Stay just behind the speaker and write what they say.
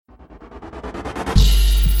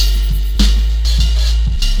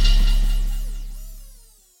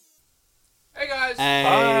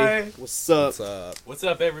What's up? What's up? What's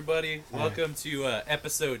up, everybody? Welcome to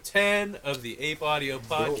episode 10 of the Ape Audio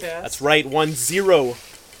Podcast. That's right,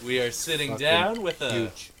 1-0. We are sitting Fucking down with a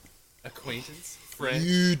huge. acquaintance, friend,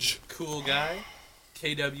 Huge. cool guy,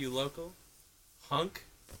 KW local, hunk,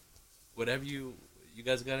 whatever you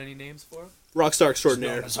guys got any names for him? Rockstar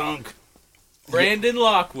extraordinaire. Hunk. Brandon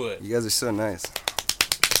Lockwood. You guys are so nice.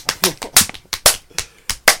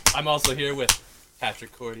 I'm also here with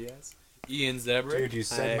Patrick Cordias, Ian Zebra. Dude, you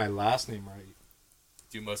said Hi. my last name right.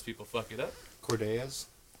 Do most people fuck it up? Cordeas?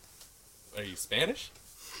 Are you Spanish?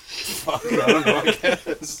 Fuck, I don't know, I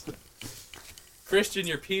guess. Christian,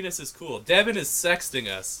 your penis is cool. Devin is sexting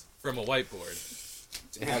us from a whiteboard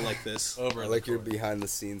I like this. over I in like the your corner. behind the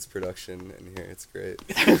scenes production in here. It's great.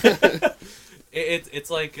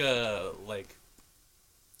 It's like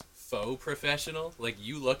faux professional. Like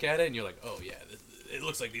you look at it and you're like, oh yeah, it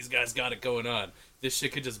looks like these guys got it going on. This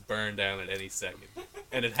shit could just burn down at any second,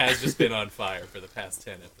 and it has just been on fire for the past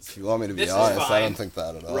 10 If episodes. you want me to be This is honest, I fine. don't think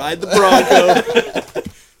that at all. Ride the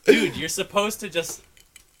Bronco. Dude, you're supposed to just.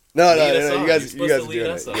 No, Lead us no. on. You guys, You're you guys supposed are to lead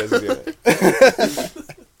doing us it. on. You guys are doing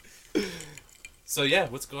it. So yeah,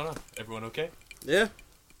 what's going on? Everyone okay? Yeah.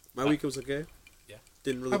 My week was okay. Yeah.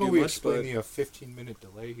 Didn't really How about do we much, explain but the 15-minute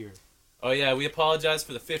delay here? Oh yeah, we apologize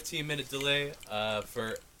for the 15-minute delay.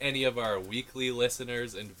 For any of our weekly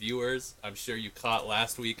listeners and viewers, I'm sure you caught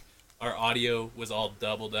last week. Our audio was all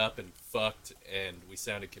doubled up and fucked, and we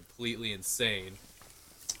sounded completely insane.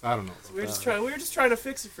 I don't know. We were just trying to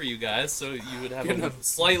fix it for you guys, so you would have a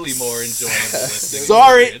slightly more enjoyable listening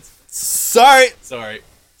Sorry. experience. Sorry.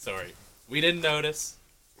 Sorry. We didn't notice,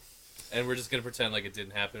 and we're just gonna pretend like it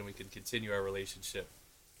didn't happen. And we can continue our relationship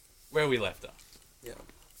where we left off.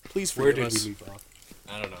 Please Where forgive did us. we leave off?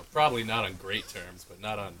 I don't know. Probably not on great terms, but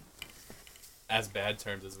not on as bad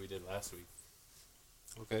terms as we did last week.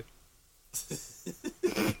 Okay.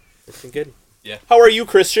 It's been good. Yeah. How are you,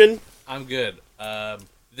 Christian? I'm good.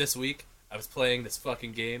 This week I was playing this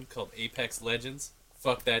fucking game called Apex Legends.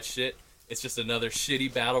 Fuck that shit. It's just another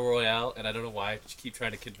shitty battle royale, and I don't know why I keep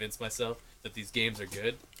trying to convince myself that these games are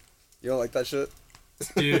good. You don't like that shit?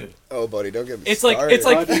 Dude, Oh, buddy, don't get me it's like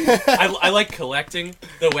started. I like collecting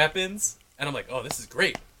the weapons, and I'm like, oh, this is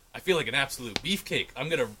great. I feel like an absolute beefcake. I'm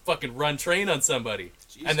gonna fucking run train on somebody,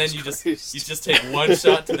 and then you just take one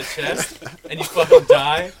shot to the chest, and you fucking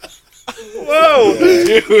die. Whoa!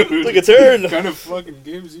 Dude, Took a turn. what kind of fucking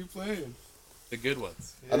games you playing? The good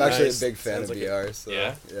ones. I'm actually Nice. a big fan Sounds of like VR. So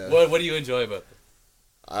Yeah. yeah. What do you enjoy about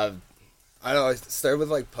them? I don't know. I started with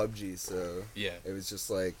like PUBG, so Yeah. it was just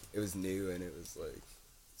like it was new and it was like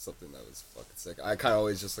something that was fucking sick. I kind of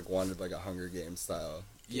always just like wanted like a Hunger Games style.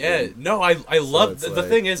 Yeah, game. no, I love it's the like-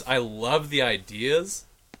 thing is I love the ideas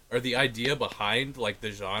or the idea behind like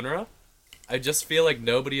the genre. I just feel like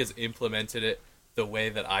nobody has implemented it the way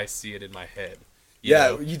that I see it in my head. You Yeah,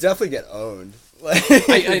 know? you definitely get owned. Like,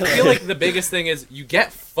 I feel like the biggest thing is you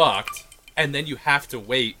get fucked and then you have to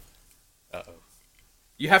wait.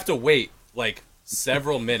 You have to wait like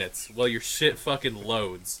several minutes while your shit fucking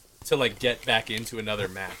loads to like get back into another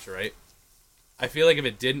match, right? I feel like if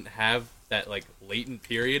it didn't have that like latent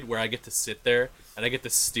period where I get to sit there and I get to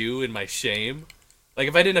stew in my shame, like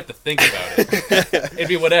if I didn't have to think about it, it'd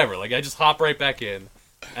be whatever. Like I just hop right back in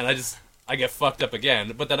and I get fucked up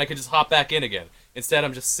again, but then I could just hop back in again. Instead,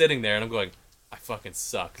 I'm just sitting there and I'm going, I fucking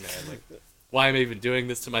suck, man. Like, why am I even doing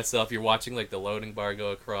this to myself? You're watching like the loading bar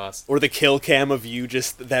go across. Or the kill cam of you,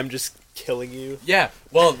 them just killing you. Yeah,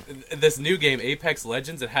 well, this new game, Apex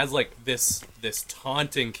Legends, it has like this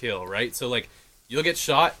taunting kill, right? So like, you'll get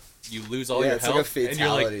shot, you lose all Yeah, your it's like health, a and you're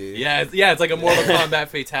like, fatality. yeah, it's like a Mortal Kombat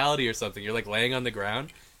fatality or something. You're like laying on the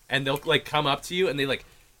ground, and they'll like come up to you and they like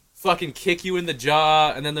fucking kick you in the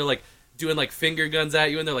jaw, and then they're like doing like finger guns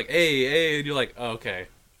at you, and they're like, hey, and you're like, oh, okay,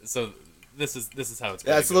 so this is how it's.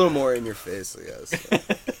 yeah, gonna it's a go. little more in your face, I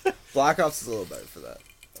guess. Black Ops is a little better for that.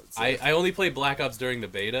 would say. I only played Black Ops during the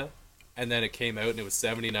beta, and then it came out and it was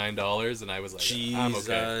 $79, and I was like, I'm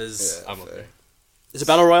okay. Jesus. Yeah, I'm fair. okay. Is it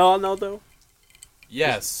Battle Royale now, though?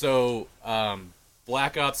 Yeah, so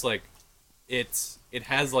Black Ops like it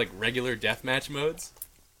has like regular deathmatch modes,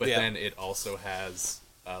 but Yeah. then it also has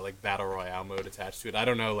like battle royale mode attached to it. I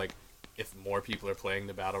don't know like if more people are playing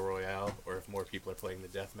the battle royale or if more people are playing the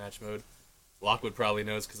deathmatch mode. Lockwood probably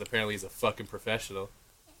knows because apparently he's a fucking professional.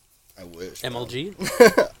 I wish. MLG?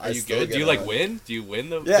 Are I you still good? Do get you like on. win? Do you win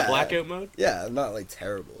the Yeah. blackout mode? Yeah, I'm not like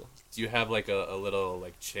terrible. Do you have like a little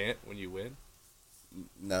like chant when you win?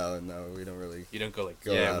 No, we don't really. You don't go like,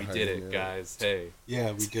 Go yeah, out we hard did and it, do it. guys. Hey.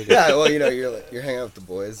 Yeah, we did it. Yeah, well, you're hanging out with the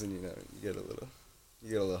boys, and you get a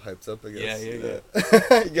little hyped up, I guess. Yeah. You gotta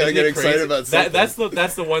Isn't get it excited crazy? about something.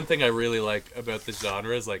 That's the one thing I really like about the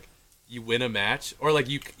genre is like you win a match, or like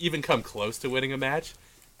you even come close to winning a match,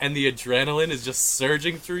 and the adrenaline is just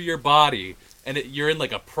surging through your body, and you're in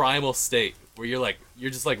like a primal state where you're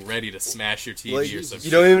just like ready to smash your TV Like, or some you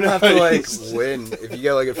shit. don't even have to like win. If you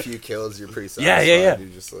get like a few kills, you're pretty Yeah, satisfied. yeah. You're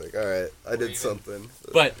just like, all right, I did something.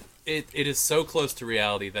 But it is so close to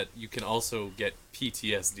reality that you can also get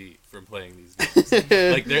PTSD from playing these games.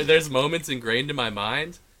 Like there's moments ingrained in my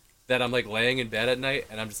mind that I'm like laying in bed at night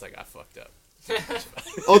and I'm just like, I fucked up.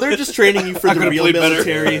 Oh, they're just training you for the could've real played better.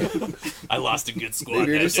 military. I lost a good squad.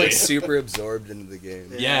 Maybe you're that just like day. super absorbed into the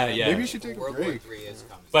game. yeah. Maybe you should take a World War break. III is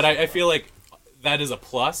coming. But I feel like that is a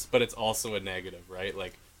plus, but it's also a negative, right?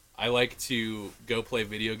 Like I like to go play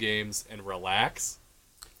video games and relax.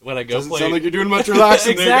 When I go Doesn't play, sound like you're doing much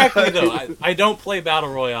relaxing. there, exactly guys. though. I don't play battle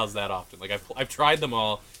royales that often. Like I've tried them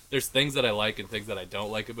all. There's things that I like and things that I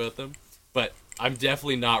don't like about them, but I'm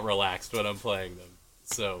definitely not relaxed when I'm playing them.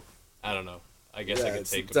 So I don't know. I guess I Yeah, could it's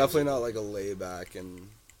take them. definitely not like a layback and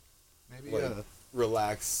Maybe like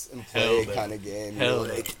relax and Hell play no. kind of game. Hell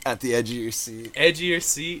You're like at the edge of your seat. Edge of your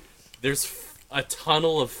seat. There's a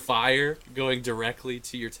tunnel of fire going directly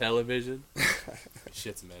to your television.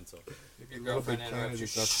 Shit's mental. If your girlfriend interrupts you,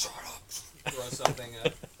 shut up. Throw something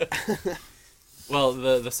up. Well,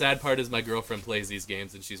 the sad part is my girlfriend plays these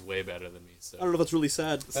games and she's way better than me. So I don't know if that's really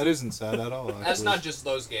sad. That isn't sad at all. That's actually. not just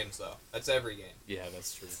those games though. That's every game. yeah,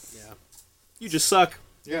 that's true. Yeah. You just suck.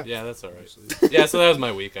 Yeah. Yeah, that's all right. Actually. Yeah, so that was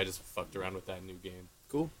my week. I just fucked around with that new game.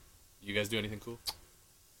 Cool. You guys do anything cool?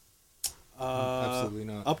 Absolutely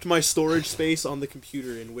not. Upped my storage space on the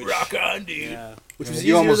computer in which on, dude. yeah, which Yeah, was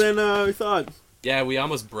you easier almost- than we thought. Yeah, we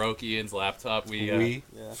almost broke Ian's laptop. Yeah.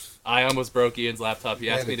 I almost broke Ian's laptop. He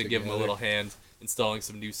asked Had me it to give him a together. little hand installing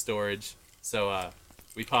some new storage. So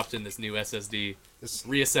we popped in this new SSD, This,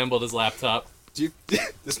 reassembled his laptop. do you,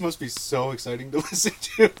 this must be so exciting to listen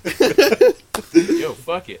to. Yo,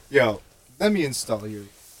 fuck it. Yo, let me install your.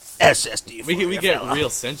 SSD. We get real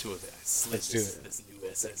sensual with it. Let's do it. This new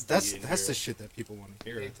SSD. That's in the here. shit that people want to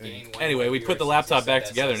hear. I Big think. gain one Anyway, we viewers put the since laptop you back said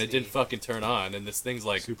together and it SSD. didn't fucking turn on. And this thing's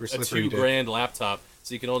like Super a slippery dick. $2,000 laptop,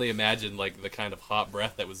 so you can only imagine like the kind of hot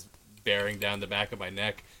breath that was bearing down the back of my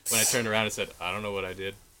neck when I turned around and said, "I don't know what I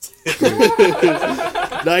did."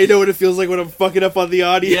 Now you know what it feels like when I'm fucking up on the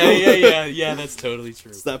audio. Yeah. That's totally true.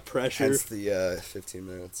 It's that pressure. Hence the 15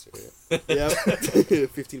 minutes. Right? Yep.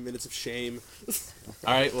 15 minutes of shame.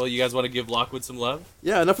 All right, well, you guys want to give Lockwood some love?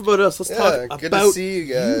 Yeah, enough about us. Let's Yeah, talk good about to see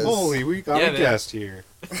you guys. Holy, we got Yeah, a man. guest here.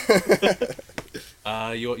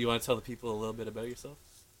 You want to tell the people a little bit about yourself?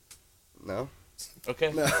 No. Okay.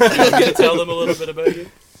 You want me to tell them a little bit about you?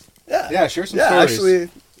 Yeah, share some Yeah, stories. actually.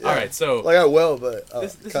 Yeah. All right, so Like I will, but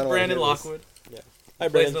this is kinda wanna Brandon hear this. Lockwood. Hi,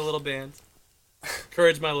 Plays in Brandon. a little band.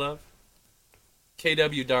 Courage My Love.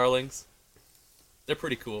 KW Darlings. They're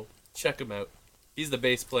pretty cool. Check them out. He's the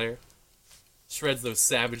bass player. Shreds those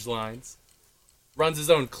savage lines. Runs his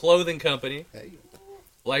own clothing company, Hey,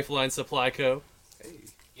 Lifeline Supply Co. hey.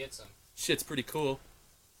 Get some. Shit's pretty cool.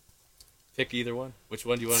 Pick either one. Which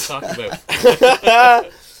one do you want to talk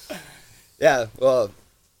about? Yeah, well,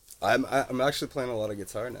 I'm actually playing a lot of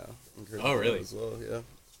guitar now. Oh, really? As well, yeah.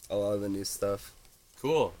 A lot of the new stuff.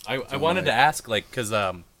 Cool. I wanted to ask, like, because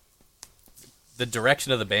the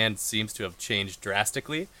direction of the band seems to have changed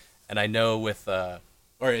drastically, and I know with, at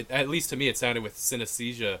least to me, it sounded with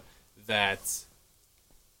Synesthesia that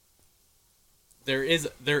there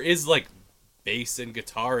is like bass and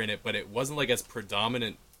guitar in it, but it wasn't like as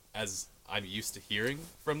predominant as I'm used to hearing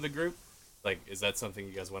from the group. Like, is that something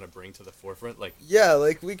you guys want to bring to the forefront? Like, Yeah,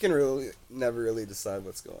 like we can never really decide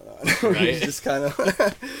what's going on. We Right. just kind of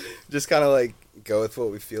like go with what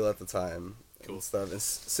we feel at the time Cool. and stuff. And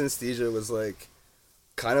Synesthesia was like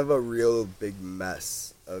kind of a real big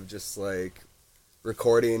mess of just like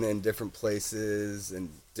recording in different places and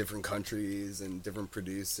different countries and different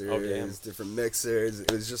producers, different mixers.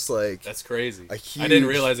 It was just like that's crazy. A I didn't huge-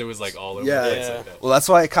 realize it was like all over Yeah. the place like that. Well, that's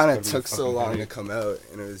why it kind of Every took so fucking long to night. come out,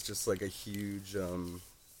 and it was just like a huge,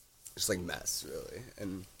 just like mess, really.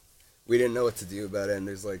 And we didn't know what to do about it. And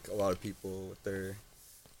there's like a lot of people with their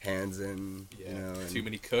hands in, Yeah, you know. And too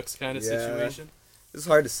many cooks kind of Yeah. situation. It's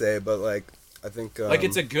hard to say, but like I think Like,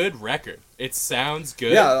 it's a good record. It sounds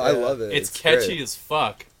good. yeah, I love it. It's catchy great. as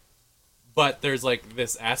fuck. But there's like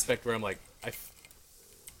this aspect where I'm like,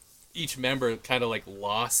 each member kind of like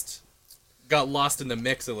got lost in the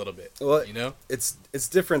mix a little bit. Well, You know? It's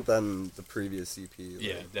different than the previous EP. Like,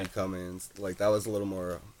 Yeah, definitely. Becoming like that was a little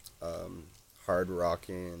more hard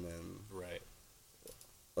rocking and Right.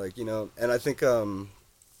 like, you know, and I think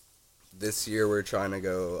this year we're trying to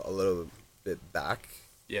go a little bit back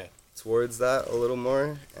Yeah. towards that a little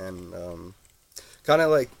more and kind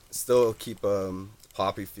of like still keep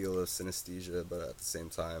poppy feel of synesthesia, but at the same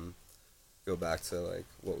time go back to like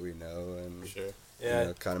what we know and For sure. Yeah. you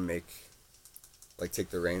know, kind of take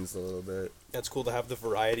the reins a little bit. It's cool to have the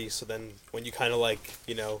variety, so then when you kind of like,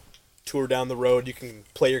 you know, tour down the road, you can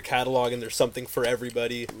play your catalog and there's something for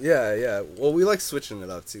everybody. Yeah. Well, we like switching it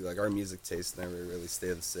up too. Like our music tastes never really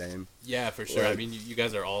stay the same. Yeah, for sure. I Like- mean, you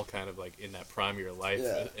guys are all kind of like in that prime of your life,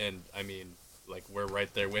 Yeah. and I mean, like we're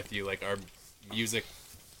right there with you. Like our music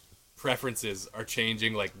preferences are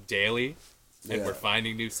changing like daily, and Yeah. we're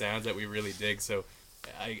finding new sounds that we really dig. So,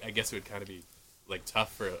 I guess it would kind of be like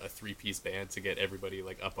tough for a three-piece band to get everybody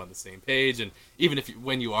like up on the same page, and even if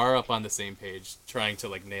when you are up on the same page, trying to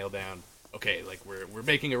like nail down, okay, like we're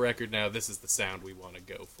making a record now. This is the sound we want to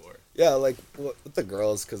go for. Yeah, like with the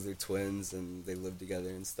girls, because they're twins and they live together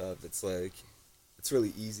and stuff. It's like it's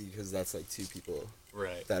really easy because that's like two people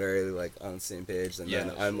Right. that are like on the same page, and Yeah, then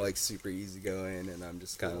no, I'm sure. like super easygoing, and I'm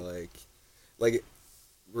just kind of like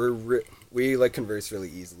we like converse really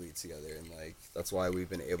easily together, and like that's why we've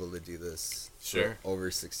been able to do this Sure. for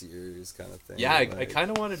over 6 years, kind of thing. Yeah, I Like, kind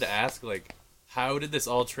of wanted to ask, like, how did this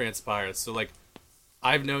all transpire? So, like,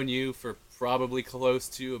 I've known you for probably close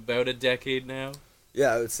to about a decade now.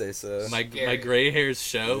 yeah, I would say so. My Scary. gray hairs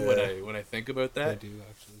show Yeah. when I think about I that. do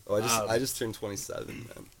actually. Oh, um, I just turned 27,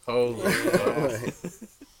 man. Holy fuck.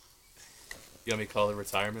 You want me to call the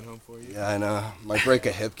retirement home for you? Yeah, I know. Might break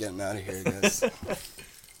a hip getting out of here, guys.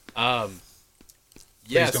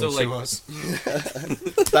 Yeah, Please so don't like, sue us.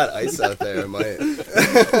 That ice out there, I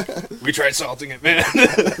might. We tried salting it, man.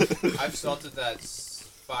 I've salted that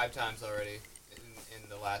 5 times already in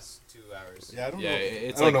the last 2 hours. Yeah, I don't yeah, know.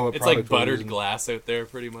 it's I don't like know what it's like product we're buttered using. glass out there,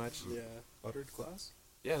 pretty much. Yeah. Buttered glass.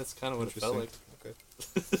 Yeah, that's kind of what it felt like.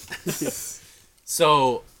 Okay.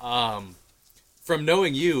 So, from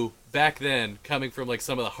knowing you back then, coming from like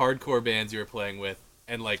some of the hardcore bands you were playing with,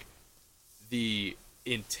 and like the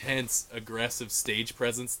intense, aggressive stage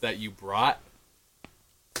presence that you brought,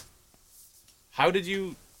 how did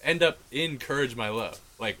you end up in Courage My Love?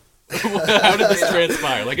 Like, how did this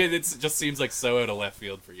transpire? Like, it just seems like so out of left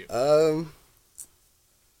field for you.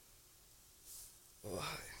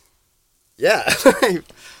 Yeah.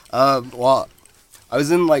 Well, I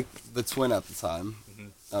was in like the Twin at the time.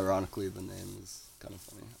 Mm-hmm. Ironically, the name is kind of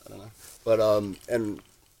funny. I don't know, but and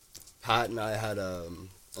Pat and I had an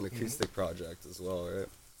acoustic project as well, right?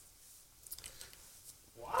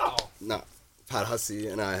 Wow. No, Pat Hussey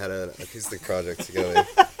and I had an acoustic project together.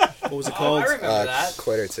 What was it Oh, called? I remember that.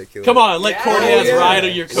 Quite articulate. Come on, let Yeah, Cordiaz yeah. ride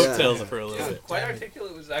on your Yeah. coattails for a little Yeah, bit. Quite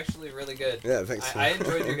Articulate was actually really good. Yeah, thanks. I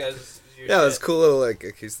enjoyed your guys' Yeah, it was a cool little like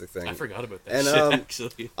acoustic thing. I forgot about that And, shit,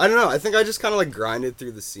 actually. I don't know. I think I just kind of like grinded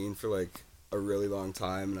through the scene for like a really long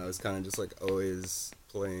time, and I was kind of just like always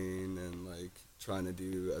playing and like trying to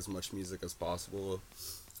do as much music as possible.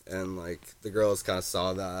 And like the girls kind of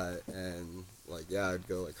saw that, and like yeah, I'd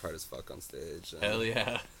go like hard as fuck on stage. And Hell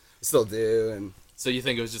yeah. still do, and So you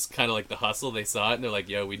think it was just kind of like the hustle? They saw it and they're like,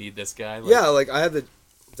 "Yo, we need this guy." Like, yeah, like I had the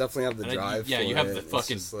definitely have the and then drive. yeah, for you have it. the It's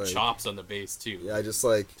fucking just, like, chops on the bass too. Yeah, I just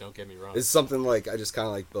like Don't get me wrong. it's something like I just kind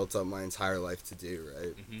of like built up my entire life to do,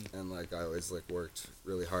 right? Mhm. And like I always like worked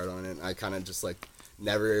really hard on it. And I kind of just like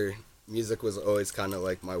never music was always kind of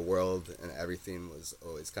like my world, and everything was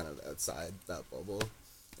always kind of outside that bubble.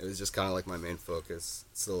 It was just kind of like my main focus.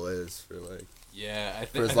 It still is for like Yeah, I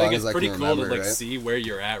For think, as I long think as it's I pretty can cool to remember, like right? see where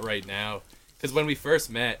you're at right now. Because when we first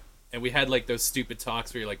met and we had like those stupid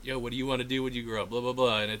talks where you're like, "Yo, what do you want to do when you grow up?" Blah blah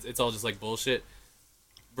blah, and it's all just like bullshit.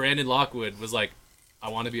 Brandon Lockwood was like, "I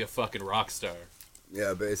want to be a fucking rock star,"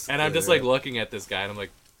 yeah, basically. and I'm just yeah. like looking at this guy and I'm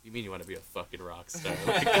like, "You mean you want to be a fucking rock star?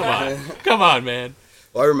 Like, come on, man."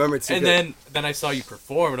 Well, I remember too. And then I saw you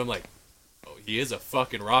perform, and I'm like, "Oh, he is a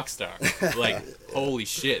fucking rock star!" Like, holy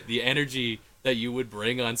shit, the energy that you would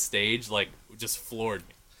bring on stage, like, just floored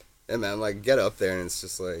me. yeah, man, like get up there and it's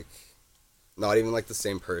just like not even like the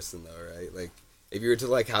same person though, right? Like if you were to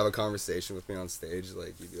like have a conversation with me on stage,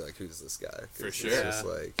 like you'd be like, "Who's this guy?" 'Cause For it's sure. just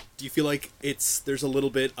like Do you feel like there's a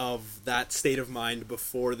little bit of that state of mind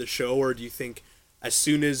before the show, or do you think as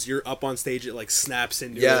soon as you're up on stage it like snaps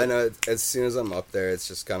into yeah, it? I know. As soon as I'm up there, it's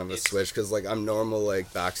just kind of a It's- switch because like I'm normal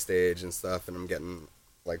like backstage and stuff, and I'm getting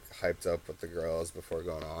like hyped up with the girls before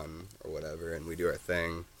going on or whatever, and we do our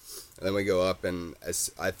thing, and then we go up, and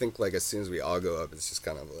I think like as soon as we all go up, it's just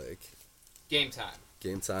kind of like Game time.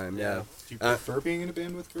 game time. Yeah, Do you prefer being in a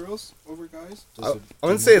band with girls over guys? I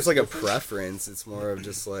wouldn't say it's like a preference. It's more of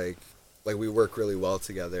just like we work really well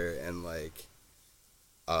together, and like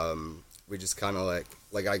we just kind of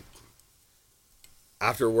like I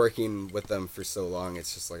after working with them for so long,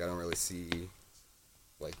 it's just like I don't really see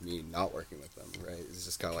like me not working with them, right? It's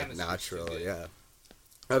just kind of like Chemistry's too natural, good. yeah.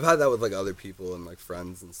 I've had that with like other people and like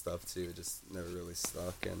friends and stuff too. It just never really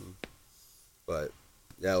stuck. But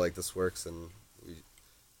yeah, like this works, and we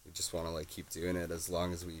just want to like keep doing it as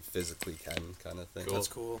long as we physically can, kind of thing. Cool. That's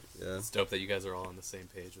cool. Yeah. It's dope that you guys are all on the same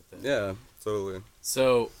page with that. Yeah, totally.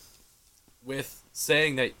 So, with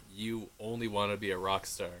saying that you only want to be a rock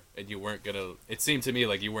star and you weren't gonna, it seemed to me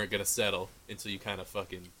like you weren't gonna settle until you kind of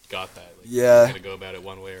fucking got that. Like, Yeah. you were gonna go about it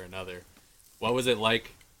one way or another. What was it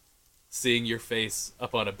like seeing your face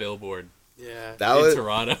up on a billboard Yeah. That in was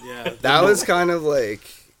Toronto? Yeah. that was kind of like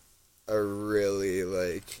a really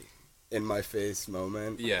like in my face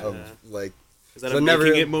moment. Yeah. Of, Yeah. like Is that So a never-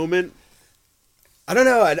 making it moment? I don't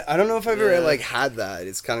know. I don't know if I've Yeah. ever like had that.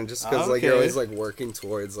 It's kind of just because like you're Okay. always like working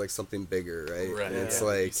towards like something bigger, right? Right. And it's yeah.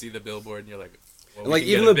 like you see the billboard and you're like, well, and, we like can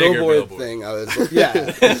even get the a bigger billboard thing. I was yeah,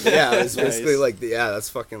 yeah. It was basically Nice. like that's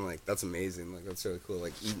fucking like that's amazing. Like that's really cool.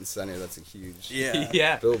 Like Eaton Center, that's a huge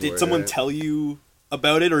yeah. billboard. Did someone right? tell you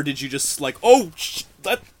about it, or did you just like, oh,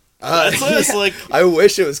 that's us? yeah. Like, I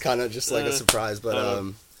wish it was kind of just like a Uh, surprise, but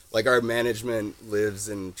like our management lives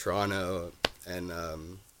in Toronto, and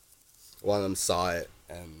one of them saw it,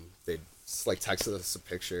 and they just like texted us a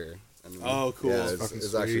picture. And, Oh, cool. Yeah, That's it's fucking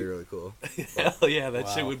actually sweet. really cool. Hell yeah, that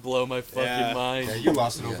shit Wow. would blow my fucking Yeah. mind. Yeah, you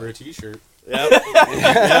lost it over a T-shirt. Yep.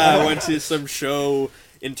 Yeah, I went to some show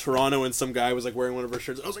in Toronto, and some guy was like wearing one of our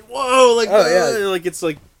shirts. I was like, whoa, like, Oh, yeah. like it's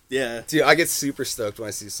like, yeah. Dude, I get super stoked when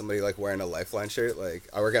I see somebody like wearing a Lifeline shirt. Like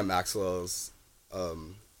I work at Maxwell's,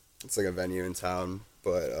 it's like a venue in town,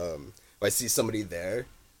 but if I see somebody there,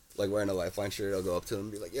 like wearing a Lifeline shirt, I'll go up to them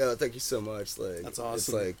and be like, "Yo, thank you so much." Like That's It's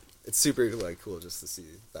awesome. like it's super like cool just to see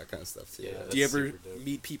that kind of stuff too. Yeah. Do you That's ever super dope.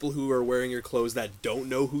 meet people who are wearing your clothes that don't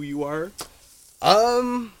know who you are?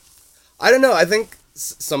 I don't know. I think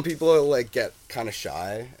some people like get kind of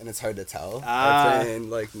shy, and it's hard to tell Ah. if they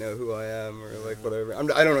like know who I am or like whatever.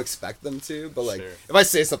 I don't expect them to, but like Sure. if I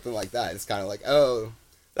say something like that, it's kind of like, oh,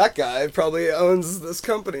 that guy probably owns this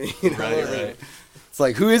company. You know? Right, Like, right. It's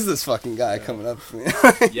like, who is this fucking guy coming up to me?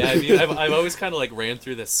 Yeah, I mean, I've always kind of like ran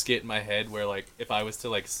through this skit in my head where like if I was to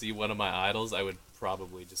like see one of my idols, I would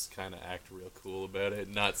probably just kind of act real cool about it,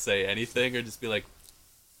 not say anything, or just be like,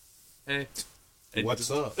 "Hey, and What's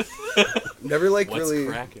just, up? Never like What's really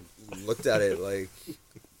cracking?" looked at it like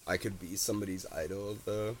I could be somebody's idol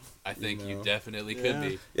though. I think you know. definitely could Yeah.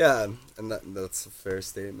 be. Yeah, and that's a fair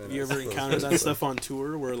statement. Have you I ever suppose. encountered that stuff on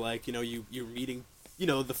tour where like, you know, you're meeting, you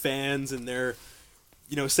know, the fans and they're,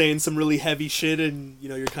 you know, saying some really heavy shit and, you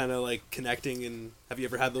know, you're kind of like connecting, and have you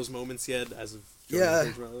ever had those moments yet as of joining Yeah.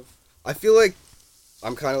 Rage Love? I feel like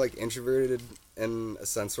I'm kind of like introverted in a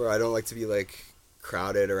sense where I don't like to be like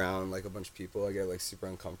crowded around like a bunch of people. I get like super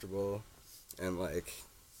uncomfortable and like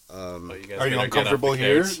Oh, you guys Are you better get off the uncomfortable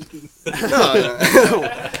here? couch. no.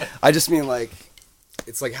 I just mean like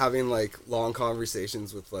it's like having like long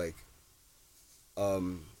conversations with like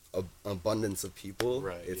an abundance of people.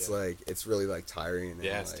 Right, It's yeah. like it's really like tiring.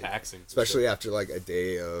 Yeah, and, it's like, taxing. for especially sure. after like a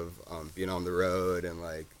day of being on the road and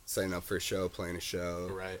like setting up for a show, playing a show,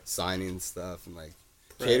 Right. signing stuff, and like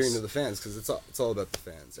Press. catering to the fans because it's all about the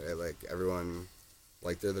fans, right? Like everyone,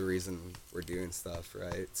 like they're the reason we're doing stuff,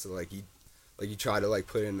 right? So like you try to like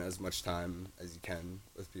put in as much time as you can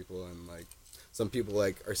with people, and like some people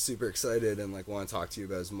like are super excited and like want to talk to you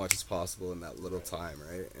about as much as possible in that little time,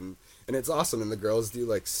 right? And it's awesome, and the girls do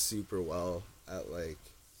like super well at like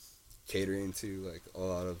catering to like a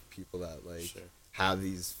lot of people that like Sure. have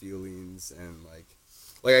these feelings, and like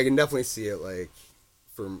I can definitely see it like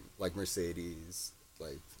from like Mercedes,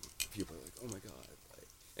 like people are like, oh my god, like,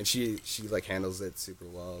 and she like handles it super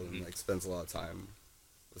well and Mhm. like spends a lot of time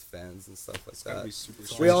with fans and stuff like Gotta that. be super We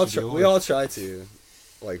strange all to try, deal we with. all try to,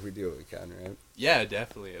 like we do what we can, right? Yeah,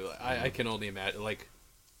 definitely. I can only imagine, like,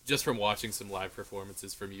 just from watching some live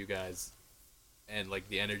performances from you guys, and like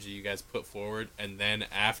the energy you guys put forward, and then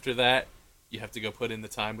after that, you have to go put in the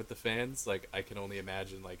time with the fans. Like, I can only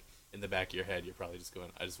imagine, like, in the back of your head, you're probably just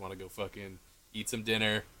going, I just want to go fucking eat some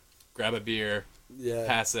dinner, grab a beer, Yeah.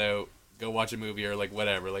 pass out, go watch a movie, or like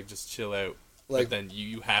whatever, like just chill out. Like- but then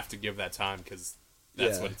you have to give that time because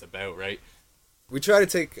that's Yeah. what it's about, right? We try to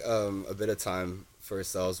take a bit of time for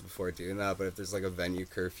ourselves before doing that, but if there's like a venue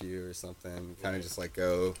curfew or something, kind of just like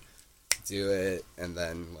go do it, and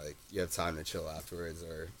then like you have time to chill afterwards,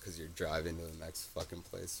 or because you're driving to the next fucking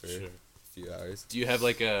place for Sure. a few hours. Do you have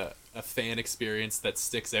like a fan experience that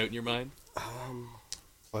sticks out in your mind?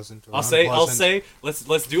 Pleasant or I'll unpleasant? say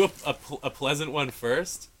let's do a pleasant one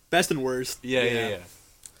first. Best and worst. Yeah.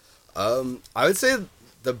 I would say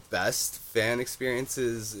the best fan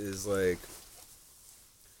experiences is like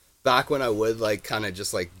back when I would like kind of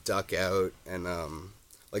just like duck out and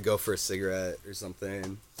like go for a cigarette or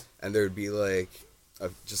something, and there would be like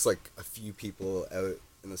just like a few people out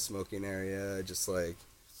in the smoking area, just like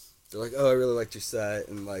they're like, oh, I really liked your set,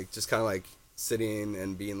 and like just kind of like sitting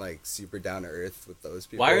and being like super down to earth with those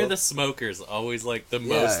people. Why are the smokers always like the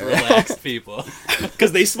Yeah. most relaxed people?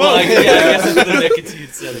 Because they smoke. Well, I guess it's the nicotine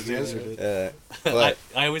setting. But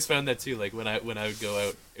I always found that too. Like when I would go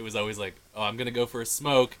out, it was always like, oh, I'm gonna go for a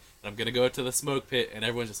smoke, and I'm gonna go out to the smoke pit, and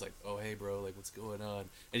everyone's just like, oh, hey, bro, like what's going on?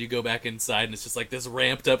 And you go back inside, and it's just like this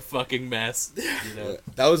ramped up fucking mess. You know?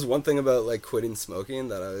 that was one thing about like quitting smoking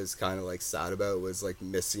that I was kind of like sad about, was like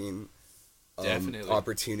missing Definitely.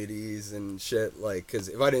 opportunities and shit. Like, because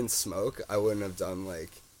if I didn't smoke, I wouldn't have done like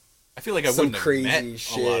I feel like I some wouldn't have crazy met a lot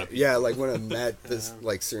shit. of people. Yeah, like wouldn't have met this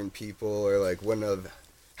like certain people, or like wouldn't have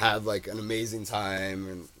had like an amazing time,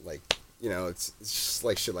 and like, you know, it's just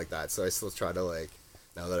like shit like that. So I still try to like,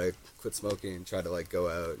 now that I quit smoking, try to like go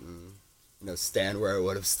out and, you know, stand where I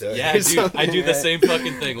would have stood. Yeah, or dude, something. I do the same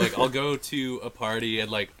fucking thing. Like, I'll go to a party and,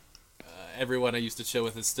 like, everyone I used to chill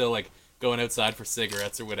with is still, like, going outside for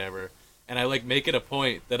cigarettes or whatever. And I, like, make it a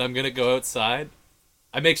point that I'm gonna go outside.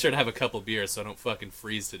 I make sure to have a couple beers so I don't fucking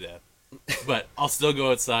freeze to death. But I'll still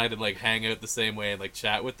go outside and, like, hang out the same way and, like,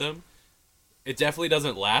 chat with them. It definitely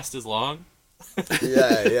doesn't last as long.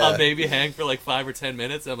 Yeah. I'll maybe hang for, like, 5 or 10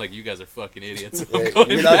 minutes, and I'm like, you guys are fucking idiots. I'm Yeah,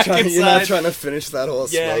 going you're not back trying. inside. You're not trying to finish that whole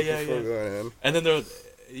Yeah, smoke yeah, before yeah. going in. And then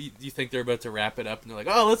you think they're about to wrap it up, and they're like,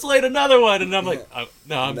 "Oh, let's light another one," and I'm like, oh,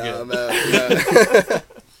 "No, I'm No, good." I'm out. Yeah.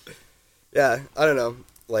 Yeah, I don't know.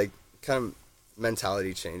 Like, kind of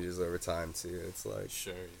mentality changes over time too. It's like,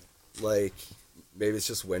 Sure. like maybe it's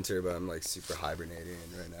just winter, but I'm like super hibernating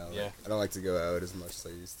right now. Like, Yeah. I don't like to go out as much as I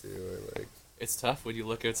used to, or like, It's tough when you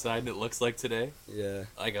look outside and it looks like today. yeah.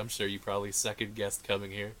 Like, I'm sure you probably second guessed coming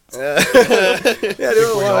here. Yeah, I did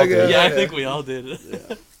a we while all ago. did. Yeah, I think we all did.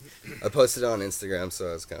 I posted it on Instagram, so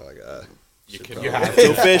I was kind of like, You should can probably- have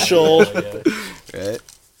It's official. Yeah. right?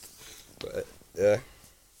 But yeah.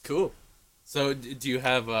 Cool. So, do you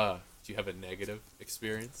have a negative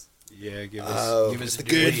experience? Yeah, give Oh, us give us the a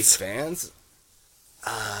goods. good. Fans?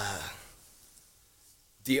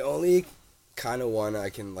 The only kind of one I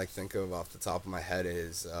can like think of off the top of my head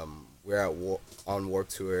is we're at on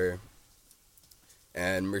Warped Tour,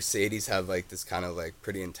 and Mercedes have like this kind of like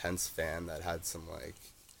pretty intense fan that had some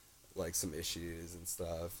like some issues and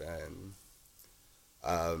stuff, and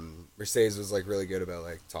Mercedes was like really good about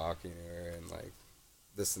like talking to her and like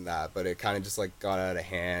this and that, but it kind of just like got out of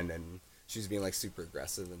hand, and she was being like super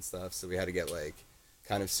aggressive and stuff, so we had to get like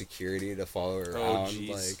kind of security to follow her Oh, around jeez.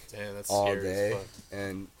 like Damn, that's all scary day, as fuck.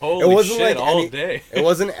 and Holy it wasn't shit, like all any- day. it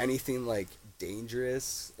wasn't anything like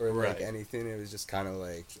dangerous or like Right. anything. It was just kind of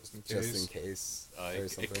like just in case or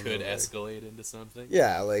It something, could but, like, escalate into something.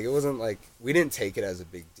 yeah, like it wasn't like we didn't take it as a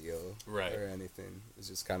big deal Right. or anything. It was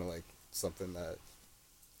just kind of like something that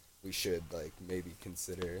we should like maybe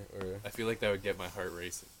consider, or I feel like that would get my heart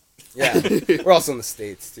racing. yeah. We're also in the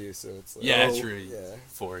States too, so it's like, Yeah, oh, true. yeah.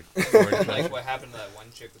 Ford. Like what happened to that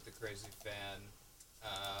one chick with the crazy fan,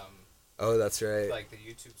 Oh, that's right. like the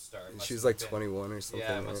YouTube star. And must she was have like been- 21 or something.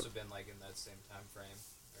 Yeah, it right? must have been like in that same time frame,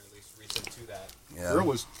 or at least recent to that. Yeah. Girl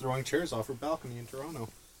was throwing chairs off her balcony in Toronto.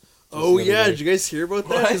 Oh Just the yeah, other did day. you guys hear about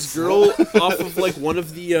that? What? This girl off of like one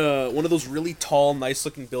of those really tall,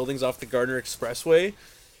 nice-looking buildings off the Gardner Expressway.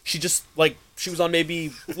 She just like she was on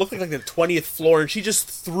maybe looked like the 20th floor, and she just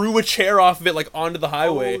threw a chair off of it like onto the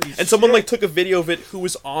highway, Holy and someone like took a video of it who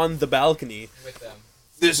was on the balcony. With them.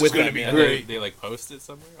 This With is gonna them, be yeah. And great. they like post it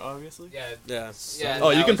somewhere, obviously. Yeah. Yeah. Yeah. Oh,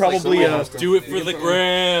 you that can was, like, probably, someone Do it for the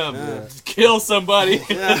gram. Kill somebody.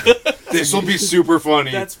 This will be super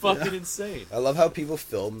funny. That's fucking insane. I love how people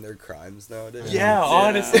film their crimes nowadays. Yeah,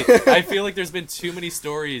 honestly, I feel like there's been too many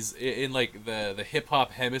stories in like the hip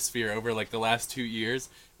hop hemisphere over like the last 2 years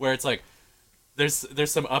where it's like there's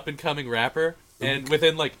some up and coming rapper, and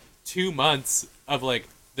within like 2 months of like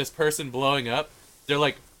this person blowing up, they're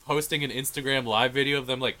like posting an Instagram live video of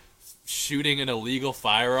them like shooting an illegal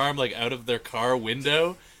firearm like out of their car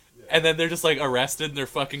window. And then they're just like arrested and their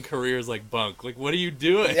fucking career's like bunk. Like, what are you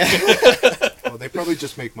doing? Oh, they probably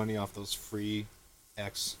just make money off those free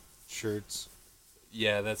X shirts.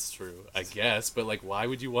 Yeah, that's true, I guess. But like, why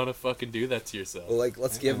would you want to fucking do that to yourself? Well, like,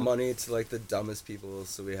 let's give money to like the dumbest people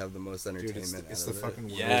so we have the most Dude, entertainment. it's out the of fucking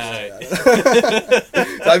worst. Yeah.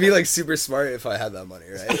 it. I'd be like super smart if I had that money,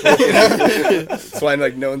 right? That's why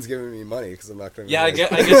like no one's giving me money because I'm not gonna. Yeah, I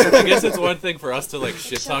guess it's one thing for us to like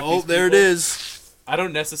shit talk. Oh, these there it people. is. I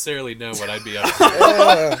don't necessarily know what I'd be up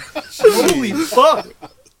to. Holy fuck!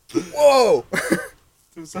 Whoa!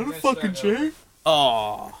 Is that a fucking chair?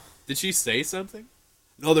 Oh Did she say something?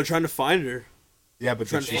 no, they're trying to find her. Yeah, but did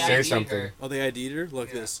Trying she to say ID something? her. Oh, they ID'd her. Look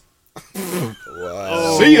Yeah. this. Wow.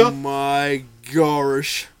 Oh See ya. my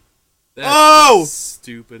gosh. That's Oh!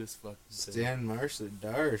 stupid as fuck. Stan Marsh and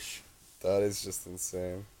Darsh. That is just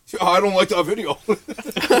insane. I don't like that video.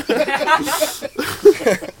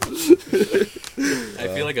 I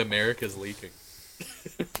feel like America's leaking.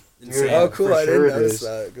 Insane. Oh, cool. for I sure didn't it notice is.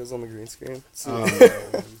 that. It goes on the green screen.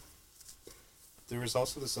 There was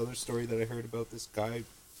also this other story that I heard about this guy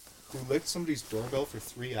who licked somebody's doorbell for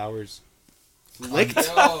 3 hours Licked?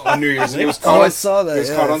 No. on New Year's. And he was Oh, caught I on, saw that. he was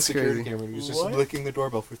Yeah, caught on that's security crazy. camera. And he was just What? licking the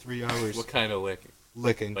doorbell for 3 hours. What kind of licking?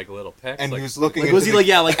 Licking. Like little pecks? and like, he was looking. Like, was he into like,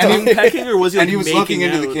 yeah, like tongue pecking, or was he like and he was making looking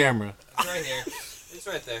into the out? camera. It's right here. It's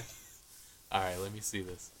right there. All right, let me see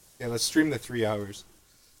this. Yeah, let's stream the 3 hours.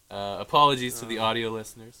 Apologies to the audio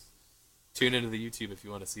listeners. Tune into the YouTube if you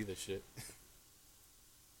want to see this shit.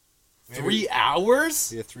 Maybe- 3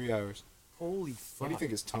 hours? Yeah, 3 hours. Holy What fuck. do you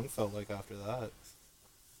think his tongue felt like after that?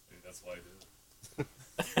 Maybe that's why I did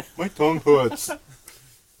it. My tongue hurts.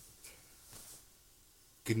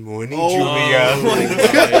 Good morning, Oh Julia. my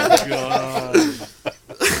god.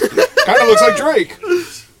 Kind of looks like Drake.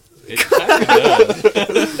 It kind of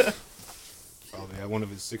does. Probably at one of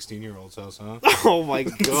his 16-year-olds' house, huh? Oh my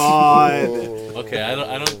god. Okay,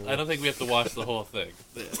 I don't think we have to watch the whole thing.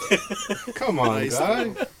 Come on, Nice.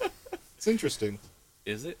 guy. It's interesting.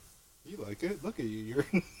 Is it? You like it? Look at you. You're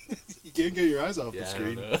you can't get your eyes off Yeah, the I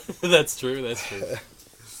screen. don't know. That's true. That's true.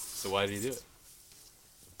 So why did he do it?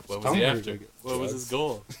 What was tongue he hurt, after? I guess. What was his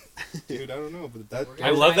goal? Dude, I don't know, but that We're I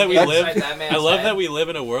gonna love that we find live. inside that man's I love head. that we live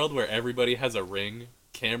in a world where everybody has a Ring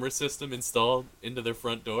camera system installed into their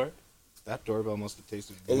front door. that doorbell must have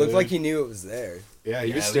tasted It good. looked like he knew it was there. Yeah,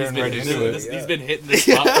 he was Yeah, staring right he's into been, it. this- Yeah. He's been hitting this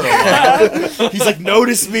spot for a while. He's like,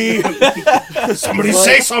 notice me. Somebody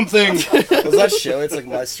say something! Was that show? It's like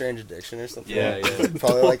My Strange Addiction or something. Yeah, yeah.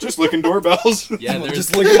 Probably like Just licking doorbells. Yeah, there's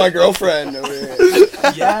just look at my girlfriend over here.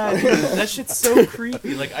 yeah, dude, that shit's so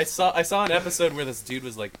creepy. Like I saw an episode where this dude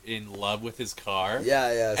was like in love with his car.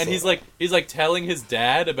 Yeah, yeah. And he's like telling his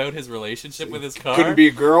dad about his relationship with his car. Couldn't be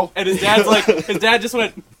a girl. And his dad just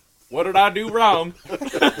went, "What did I do wrong?"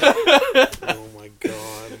 Oh my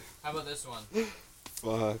god. How about this one?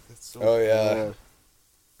 Fuck. That's so Oh, yeah. bad.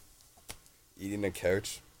 eating a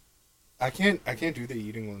couch. I can't do the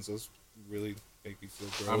eating ones. Those really make me feel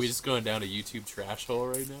gross. Are we just going down a YouTube trash hole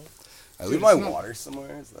right now? I Dude, leave my it's not- water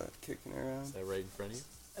somewhere. Is that kicking Is around? that right in front of you?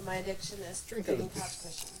 And my addiction is Drink drinking out of couch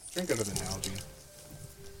cushions. drink out of an algae?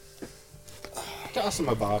 Toss him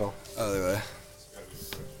a bottle. Other way.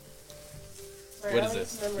 My What is earliest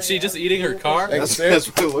this? memory Is she just of eating her being car? pushing Thanks, That's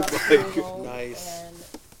sir. what it looked like. approval Nice.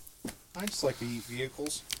 and I just like to eat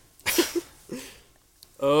vehicles.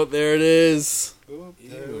 Oh, there it is. Oh, Ew,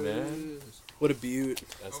 there it man. is. What a beaut.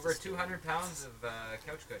 That's Over disgusting. 200 pounds of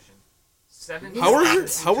couch cushion. 7 How are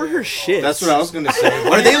her shits? That's what I was gonna say.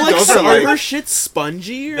 Are they like Those are, are like- her shits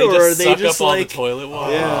spongy, They or just are they suck just up all like the toilet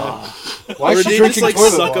water. yeah? Why Or is they she just drinking like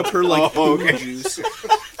toilet suck water? up her like Oh, poo okay. juice?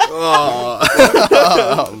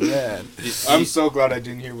 Oh man. I'm so glad I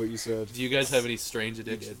didn't hear what you said. Do you guys have any strange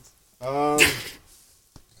addictions? Um,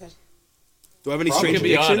 Do I have any We strange can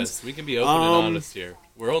be addictions? honest. We can be open and honest here.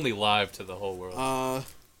 We're only live to the whole world.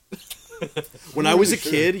 When I was a really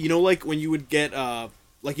sure. kid, you know, like when you would get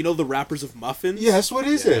like you know the wrappers of muffins. yes. What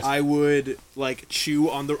is it? I would like chew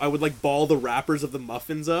on the. I would like ball the wrappers of the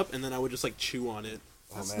muffins up, and then I would just like chew on it.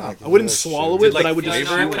 That's Oh, not man, good. I wouldn't Did, swallow Did, it, like, but I would just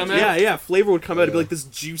flavor chew come it. out? Yeah, flavor would come out. It'd be Yeah. like this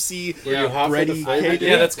juicy, Were you hot for the bready flavor? cake.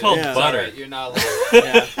 Yeah, that's called Yeah. butter. You're not allowed.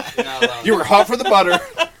 Yeah. You're not allowed. You were hot for the butter.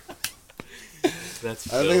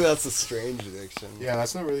 That's I think filth. that's a strange addiction. Yeah,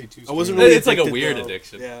 that's not really too. I wasn't strange. really. It's like a addicted, weird though.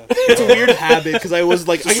 addiction. Yeah, it's a weird habit because I was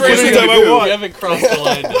like, I can Strange do thing anytime to I do. want. You haven't crossed the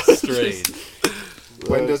line to strange.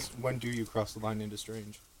 When do you cross the line into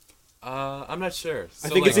strange? I'm not sure. I So,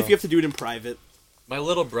 think like, it's if you have to do it in private, my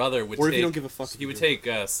little brother would or take. if you don't give a fuck. He would take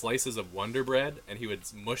slices of Wonder Bread and he would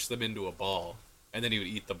mush them into a ball, and then he would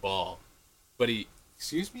eat the ball. But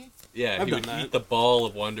Excuse me? yeah, I've he would done that. eat the ball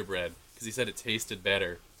of Wonder Bread because he said it tasted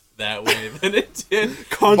better that way than it did.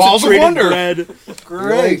 concentrated wonder. bread.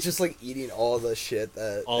 You're like just like eating all the shit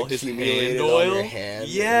that All his accumulated hand on oil? your hand.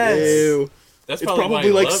 Yes. Ew. That's It's probably, why probably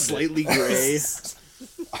he like loved slightly gray. It's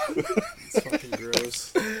fucking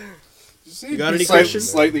gross. You got any questions?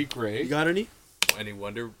 Slightly gray. You got any? it. Any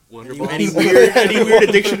Wonder Balls? Any weird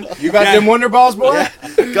addiction? You got Yeah. them Wonder Balls, boy? Yeah.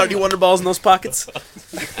 Got any Wonder Balls in those pockets?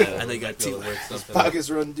 I know you got two. Pockets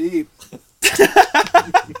run deep.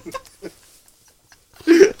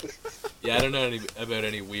 Yeah, I don't know about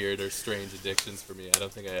any weird or strange addictions for me. I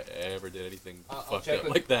don't think I ever did anything I'll fucked check up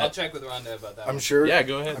with like that. I'll check with Rhonda about that. I'm one. sure. Yeah,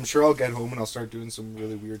 go ahead. I'm sure I'll get home and I'll start doing some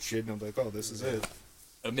really weird shit, and I'm like, oh, this is it.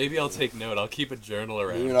 Maybe I'll take note. I'll keep a journal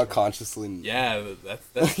around. You're not consciously. Yeah,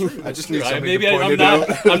 that's true. I just need I, somebody maybe to point I'm it not.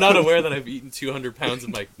 out. I'm not aware that I've eaten 200 pounds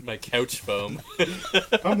of my couch foam.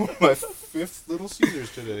 I'm on my 5th Little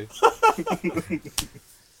Caesars today.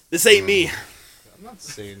 This ain't me. I'm not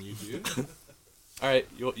saying you do. All right,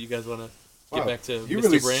 you guys want to get Wow, back to you Mr.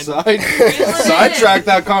 really Brand? sidetracked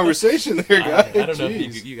that conversation there, guys. I don't know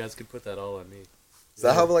if Jeez. you guys could put that all on me. Is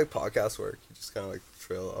that how like podcasts work? You just kind of like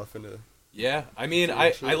trail off into. Yeah, I mean,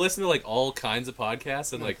 I listen to like all kinds of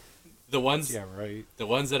podcasts, and like the ones Yeah, right. the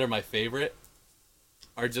ones that are my favorite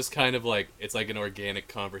are just kind of like it's like an organic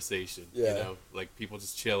conversation. You Yeah. know, like people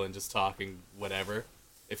just chilling, just talking, whatever.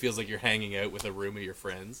 It feels like you're hanging out with a room of your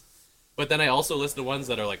friends. But then I also listen to ones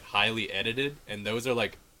that are like highly edited, and those are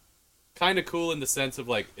like kind of cool in the sense of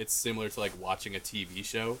like it's similar to like watching a TV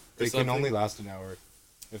show. Or They something. can only last an hour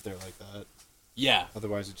if they're like that. Yeah.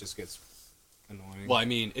 Otherwise, it just gets annoying. Well, I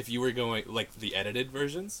mean, if you were going like the edited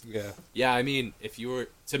versions, Yeah. yeah, I mean, if you were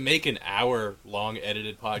to make an hour-long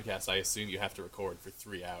edited podcast, I assume you have to record for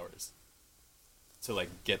 3 hours to like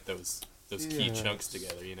get those key Yeah. chunks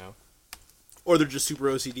together, you know? Or they're just super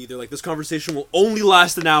OCD. They're like, this conversation will only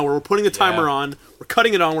last an hour. We're putting a timer Yeah. on. We're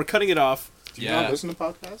cutting it on. We're cutting it off. Do you Yeah. not listen to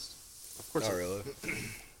podcasts? Of course. Not really.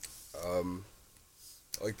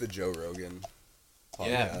 Like the Joe Rogan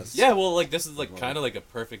Yeah, podcast. yeah. Well, like this is like kind of like a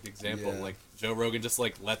perfect example. Yeah. Like Joe Rogan just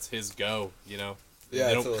like lets his go, you know? Yeah,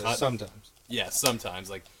 they don't totally. cut. Sometimes. Yeah, sometimes.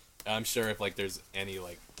 Like I'm sure if like there's any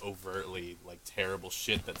like overtly like terrible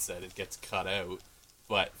shit that's said, it gets cut out.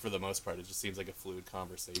 But for the most part, it just seems like a fluid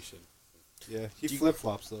conversation. Yeah. He flip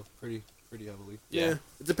flops though, pretty heavily. Yeah,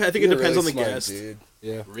 I think it He's a depends really on the smart guest. Dude.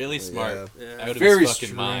 Yeah. really smart. Yeah. Out of Very his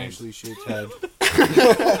fucking mind. strangely shaped head.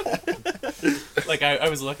 Like I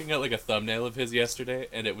was looking at like a thumbnail of his yesterday,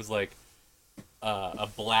 and it was like a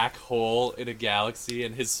black hole in a galaxy,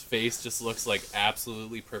 and his face just looks like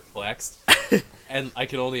absolutely perplexed. And I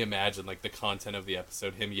can only imagine like the content of the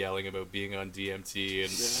episode, him yelling about being on DMT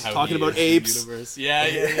and how Talking he about is in the apes. universe.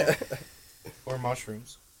 Yeah. Or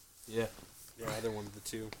mushrooms. Yeah. Yeah, either one of the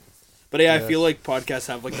two. But yeah, I Yeah. feel like podcasts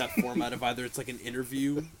have like that format of either it's like an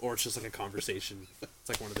interview or it's just like a conversation. It's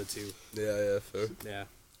like one of the two. Yeah, fair. Yeah.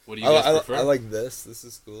 What do you guys prefer? I like this. This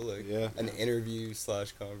is cool. Like Yeah. an interview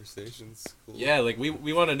 / conversations. Cool. Yeah, like we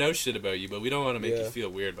want to know shit about you, but we don't want to make Yeah. you feel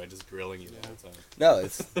weird by just grilling you the whole time. No,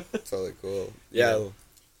 it's totally cool. Yeah, Yeah.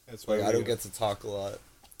 That's why like I don't get to talk a lot.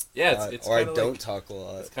 Yeah, it's or I kind of don't like talk a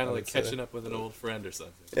lot. it's kind I of would like say. catching up with an old friend or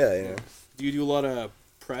something. Yeah, you know. Do you do a lot of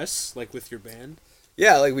press like with your band?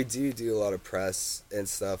 Yeah, like we do a lot of press and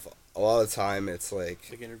stuff. A lot of the time, it's like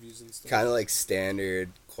Interviews and stuff? kind of like standard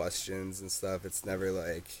questions and stuff. It's never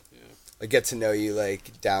like Yeah. like get to know you,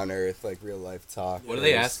 like down earth, like real life talk. What do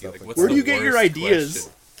they and ask you? stuff Like, what's Where do the you get your worst ideas?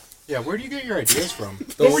 question? Yeah, where do you get your ideas from?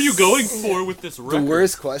 What were you going for with this The record?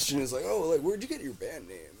 worst question is like, oh, like where'd you get your band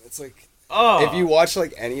name? It's like Oh, if you watch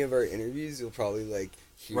like any of our interviews, you'll probably like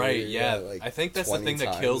hear right, yeah. that, like I think that's the 20 thing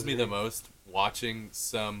that kills times. me the most. Watching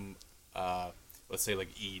some, let's say like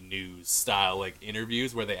E-News style like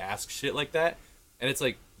interviews where they ask shit like that, and it's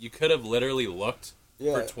like you could have literally looked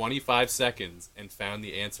Yeah. for 25 seconds and found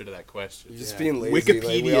the answer to that question. You're just Yeah. being lazy. Like,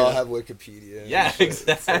 we Wikipedia. all have Wikipedia. and Yeah, shit.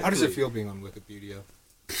 exactly. How does it feel being on Wikipedia?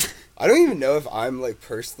 I don't even know if I'm like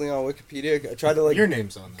personally on Wikipedia. I tried to like Your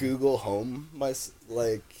name's on there. Google home my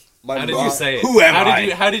my How did mom- you say it? Who am how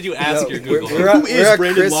I? How did you ask No, your we're- Google? we're at- Who is at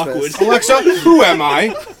Brandon Christmas. Lockwood? Alexa, who am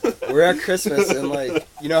I? We're at Christmas and like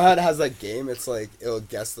you know how it has that game. It's like it'll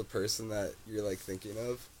guess the person that you're like thinking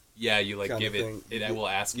of. Yeah, you like kind give of it. thing. It will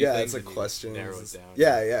ask you. Yeah, things it's like and you questions. Narrow it down.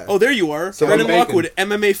 Yeah. Oh, there you are. So Brandon I'm Lockwood,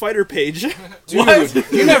 MMA fighter page. Dude,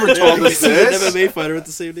 you never told us He's an this. MMA fighter with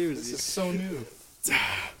the same name as This you. is so new.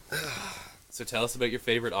 So tell us about your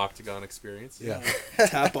favorite Octagon experience. Yeah.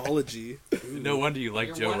 Tapology. No wonder you like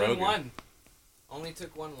You're Joe 1 Rogan. and 1. Only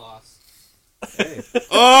took 1 loss.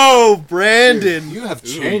 Oh, Brandon. You have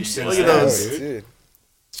changed since Look at then, those. dude.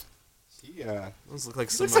 dude. Yeah. Those look like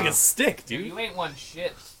He some. looks like a stick, Dude, dude. you ain't won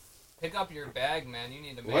shit. Pick up your bag, man. You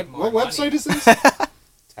need to make What more website money. is this?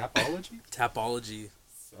 Tapology? Tapology.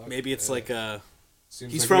 Maybe it's like a.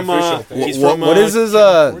 Seems He's like an from, official thing. He's what, from, what is his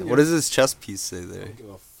California. what does his chess piece say I there? don't give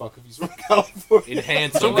a fuck if he's from California.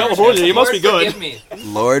 Enhanced. From over- California, he must be Lord, good. forgive me.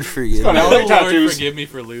 Lord forgive got me. LA Lord, tattoos. forgive me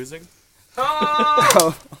for losing.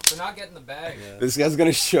 Oh, for not getting the bag. This guy's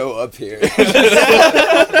gonna show up here. Shit,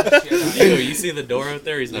 I- Yo, you see the door out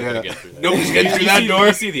there? He's not Yeah. gonna get through that. Nobody's getting through You that see- door.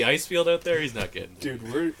 You see the ice field out there? He's not getting.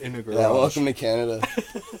 Dude, we're in a garage. Yeah, welcome to Canada.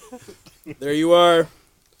 There you are,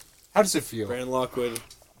 How does it feel? Brandon Lockwood.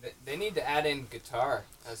 They need to add in guitar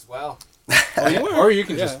as well. Or you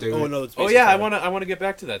can Yeah. just do Oh it. no, it's Oh yeah, I wanna get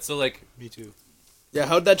back to that. So like, Me too. Yeah,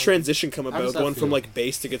 how'd that transition come How does about? that Going from feel? like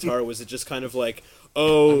bass to guitar, was it just kind of like, I'm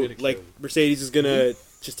oh, gonna like kill you. Mercedes is gonna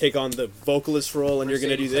just take on the vocalist role and you're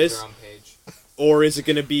gonna do Mercedes has this, their own page. or is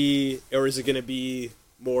it gonna be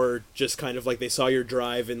more just kind of like they saw your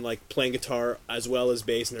drive in like playing guitar as well as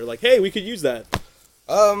bass and they're like, hey, we could use that.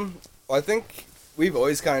 Well, I think we've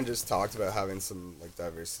always kind of just talked about having some like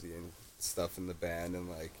diversity and stuff in the band, and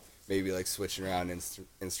like maybe like switching around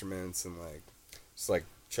instruments and like just like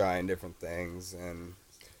trying different things. And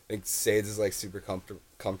I think Sades is like super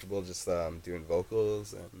comfortable just doing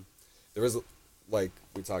vocals, and there was like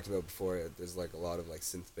we talked about before. There's like a lot of like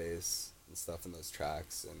synth bass and stuff in those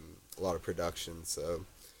tracks and a lot of production, so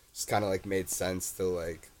just kind of like made sense to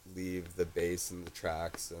like leave the bass in the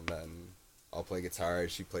tracks, and then I'll play guitar,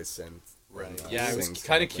 she plays synth. Right. and, Yeah, I was sings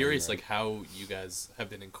kind of thing, curious, right? like how you guys have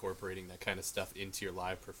been incorporating that kind of stuff into your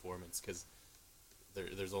live performance, because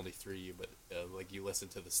there's only 3, but like you listen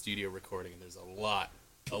to the studio recording and there's a lot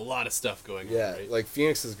of stuff going on. Yeah, Right? like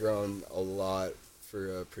Phoenix has grown a lot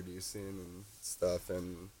for producing and stuff,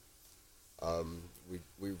 and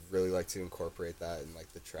we really like to incorporate that in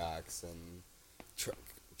like the tracks and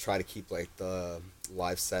try to keep like the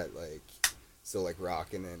live set like still like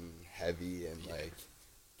rocking and heavy and like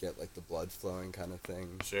get like the blood flowing kind of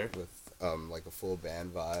thing. Sure. With like a full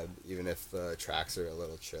band vibe, even if the tracks are a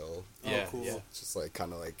little chill. Yeah, cool. yeah. It's just like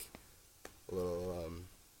kind of like a little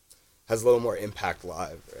has a little more impact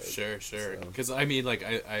live, right? Sure. So- Because I mean, like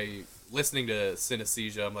I listening to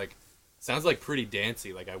Synesthesia, I'm like, sounds like pretty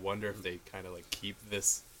dancey. Like I wonder if they kind of like keep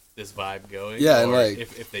this vibe going. Yeah, and, or like-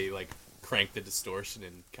 if they like crank the distortion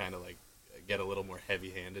and kind of like get a little more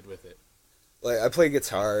heavy-handed with it. Like I play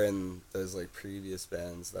guitar in those like previous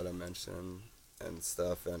bands that I mentioned and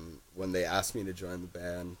stuff, and when they asked me to join the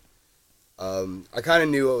band, I kind of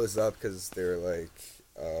knew what was up because they were like,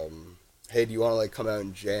 "Hey, do you want to like come out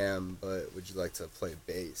and jam? But would you like to play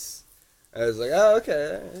bass?" I was like, "Oh,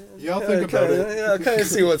 okay. Yeah, I'll think about kinda, it." Yeah, I'll kind of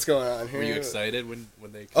see what's going on here." Were you excited when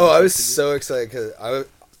they? Oh, I was contacted you? so excited because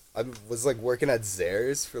I was like working at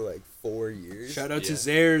Zares for like 4 years. Shout out to Yeah.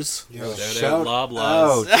 Zares. Yo, Shout out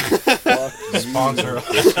Loblaws. out. Fuck. Sponsor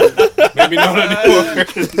us. Maybe not anymore.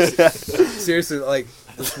 Seriously, like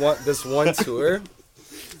this one tour,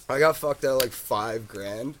 I got fucked out like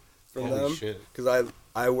 $5,000 from Holy them shit. because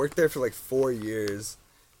I worked there for like 4 years,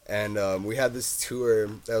 and we had this tour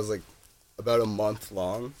that was like about a month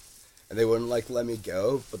long, and they wouldn't like let me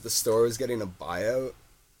go, but the store was getting a buyout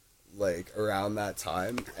like around that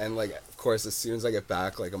time, and like of course as soon as I get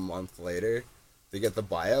back like a month later, they get the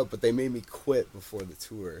buyout, but they made me quit before the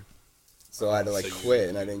tour. So I had to like So you quit,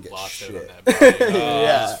 and I didn't get Lost out on shit. that buy. Oh,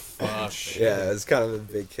 Yeah. fuck. Yeah, it was kind of a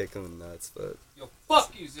big kick in the nuts, but Yo,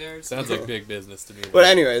 fuck you, Zares. Sounds like big business to me. but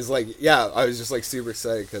anyways, like yeah, I was just like super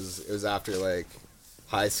excited because it was after like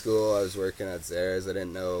high school. I was working at Zares. I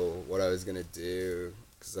didn't know what I was gonna do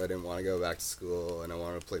because I didn't want to go back to school, and I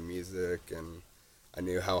wanted to play music, and I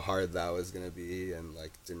knew how hard that was gonna be, and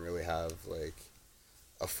like didn't really have like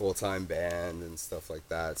a full-time band and stuff like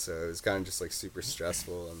that. So it was kind of just like super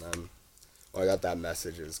stressful. And then when I got that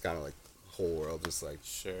message, it was kind of like the whole world just like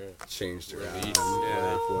Sure. changed around. Released,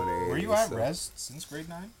 yeah. like 180, Were you at so- Res since grade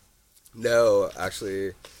 9? No,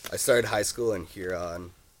 actually, I started high school in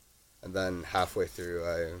Huron, and then halfway through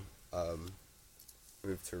I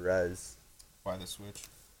moved to Res. Why the switch?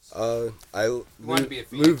 I wanted to be a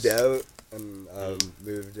moved Phoenix. out and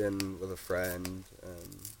moved in with a friend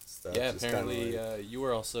and stuff. Yeah, Just kinda apparently like you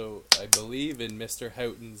were also, I believe, in Mr.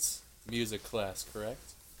 Houghton's music class, correct?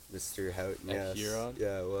 Mr. Houghton. at Yes. Huron?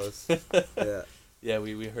 Yeah, it was. Yeah. Yeah,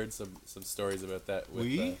 we heard some stories about that. With,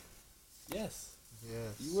 We? Yes,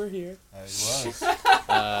 Yes. you were here. I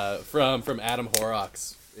was. From Adam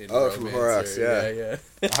Horrocks. In Oh, from Romancer. Horrocks, yeah. Yeah.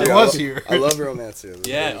 I Yeah, was lo- here. I love Romancer.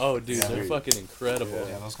 Yeah, oh, dude, Yeah. they're fucking incredible.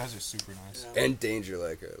 Yeah, those guys are super nice. And Danger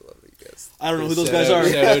Liker. I love you guys. I don't know who those Shout guys out- are.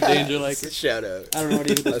 Shout out Danger like Shout out. I don't know who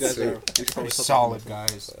those That's guys sweet. are. We should probably They're stop solid talking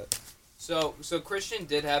guys. So Christian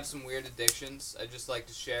did have some weird addictions. I'd just like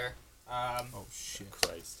to share. Oh shit.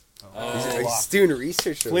 Christ. Oh. He's, Oh. he's doing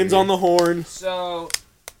research. over Flynn's here. on the horn. So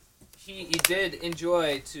he did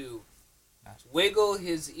enjoy to wiggle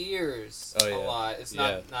his ears Oh, yeah. a lot. It's Yeah,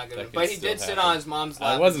 not that good. can But he still did sit happen. on his mom's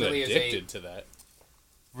lap I wasn't until he was addicted 8. to that.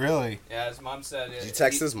 Really? Yeah, his mom said it. Did you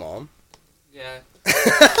text his mom? Yeah.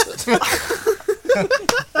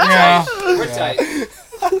 Yeah. We're Yeah. tight.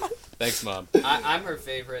 Thanks, Mom. I'm her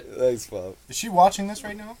favorite. Thanks, Bob. Is she watching this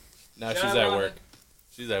right now? No, Shout she's out at Rhonda. work.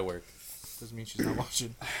 She's at work. Doesn't mean she's not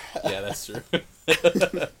watching. Yeah, that's true.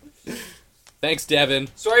 Thanks, Devin.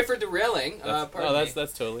 Sorry for derailing. That's, Pardon no, me.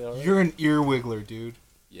 that's totally alright. You're an ear wiggler, dude.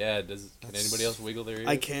 Yeah. Yeah. Can anybody else wiggle their ears?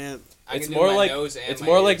 I can't. I It's can do more my like nose and it's my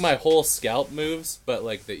more like ears. my whole scalp moves, but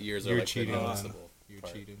like the ears are You're like cheating. the Man. noticeable. You're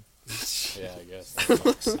part. cheating. Yeah, I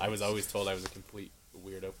guess. I was always told I was a complete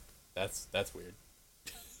weirdo. That's weird.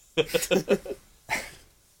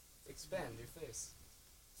 Expand your face.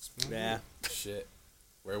 Yeah. Shit.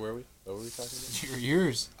 Where were we? What were we talking Your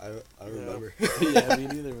ears. I don't remember. about? Yeah, me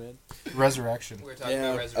neither, man. Resurrection. We're talking Yeah.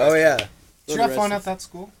 about resurrection. Oh yeah, Did you have fun at that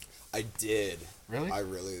school? I did. Really? I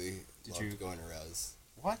really Did loved you- going to res.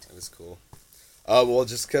 What? It was cool. Well,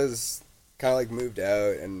 just because kind of like moved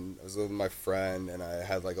out and I was living with my friend and I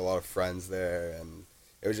had like a lot of friends there and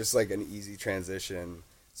it was just like an easy transition.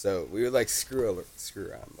 So we would like screw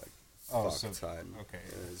around like Oh, fuck so- time. okay.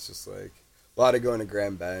 And it was just like a lot of going to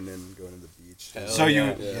Grand Bend and going to the beach. Hell So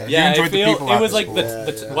yeah. you, Yeah. you Yeah, enjoyed I feel the people it at was the like school.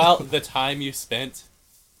 Yeah. while the time you spent,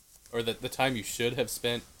 or the time you should have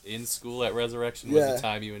spent in school at Resurrection was Yeah. the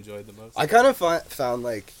time you enjoyed the most. I kind of found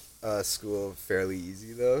like school fairly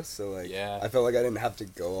easy though, so like Yeah. I felt like I didn't have to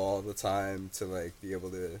go all the time to like be able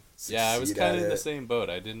to succeed Yeah, I was at kind of in the it. same boat.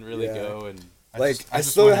 I didn't really Yeah. go, and Like I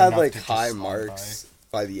just still went had enough like to just high slide marks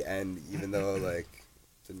by the end, even though like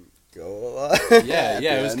didn't go a lot. yeah, at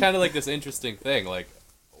yeah, the it was end. kind of like this interesting thing. Like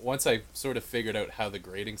once I sort of figured out how the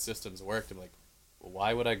grading systems worked, I'm like, well,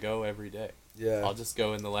 why would I go every day? Yeah. I'll just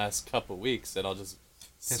go in the last couple weeks, and I'll just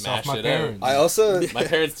Piss smash off my it parents. I also out. My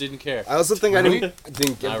parents didn't care. I also think Really? I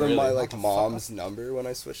didn't give Not them my really. like What the mom's number when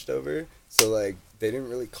I switched over, so like they didn't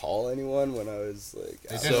really call anyone when I was like.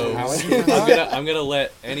 They out. didn't So hound I'm you for that? gonna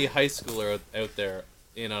let any high schooler out there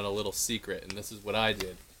in on a little secret, and this is what I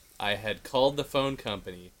did. I had called the phone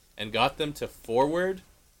company and got them to forward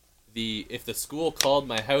if the school called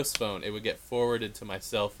my house phone, it would get forwarded to my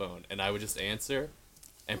cell phone, and I would just answer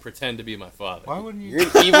and pretend to be my father. Why wouldn't you? You're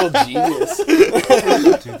an evil genius.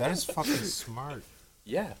 Dude, that is fucking smart.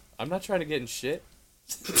 Yeah, I'm not trying to get in shit.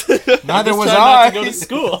 Neither Just was trying I. not to go to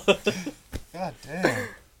school. God damn.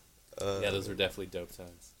 Yeah, those were definitely dope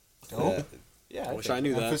times. Dope. Yeah, I wish I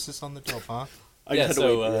knew that. Emphasis on the dope, huh? I Yeah, had to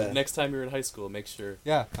so wait. yeah. next time you're in high school, make sure.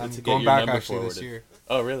 Yeah, I'm To get going your back number actually this forwarded. year,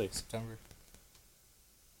 Oh, really? September.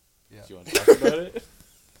 Yeah, Do you want to talk about it?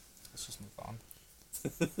 let's just move on.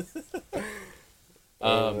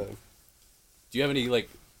 Um, Do you have any like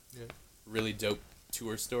Yeah. really dope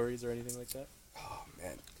tour stories or anything like that? Oh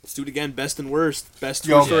man, Let's do it again. Best and worst. Best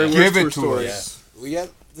Yo, tour story. give Worst it tour to story. us. we get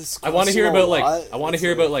this. I want to hear question a about like lot. I want to It's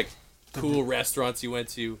hear about like cool restaurants you went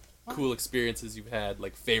to, cool experiences you've had,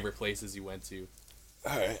 like favorite places you went to.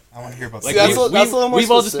 All right. I want to hear about Like See, that's we've, a little more we've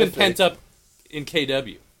all just been specific. pent up in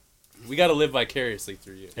KW. We got to live vicariously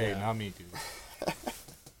through you. Hey, not me, dude.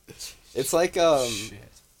 It's like Shit.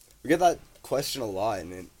 we get that question a lot,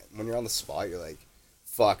 and then when you're on the spot, you're like,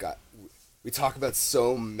 "Fuck." We talk about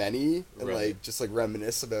so many, and Right. like just like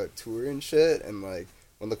reminisce about tour and shit, and like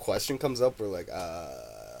when the question comes up, we're like, I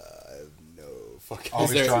have no fucking.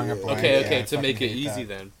 Always there- drawing a idea. blank. Okay, Yeah, okay. I To fucking make it hate easy,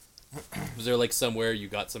 that. then, was there like somewhere you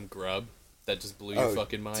got some grub that just blew your Oh,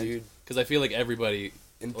 fucking mind? dude. Because I feel like everybody,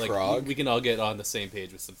 In like Prague. we can all get on the same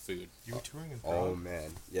page with some food. You were touring in Oh Prague.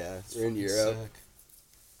 man, yeah, That's we're in fucking Europe. sick.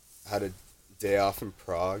 Had a day off in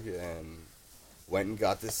Prague and went and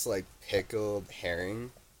got this like pickled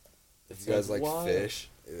herring. If you guys like Why? fish,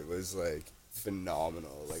 it was like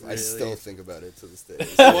phenomenal. Like I Really? still think about it to this day.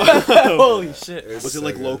 Holy shit! It Was it so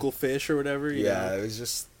like good. local fish or whatever? you Yeah, know? it was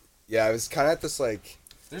just. Yeah, I was kind of at this like.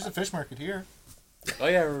 There's a fish market here. Oh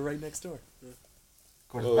yeah, we're right next door.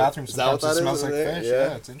 Go to the Oh, bathroom. is that what Sometimes it that is smells over like there? fish. Yeah.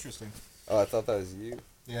 Yeah, it's interesting. Oh, I thought that was you.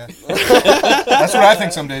 Yeah. That's what I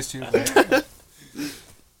think some days too. But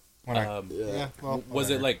when I, Yeah. well, Was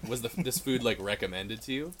it whatever. like this food like recommended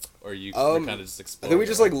to you, or you Um, kind of just I exploring? think we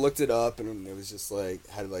just it? like looked it up and it was just like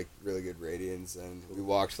had like really good ratings and we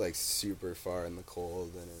walked like super far in the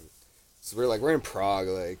cold and so we're in Prague,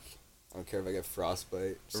 like I don't care if I get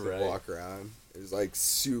frostbite, just like, Right. walk around. It was like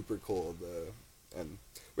super cold though, and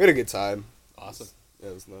we had a good time. awesome. Yeah,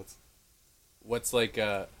 it was nuts. What's like?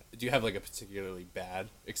 Do you have like a particularly bad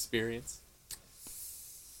experience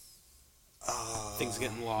Things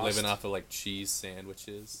getting lost. living off of like cheese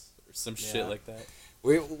sandwiches or some shit Yeah. like that?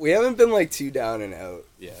 We haven't been like too down and out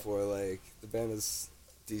Yeah. before. Like the band is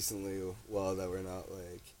decently well that we're not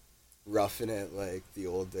like roughing it like the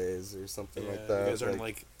old days or something like that. You guys are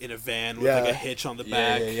like, in a van with Yeah. like a hitch on the Yeah,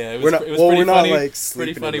 back. yeah, yeah. It was, We're not- it was well, pretty we're not, funny. like, Pretty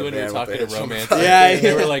sleeping funny in the when we were van with talking the to hitch on the romance. back. Yeah,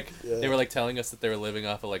 they were yeah. like Yeah. they were like telling us that they were living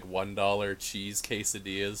off of like $1 cheese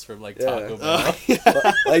quesadillas from like Yeah. Taco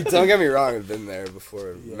Bell. like don't get me wrong, I've been there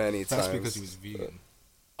before many That's times. because he was vegan.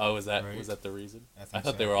 Oh, was that Right. the reason? I I, think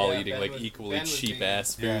thought so. they were all Yeah, eating Ben like was- equally Ben was cheap vegan.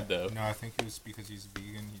 ass food though. No, I think it was because he's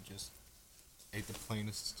vegan. He just ate the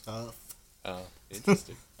plainest stuff. Oh,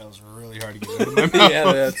 interesting. That was really hard to get out of my mouth.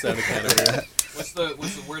 Yeah, that sounded kind of weird.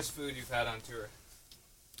 What's the worst food you've had on tour?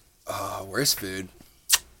 Worst food.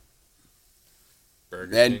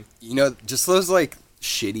 Burger Man, King. you know, just those like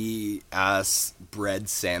shitty ass bread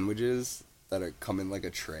sandwiches that come in like a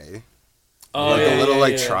tray. Oh, Like yeah, a little yeah,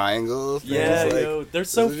 like yeah. triangle thing. Yeah, Just, like, yo, they're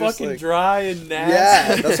so those are just, fucking like- dry and nasty.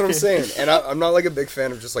 Yeah, that's what I'm saying. And I'm not like a big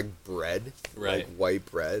fan of just like bread, Right. Like white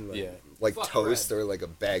bread, like, Yeah. like Fuck toast bread. or like a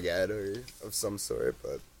baguette or of some sort.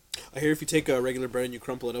 But I hear if you take a regular bread and you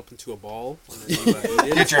crumple it up into a ball, and then you, eat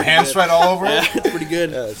it, Get your hand sweat all over Yeah, it. it's pretty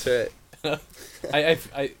good. yeah, that's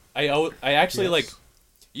right. I actually Yes. like,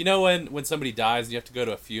 you know, when somebody dies and you have to go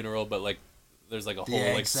to a funeral, but like there's like a The whole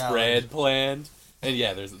egg like salad. spread planned, and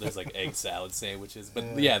yeah, there's like egg salad sandwiches,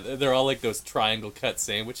 but yeah, they're all like those triangle cut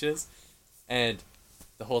sandwiches, and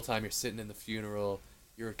the whole time you're sitting in the funeral,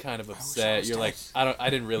 you're kind of upset. You're like, I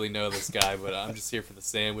didn't really know this guy, but I'm just here for the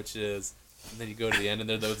sandwiches, and then you go to the end and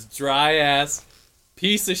they're those dry ass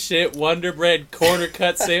piece of shit Wonder Bread corner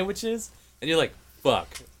cut sandwiches, and you're like, fuck.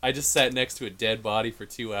 I just sat next to a dead body for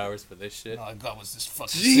 2 hours for this shit. All I got was this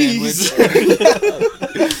fucking Jeez.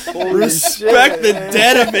 sandwich. Respect the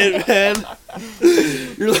dead of it, man.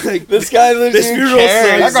 You're like, This guy lives this in funeral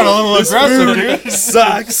Carrick. I got a little aggressive, dude.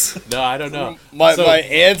 sucks. No, I don't know. My So-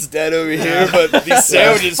 aunt's dead over here, but these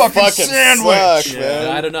sandwiches Fucking fucking sandwich. suck, No, man.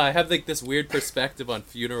 I don't know. I have like this weird perspective on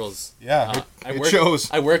funerals. Yeah, I it work. shows.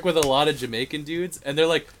 I work with a lot of Jamaican dudes, and they're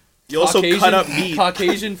like, You also cut up meat.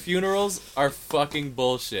 Caucasian funerals are fucking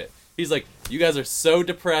bullshit. He's like, you guys are so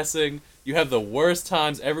depressing. You have the worst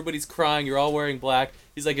times. Everybody's crying. You're all wearing black.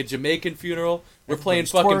 He's like, a Jamaican funeral. We're playing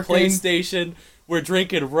Everybody's fucking twerking. PlayStation. We're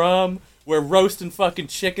drinking rum. We're roasting fucking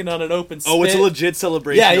chicken on an open spit. Oh, it's a legit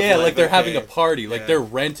celebration. Yeah, of yeah, life. like they're Okay. having a party. Like Yeah. they're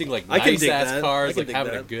renting like I can nice dig ass that. I cars, can like dig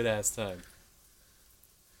having a that. good ass time.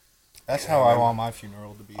 That's how I want my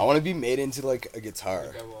funeral to be. I want to be made into like a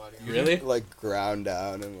guitar, Really? like ground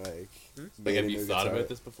down and like. Like, made have into you a thought guitar. about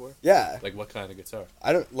this before? Yeah, Like, what kind of guitar?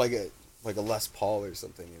 I don't like a Les Paul or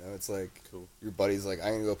something. You know, it's like Cool. your buddy's like,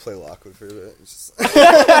 I'm gonna go play Lockwood for a bit. It's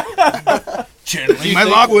just, Channeling my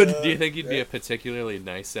Lockwood. Do you think you'd be a particularly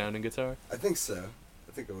nice sounding guitar? I think so.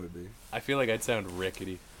 I think it would be. I feel like I'd sound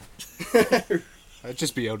rickety. I'd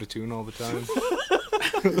just be out of tune all the time.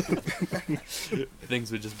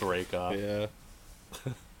 Things would just break off. Yeah.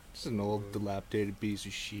 Just an old dilapidated piece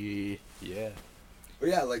of shit. Yeah. But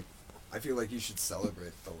yeah, like I feel like you should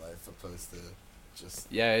celebrate the life opposed to just.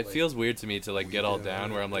 Yeah, it like, feels weird to me to like get all Yeah,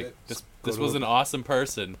 down where I'm like, yeah. this Go to was a- an awesome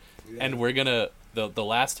person, yeah. and we're gonna the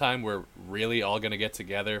last time we're really all gonna get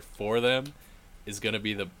together for them is gonna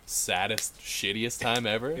be the saddest, shittiest time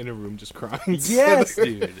ever. In a room just crying. Yes,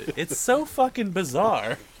 dude. It's so fucking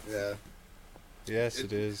bizarre. Yeah. Yes,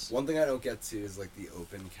 it is. One thing I don't get to is like the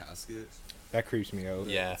open casket. That creeps me out.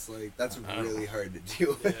 Yeah. It's like that's really hard to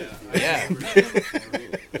deal with. Yeah.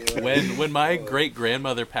 Yeah. When my great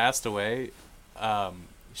grandmother passed away,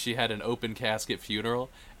 she had an open casket funeral,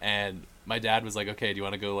 and my dad was like, "Okay, do you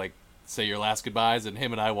want to go like say your last goodbyes?" And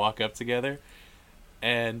him and I walk up together,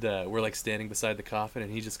 and we're like standing beside the coffin,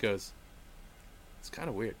 and he just goes, "It's kind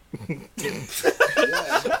of weird," and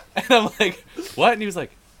I'm like, "What?" And he was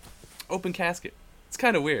like, "Open casket. It's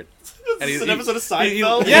kind of weird." And This is an episode of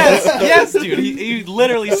Seinfeld? Yes, yes, dude. He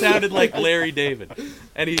literally sounded like Larry David.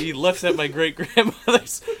 And he looks at my great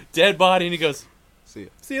grandmother's dead body and he goes, See ya.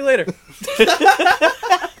 "See you later."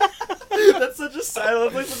 That's such a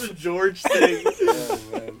silent, like such a George thing. Oh,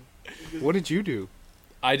 man. What did you do?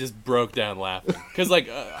 I just broke down laughing because, like,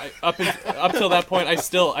 up till that point, I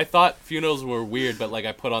thought funerals were weird, but like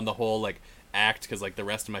I put on the whole like act because like the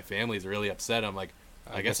rest of my family is really upset. I'm like,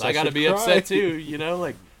 I guess I gotta should be cry. upset too, you know?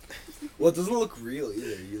 Like, Well, it doesn't look real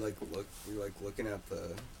either. You're looking at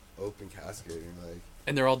the open casket and you're like,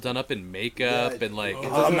 and they're all done up in makeup Yeah, and like. oh, Oh,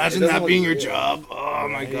 doesn't- imagine it that doesn't being look your real. job. Oh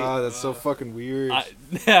my Right. god, that's so fucking weird.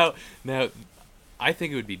 Now, I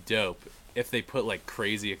think it would be dope if they put like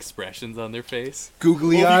crazy expressions on their face.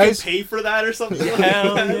 Googly Well, if you eyes. can pay for that or something. like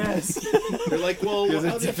Hell that. yes. You're like, well,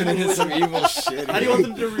 how do dipping into some evil shit. how do you want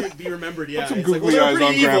them to be remembered? Yeah, some it's like, googly well, eyes they're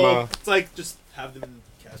pretty on evil. Grandma. It's like just have them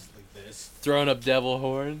cast like this. Throwing up devil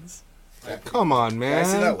horns. Come on, Can man. I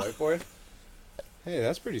see that whiteboard? Hey,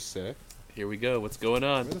 that's pretty sick. Here we go. What's going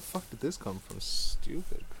Where on? the fuck did this come from?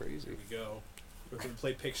 Stupid, crazy. Here we go. We're gonna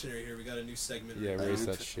play Pictionary here. We got a new segment. Yeah, Right. raise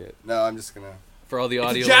that shit. No, I'm just gonna. For all the It's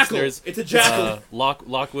audio a jackal. listeners, It's a jackal.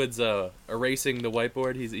 Lockwood's erasing the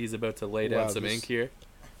whiteboard. He's about to lay down Wow, some this- ink here.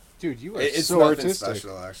 Dude, you are It's so nothing artistic.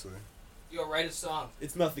 special, actually. Yo, write a song.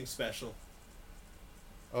 It's nothing special.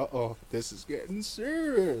 Uh-oh, this is getting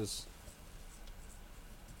serious.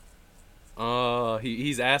 Oh,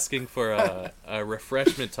 he's asking for a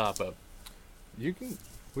refreshment top up.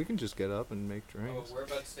 We can just get up and make Oh, drinks. we're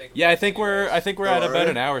about to take a Yeah, I break think we're anyways. at about Alright.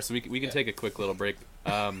 an hour, so we can take a quick little break.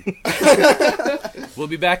 We'll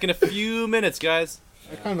be back in a few minutes, guys.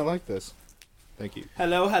 I kind of like this. Thank you.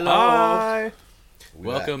 Hello. Hi.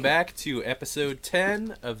 Welcome back to episode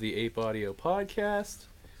 10 of the Ape Audio Podcast.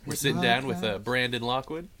 We're sitting down with Brandon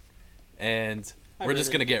Lockwood, and we're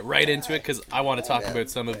just going to get right into it because I want to talk about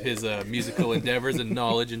some of his musical endeavors and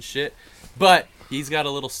knowledge and shit. But he's got a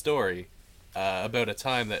little story about a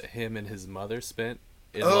time that him and his mother spent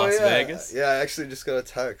in Las Vegas. Yeah, I actually just got a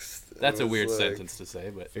text. That's It a was weird like- sentence to say,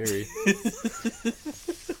 but Very.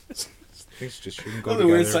 Things just shouldn't go That's a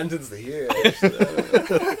weird together. sentence to hear.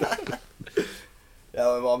 Actually. Yeah,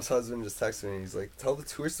 my mom's husband just texted me. He's like, "Tell the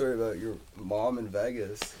tour story about your mom in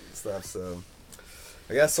Vegas and stuff." So,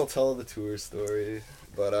 I guess I'll tell the tour story.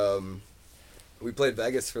 But we played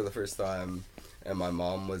Vegas for the first time, and my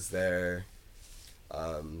mom was there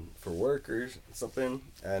for work or something,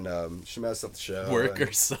 and she messed up the show. work and-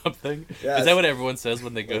 or something. Yeah, Is that what everyone says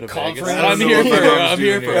when they go to conference? Vegas? I don't I'm know here what for my mom's I'm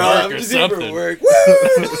here doing for here. work I'm or just here for something.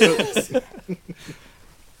 work. Woo!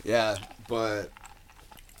 Yeah, but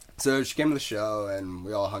so she came to the show and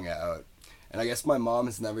we all hung out. And I guess my mom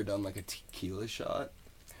has never done like a tequila shot.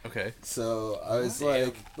 Okay. So I was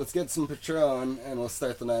like, let's get some Patron and we'll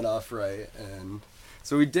start the night off right. And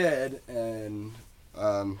so we did, and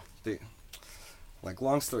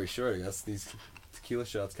long story short, I guess these tequila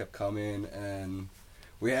shots kept coming, and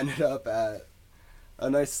we ended up at a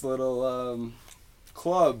nice little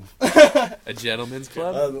club. A gentleman's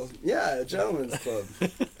club? Yeah, a gentleman's club.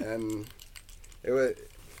 And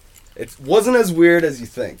it wasn't as weird as you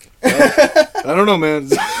think. I don't know, man.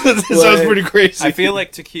 This sounds Like, pretty crazy. I feel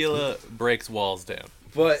like tequila breaks walls down.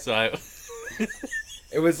 But So I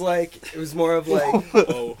it was more of like,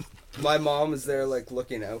 Oh, my mom was there like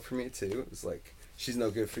looking out for me too. It was like, she's no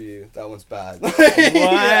good for you. That one's bad. What?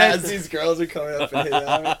 As these girls are coming up and hitting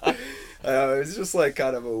on me. It was just like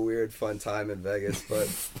kind of a weird, fun time in Vegas.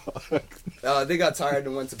 But they got tired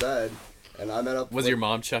and went to bed. And I met up. was your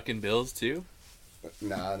mom chucking bills too?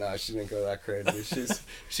 Nah, she didn't go that crazy.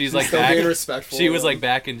 She's like still back. being respectful. She was like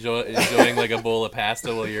back enjoying like a bowl of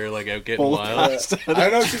pasta while you're like out getting Bowl of wild. I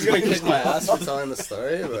don't know if she's gonna kick my ass for telling the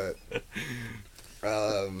story, but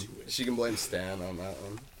she can blame Stan on that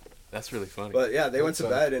one. That's really funny. But yeah, they went to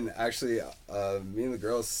What's bed, and actually, me and the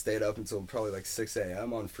girls stayed up until probably like 6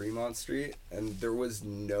 a.m. on Fremont Street, and there was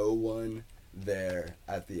no one there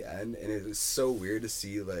at the end, and it was so weird to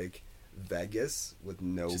see like Vegas with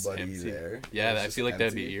Just nobody empty. there. It Yeah, was I just feel like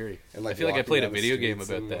that'd be empty. eerie. And, I like, feel like I walking played a down the video game streets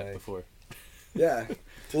about and, that like- before. Yeah,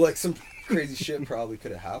 well, like some crazy shit probably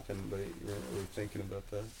could have happened, but you weren't really thinking about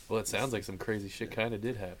that. Well, it sounds like some crazy shit kind of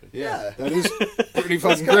did happen. Yeah, that is pretty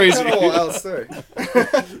fucking crazy. Kind of a wild story.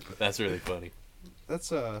 That's really funny. That's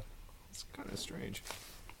kind of strange.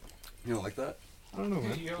 You don't like that? I don't know,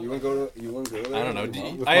 man. You wouldn't go there? I don't know. with your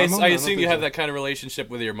mom? With I my mom, I don't assume you think have so. that kind of relationship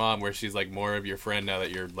with your mom where she's like more of your friend now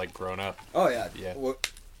that you're like grown up. Oh yeah, Yeah. Well,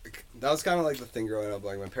 that was kind of like the thing growing up.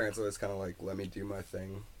 Like my parents always kind of like let me do my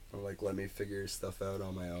thing, or like let me figure stuff out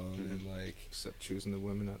on my own, and like Except choosing the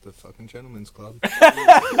women at the fucking gentleman's club.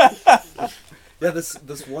 yeah,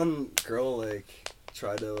 this one girl like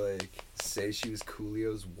tried to like say she was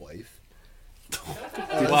Coolio's wife.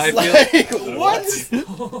 Well, I feel What?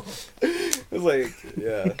 It was like,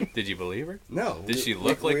 yeah, Did you believe her? no. Did she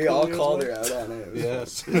look like We all Coolio's called wife? her out on it. It was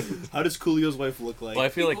Yes. how does Coolio's wife look like? Well, I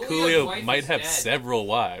feel like Coolio's Coolio wife might is have dead. several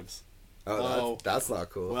wives. Oh, that's not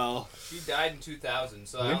cool. Well, She died in 2000,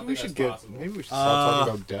 so I Maybe don't we think should that's get. possible. Maybe we should stop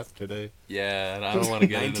talking about death today. Yeah, and I don't want to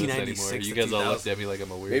get into this anymore. 1996 You to guys all 2000. looked at me like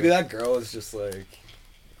I'm a weirdo. Maybe that girl is just like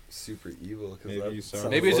super evil. Cause Maybe that you saw sounds her.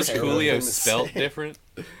 Maybe it's like just a terrible Coolio thing to spelt say. different.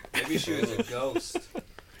 Maybe she was a ghost.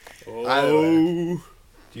 Either way.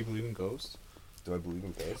 Do you believe in ghosts? Do I believe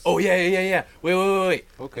in ghosts? Oh yeah. Wait.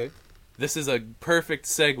 Okay. This is a perfect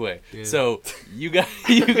segue. Yeah. So you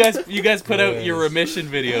guys put out your Yes. remission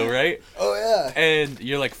video, right? Oh yeah. And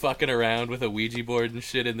you're like fucking around with a Ouija board and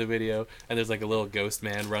shit in the video, and there's like a little ghost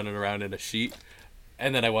man running around in a sheet.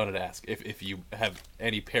 And then I wanted to ask if you have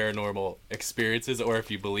any paranormal experiences, or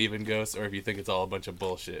if you believe in ghosts, or if you think it's all a bunch of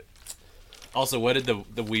bullshit. Also, what did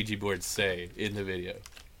the Ouija board say in the video?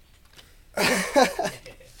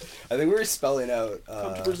 I think we were spelling out.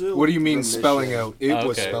 come to Brazil. What do you mean Remission. spelling out? It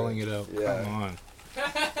was Okay. spelling it out. Yeah. Come on.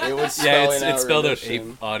 It was Yeah, spelling it's spelled out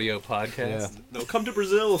remission. Ape Audio Podcast. No, come to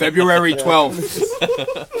Brazil. February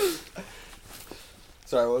 12th.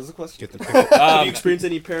 Sorry, what was the question? Get the pickle. Have you experienced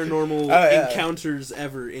any paranormal yeah. encounters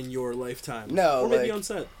ever in your lifetime? No, or maybe like- on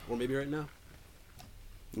set, or maybe right now.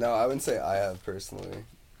 No, I wouldn't say I have personally.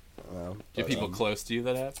 I don't know. Do But, people close to you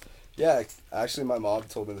that have? Yeah, actually, my mom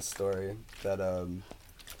told me the story that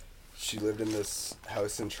she lived in this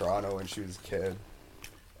house in Toronto when she was a kid,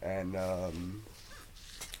 and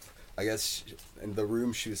I guess in the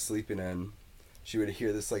room she was sleeping in, she would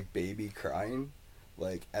hear this like baby crying,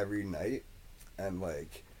 like every night, and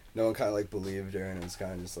like no one kind of like believed her, and it was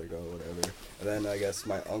kind of just like, oh, whatever. And then I guess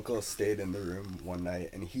my uncle stayed in the room one night,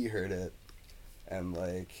 and he heard it, and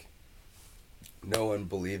like no one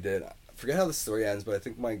believed it. I forget how the story ends, but I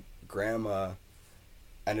think my grandma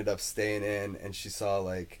ended up staying in, and she saw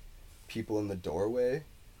like people in the doorway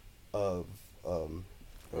of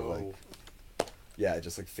like yeah,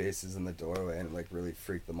 just like faces in the doorway, and it like really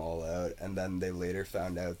freaked them all out. And then they later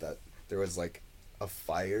found out that there was like a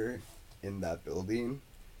fire in that building,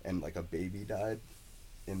 and like a baby died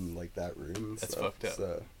in like that room and That's stuff. fucked up.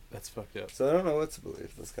 So, That's fucked up. so I don't know what to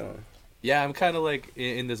believe. That's kind of Yeah, I'm kind of like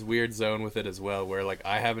in this weird zone with it as well, where like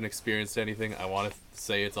I haven't experienced anything. I want to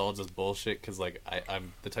say it's all just bullshit because like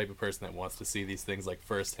I'm the type of person that wants to see these things like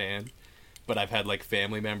firsthand. But I've had like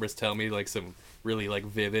family members tell me like some really like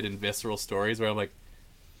vivid and visceral stories where I'm like,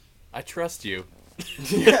 I trust you.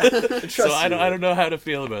 So I don't know how to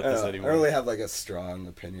feel about this I anymore. don't really have like a strong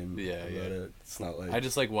opinion Yeah, about yeah. it. It's not like I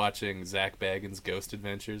just like watching Zach Baggins' Ghost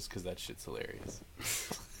Adventures because that shit's hilarious.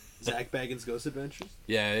 Zach Baggins' Ghost Adventures.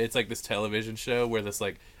 Yeah, it's like this television show where this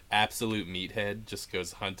like absolute meathead just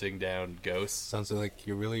goes hunting down ghosts. Sounds like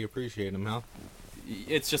you really appreciate him, huh?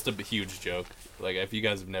 It's just a huge joke. Like if you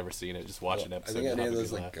guys have never seen it, just watch an I episode. think and any have of a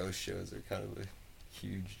those good like laugh. ghost shows are kind of a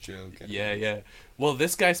huge joke. Yeah, yeah. Well,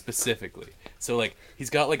 this guy specifically. So like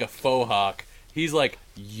he's got like a faux hawk. He's like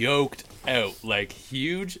yoked out, like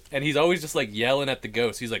huge, and he's always just like yelling at the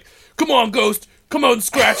ghost. He's like, "Come on, ghost! Come out and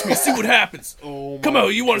scratch me. See what happens. Oh Come out.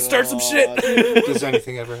 You want to start some shit?" Does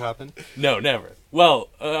anything ever happen? No, never. Well,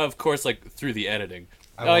 of course, like through the editing.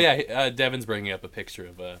 Devin's bringing up a picture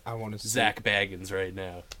of I want to see. Zach Baggins right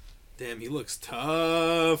now. Damn, he looks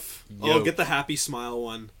tough. Yo. Oh, get the happy smile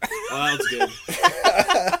one. Oh, that's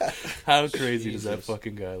good. How crazy does that Jesus.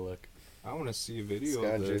 fucking guy look? I want to see a This video guy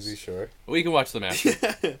of on Jersey this. Shore. We can watch them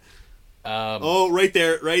after. Oh, right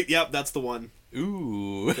there. Right. Yep, that's the one.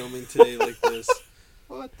 Ooh. Filming today like this.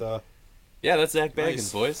 What the? Yeah, that's Zach Baggins,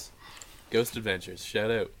 Nice. boys. Ghost Adventures.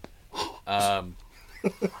 Shout out.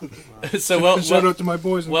 So Shout out to my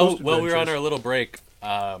boys. In Ghost while we were on Adventures. our little break,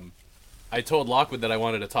 I told Lockwood that I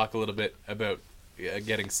wanted to talk a little bit about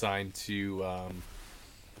getting signed to.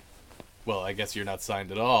 Well, I guess you're not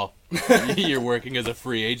signed at all. You're working as a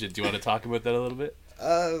free agent. Do you want to talk about that a little bit?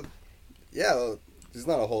 Yeah, well, there's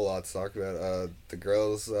not a whole lot to talk about. The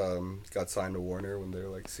girls got signed to Warner when they were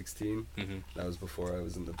like 16. Mm-hmm. That was before I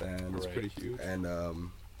was in the band. Right. Pretty huge. And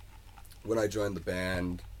when I joined the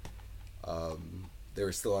band, they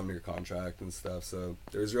were still under contract and stuff, so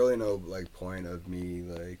there was really no like point of me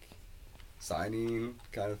like signing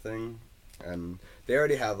kind of thing. And they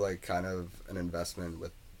already have like kind of an investment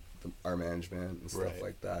with our management and stuff Right.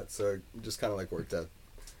 like that, so it just kind of like worked out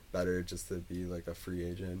better just to be like a free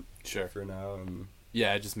agent Sure. for now. And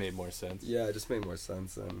Yeah, it just made more sense. yeah, it just made more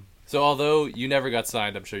sense. And So although you never got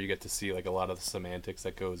signed, I'm sure you get to see like a lot of the semantics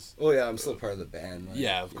that goes. oh yeah, I'm still part of the band. Like,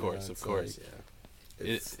 Yeah, of you course, it's of course. like, yeah.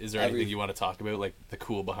 Is there anything you want to talk about, like the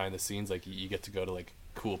cool behind the scenes? Like you get to go to like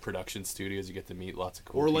cool production studios, you get to meet lots of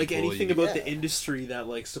cool Or like people, anything you- about Yeah. the industry that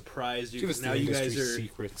like surprised you. Give us 'Cause the now you guys industry are,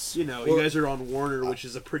 secrets. you know, Well, you guys are on Warner, which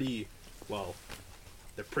is a pretty, well,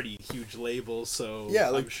 they're pretty huge labels. So Yeah,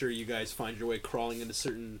 I'm like- sure you guys find your way crawling into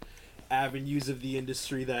certain avenues of the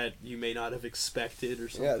industry that you may not have expected or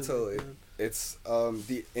something. Yeah, like totally. that. It's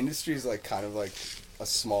the industry's like kind of like a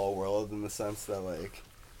small world in the sense that like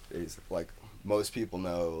there's like most people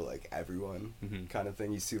know like everyone Mhm. kind of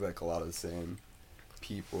thing. You see like a lot of the same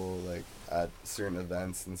people like at certain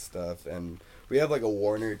events and stuff, and we have like a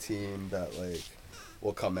Warner team that like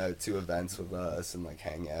will come out to events with us and like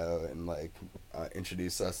hang out and like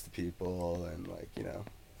introduce us to people and like, you know,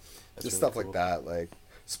 That's just really stuff cool. like that. Like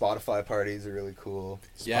Spotify parties are really cool.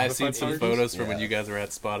 Yeah, I've seen Spotify some parties? photos from when Yeah. you guys were at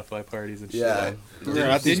Spotify parties and shit. Yeah. We were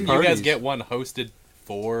at these Didn't you guys parties. get one hosted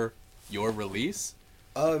for your release?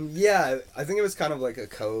 Yeah, I think it was kind of like a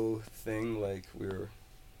thing. Like we were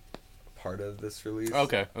part of this release.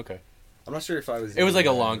 Okay. I'm not sure if I was. It was like a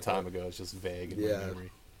even long there, time but ago. It's just vague in Yeah. my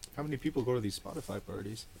memory. How many people go to these Spotify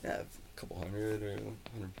parties? Yeah, a couple hundred or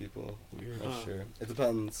 100 people. Weird. Not sure. It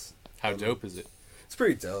depends. How dope is it? It's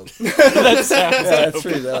pretty dope. That sounds Yeah, dope. it's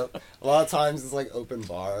pretty dope. A lot of times it's like open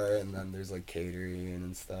bar, and then there's like catering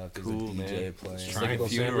and stuff. There's Cool, a DJ man. playing. like a Triangle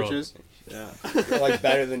funeral. sandwiches. Yeah. Like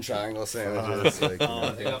better than triangle sandwiches. Like, you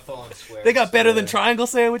know. They got full on squares. They got better than Yeah. triangle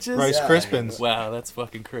sandwiches? Rice Yeah. Krispies. Wow, that's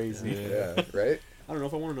fucking crazy. Yeah, right. I don't know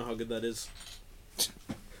if I want to know how good that is.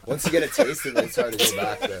 once you get a taste of it, it's hard to go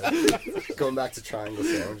back there. Going back to triangle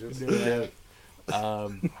sandwiches.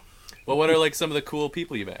 Well, what are like some of the cool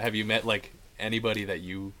people you met? Have you met like anybody that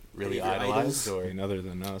you really Any of your idolized, I or mean, other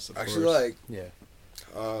than us, of Actually, course. like yeah?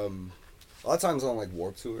 a lot of times on like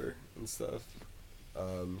Warped Tour and stuff,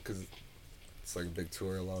 because it's like a big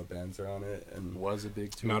tour. A lot of bands are on it, and Was a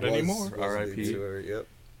big tour. Not was- anymore. was a big R.I.P.. tour, yep.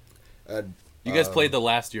 And, You guys played the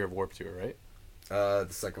last year of Warped Tour, right? the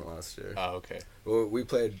second last year. Oh, okay. Well, we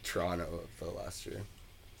played Toronto the last year,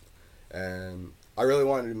 and I really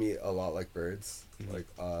wanted to meet a lot like Birds, like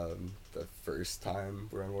the first time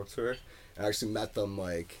we were on Warped Tour, and I actually met them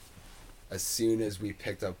like as soon as we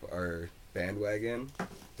picked up our bandwagon.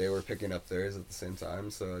 They were picking up theirs at the same time,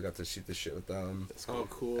 so I got to shoot the shit with them. Oh,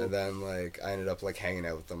 cool. And then like I ended up like hanging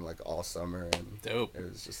out with them like all summer, and Dope. it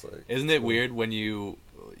was just like. Isn't it cool. weird when you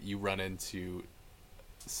run into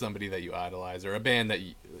somebody that you idolize, or a band that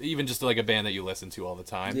you, even just like a band that you listen to all the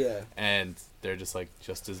time, Yeah. and they're just like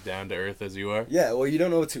just as down to earth as you are? Yeah, well, you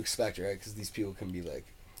don't know what to expect, right? Because these people can be like,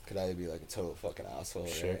 could either be like a total fucking asshole,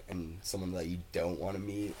 Sure. right? And someone that you don't want to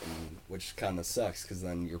meet, and which kind of sucks because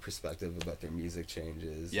then your perspective about their music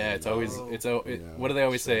changes. Yeah, and, it's always Oh. it, you know, what do they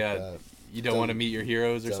always shit say? like that. You don't Don't- want to meet your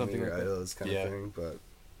heroes or Don't something meet like your that. idols kind Yeah. of thing, but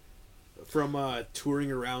From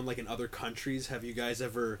touring around like in other countries, have you guys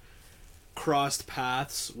ever crossed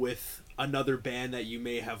paths with another band that you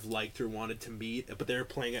may have liked or wanted to meet, but they're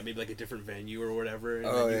playing at maybe like a different venue or whatever, and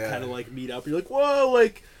Oh, then you yeah. kind of like meet up, you're like, whoa,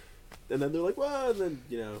 like, and then they're like, whoa, and then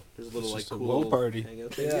there's a little It's like just a cool little party.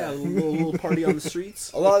 hangout thing. Yeah. Yeah, a little party on the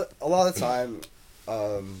streets. a lot of the time,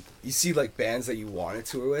 you see like bands that you want to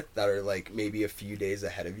tour with that are like maybe a few days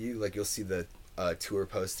ahead of you. Like you'll see the tour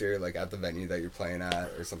poster like at the venue that you're playing at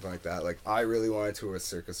or something like that. Like I really want to tour with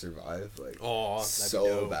Circa Survive, like Oh, that'd be so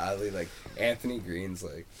dope. badly. Like Anthony Green's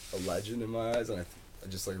like a legend in my eyes, and I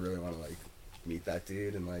just like really want to like meet that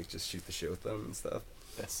dude and like just shoot the shit with them and stuff.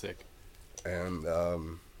 That's sick. And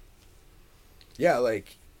yeah,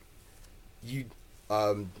 like you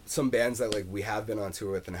some bands that like we have been on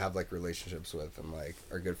tour with and have like relationships with and like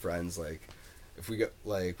are good friends. Like if we got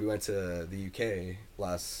like we went to the UK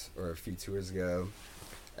a few tours ago,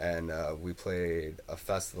 and we played a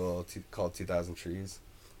festival called 2000 Trees,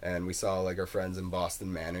 and we saw like our friends in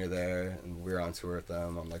Boston Manor there, and we were on tour with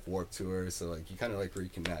them on like Warped Tour, so like you kind of like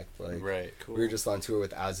reconnect. Like Right. Cool. we were just on tour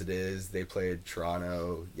with As It Is. They played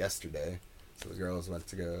Toronto yesterday, so the girls went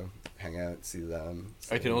to go hang out and see them.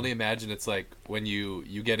 I can So- only imagine it's like when you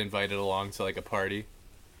get invited along to like a party,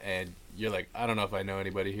 and you're like, I don't know if I know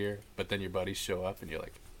anybody here, but then your buddies show up, and you're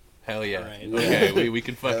like, hell yeah, Right. okay, we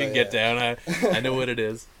can fucking Hell get yeah. down. I know what it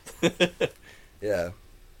is. Yeah,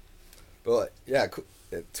 but like, yeah,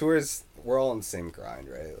 tours. We're all on the same grind,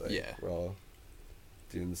 right? Like, Yeah. we're all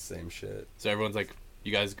doing the same shit. So everyone's like,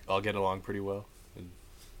 you guys all get along pretty well and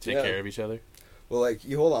take Yeah. care of each other. Well, like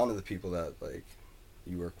you hold on to the people that like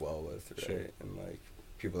you work well with, right? Sure. And like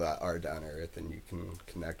people that are down to earth and you can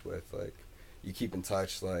connect with. Like you keep in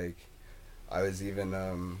touch. Like I was even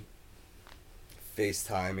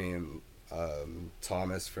FaceTiming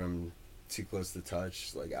Thomas from Too Close to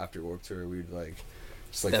Touch. Like after Warped Tour, we'd like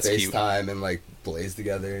just like That's cute. FaceTime and like blaze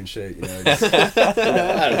together and shit. You know, just, I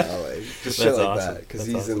don't know, like just shit That's like awesome. that. Because That's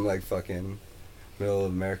he's awesome. in like fucking middle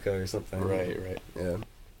of America or something. Right. Yeah.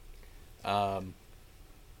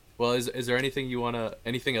 Well, is there anything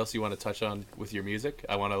else you wanna touch on with your music?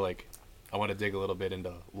 I wanna dig a little bit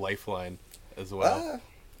into Lifeline as well.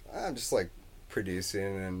 I'm just like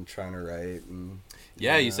producing and trying to write and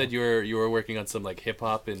Yeah, you know. said you were working on some like hip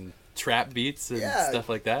hop and trap beats and Yeah, stuff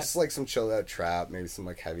like that. just like some chilled out trap, maybe some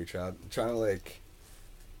like heavy trap. I'm trying to like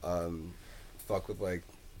fuck with like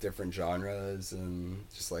different genres and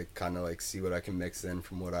just like kind of like see what I can mix in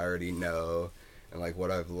from what I already know and like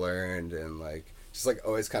what I've learned, and like just like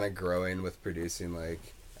always kind of growing with producing. Like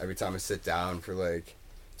every time I sit down for like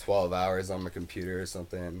 12 hours on my computer or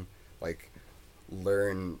something, like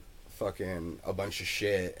learn fucking a bunch of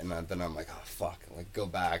shit, and then I'm like, oh fuck, like go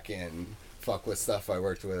back and fuck with stuff I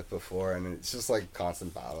worked with before, and it's just like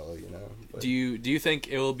constant battle, you know. But, Do you think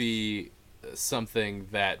it will be something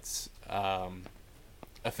that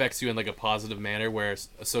affects you in like a positive manner? Where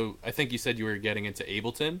so I think you said you were getting into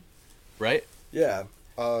Ableton, right? yeah.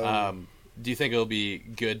 Do you think it'll be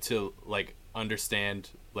good to like understand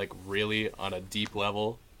like really on a deep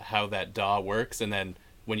level how that DAW works, and then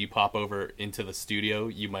when you pop over into the studio,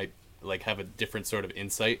 you might like have a different sort of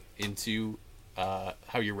insight into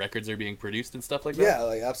how your records are being produced and stuff like that? Yeah,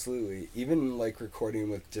 like absolutely. Even like recording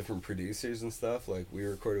with different producers and stuff. Like we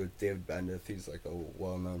recorded with David Bendith. He's like a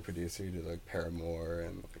well-known producer. He did like Paramore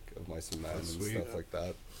and like Of Mice and Men and That's sweet. stuff like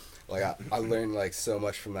that. like I learned like so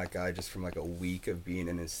much from that guy just from like a week of being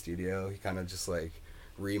in his studio. He kind of just like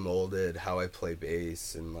remolded how I play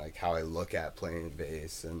bass and like how I look at playing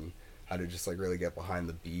bass and how to just like really get behind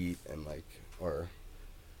the beat and like or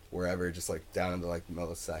wherever, just like down to like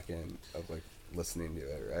millisecond of like listening to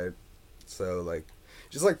it, right? So like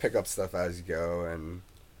just like pick up stuff as you go and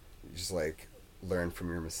just like learn from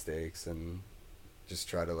your mistakes and just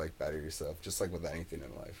try to like better yourself, just like with anything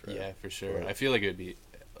in life, right? Yeah, for sure. Right. I feel like it would be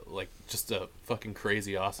like just a fucking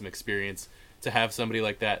crazy awesome experience to have somebody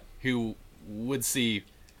like that who would see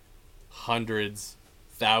hundreds,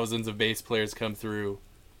 thousands of bass players come through,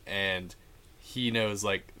 and he knows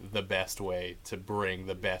like the best way to bring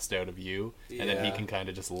the best out of you, and then he Yeah. can kind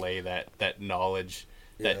of just lay that knowledge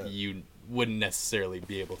Yeah. that you wouldn't necessarily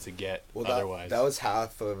be able to get Well, otherwise. that was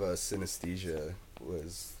half of Synesthesia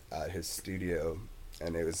was at his studio,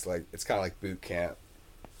 and it was like it's kind of like boot camp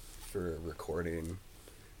for recording,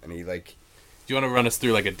 and he like Do you want to run us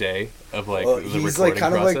through like a day of like well, the he's recording like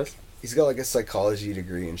kind of process? like he's got like a psychology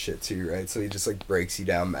degree and shit too, right? So he just like breaks you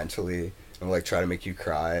down mentally and like try to make you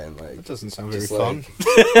cry and like That doesn't sound very just fun.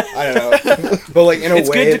 like I don't know, but like in a It's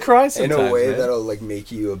way, good to cry in a sometimes, way man. that'll like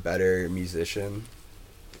make you a better musician,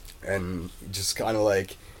 and just kind of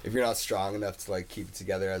like if you're not strong enough to like keep it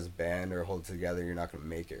together as a band or hold it together, you're not gonna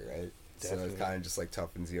make it, right? So Definitely. it kind of just like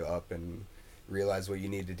toughens you up and realize what you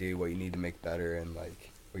need to do, what you need to make better, and like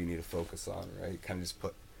what you need to focus on, right? Kind of just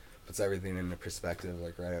puts everything into perspective,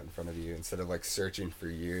 like right out in front of you, instead of like searching for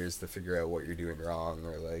years to figure out what you're doing wrong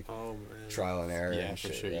or like Oh man. trial and error Yeah, and for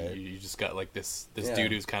shit, sure. right? You just got like this Yeah.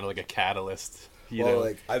 dude who's kind of like a catalyst. You Well, know,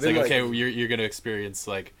 like, I've it's been, like, like- okay, you're gonna experience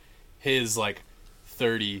like his like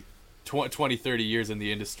 20, 30 years in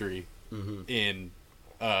the industry Mhm. in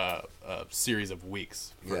a series of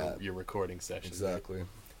weeks for Yeah. your recording sessions. Exactly.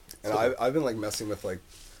 And So- I've been like messing with like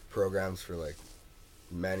programs for like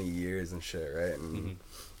many years and shit, right? And Mhm.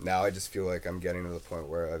 now I just feel like I'm getting to the point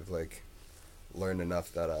where I've like learned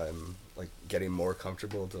enough that I'm like getting more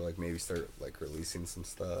comfortable to like maybe start like releasing some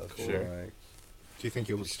stuff. or, Sure. Like, Do you think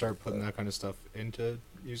you'll start putting that kind of stuff into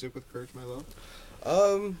music with Courage My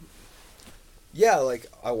Love? yeah, like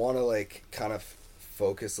I want to like kind of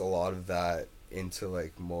focus a lot of that into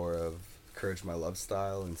like more of Courage My Love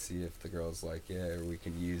style and see if the girls like it or we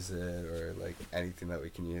can use it or like anything that we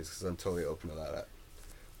can use, because I'm totally open to that.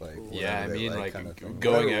 Like Yeah, whatever I they mean, like, kind of thing.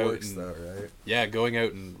 going Whatever out works and- though, right? Yeah, going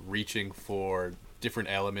out and reaching for different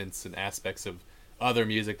elements and aspects of other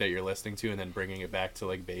music that you're listening to, and then bringing it back to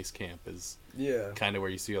like bass camp is Yeah. kind of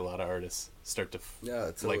where you see a lot of artists start to Yeah,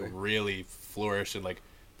 like totally. really flourish and like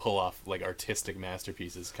pull off like artistic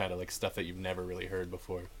masterpieces, kind of like stuff that you've never really heard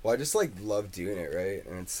before. Well, I just like love doing it, right?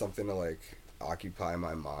 And it's something to like occupy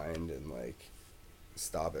my mind and like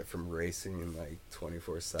stop it from racing like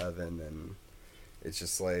 24/7, and it's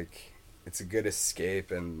just like it's a good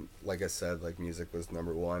escape. And like I said, like music was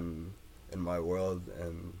number one in my world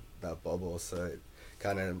and that bubble, so it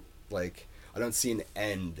kind of like I don't see an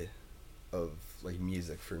end of like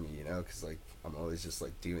music for me, you know, because like I'm always just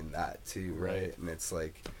like doing that too, right? Right. And it's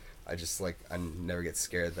like I never get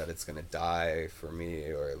scared that it's gonna die for me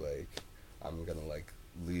or like I'm gonna like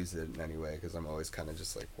lose it in any way, because I'm always kind of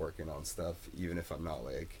just like working on stuff, even if I'm not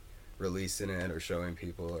like releasing it or showing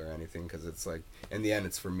people or anything, because it's like in the end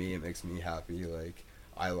it's for me, it makes me happy, like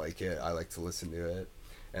I like it, I like to listen to it,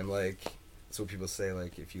 and like that's what people say,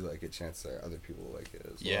 like if you like it, chances are other people will like it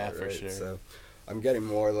as Yeah, well, for right? sure. So I'm getting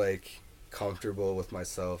more like comfortable with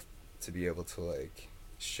myself to be able to like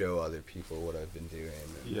show other people what I've been doing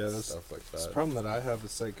and Yeah, that's- stuff like It's that. the problem that I have.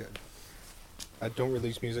 It's like I don't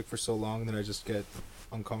release music for so long that I just get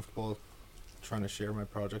uncomfortable trying to share my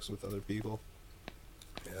projects with other people.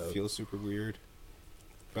 Yeah. It feels super weird.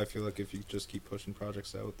 But I feel like if you just keep pushing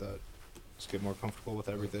projects out, that just get more comfortable with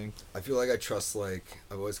everything. I feel like I trust, like,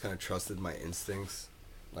 I've always kind of trusted my instincts.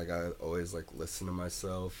 Like, I always, like, listen to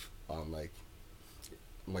myself on, like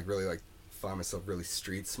really, like, find myself really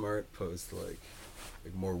street smart, opposed to, like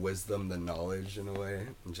more wisdom than knowledge in a way.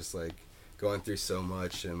 And just, like, going through so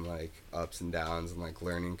much and, like, ups and downs and, like,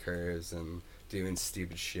 learning curves and doing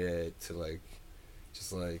stupid shit to, like,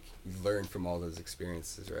 just, like, you learn from all those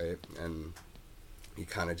experiences, right? And you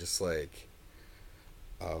kind of just, like,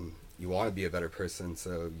 you want to be a better person,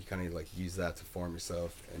 so you kind of like use that to form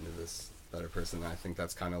yourself into this better person. And I think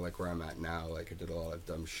that's kind of like where I'm at now. Like I did a lot of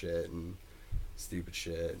dumb shit and stupid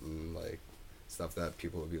shit and like stuff that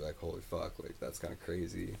people would be like, holy fuck, like that's kind of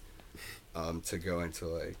crazy. To go into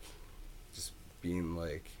like just being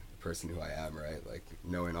like the person who I am, right? Like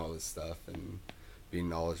knowing all this stuff and being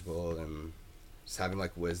knowledgeable and just having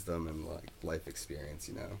like wisdom and like life experience,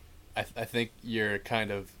 you know? I think you're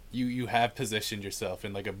kind of you have positioned yourself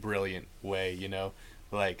in like a brilliant way, you know,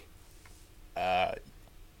 like I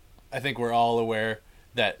think we're all aware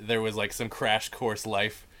that there was like some crash course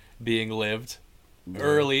life being lived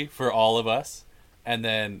early for all of us, and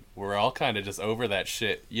then we're all kind of just over that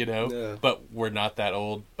shit, you know. Yeah. But we're not that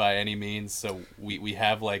old by any means, so we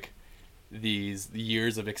have like these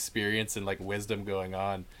years of experience and like wisdom going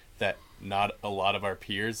on that not a lot of our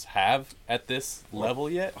peers have at this level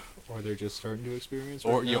yet, Or they're just starting to experience.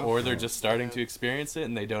 or right now. or they're just starting to experience it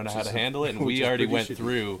and they don't know how to Which is- handle it. And which we is already pretty went shitty.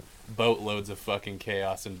 through boatloads of fucking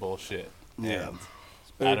chaos and bullshit. Yeah. And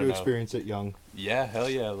It's I better don't to know. experience it young. yeah, hell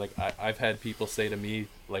yeah. Like I've had people say to me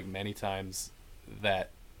like many times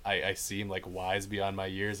that I seem like wise beyond my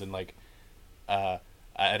years, and like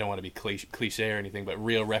I don't want to be cliche or anything, but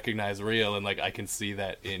real recognize real, and like I can see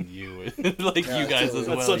that in you, like Yeah, you guys totally. as That's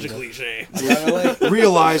well. such you a know? cliche. Yeah, I like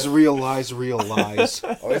Realize, realize, realize.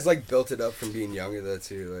 always like built it up from being younger though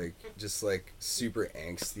too, like just like super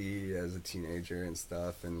angsty as a teenager and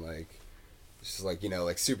stuff, and like just like, you know,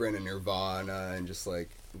 like super into Nirvana and just like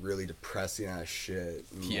really depressing ass shit,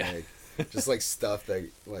 and Yeah. like just like stuff that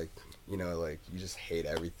like, you know, like you just hate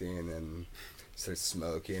everything and start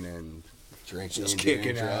smoking and drinking, Just and doing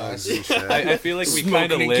kicking drugs ass. and shit. I feel like we Smoking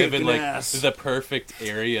kind of and live in kicking like ass. the perfect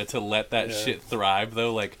area to let that Yeah. shit thrive,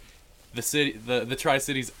 though. Like the city, the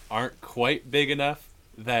Tri-Cities aren't quite big enough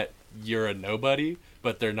that you're a nobody,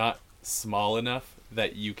 but they're not small enough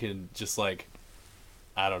that you can just like,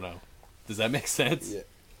 I don't know. Does that make sense? Yeah.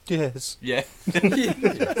 Yes. Yeah.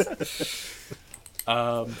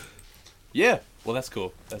 Yeah. Well, that's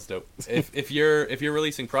cool. That's dope. If you're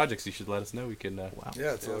releasing projects, you should let us know. We can.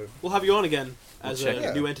 Yeah, totally. We'll have you on again as check a it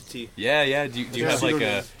out. new entity. Yeah. Do you Yeah. have like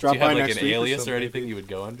a Drop do you have by like next an week or alias or something, anything maybe. you would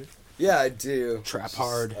go under? Yeah, I do. Trap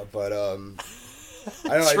hard. But I don't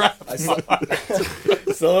know. I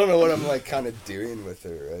still don't know what I'm like kind of doing with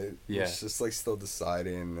it, right? Yeah. It's just like still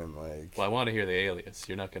deciding and like. Well, I want to hear the alias.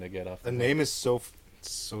 You're not gonna get off. The name is so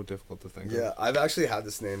difficult to think Yeah, of. I've actually had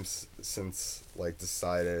this name since like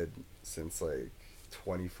decided since like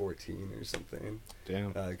 2014 or something. Damn.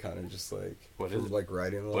 I kind of just like What from, is it? like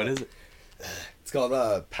writing a lot. What is it? It's called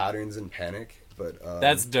Patterns in Panic, but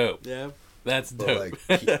That's dope. Yeah. That's but dope. like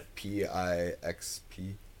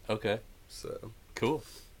PIXP. Okay, So cool.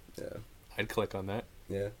 yeah, I'd click on that.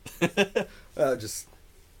 yeah. Just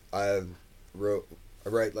I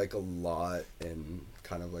write like a lot in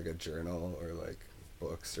kind of like a journal or like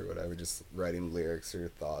books or whatever, just writing lyrics or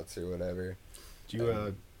thoughts or whatever. Do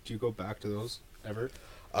you go back to those ever?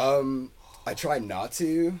 I try not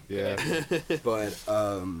to, Yeah. but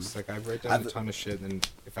It's like I write down I've- a ton of shit, and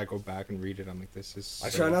if I go back and read it, I'm like, this is. I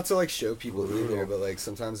so- try not to like show people brutal. either, but like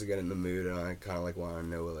sometimes I get in the mood and I kind of like want to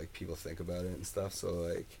know what like people think about it and stuff. So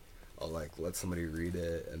like I'll like let somebody read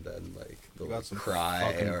it and then like they'll You got like, some cry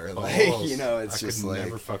fucking or balls. like you know it's I just could like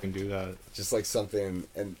never fucking do that. just like something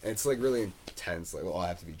and it's like really intense. Like well I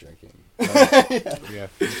have to be drinking, Yeah.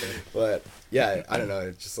 Okay. but yeah I don't know.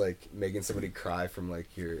 It's just like making somebody cry from like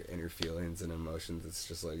your inner feelings and emotions. It's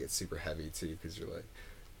just like it's super heavy too because you're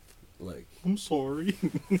like I'm sorry.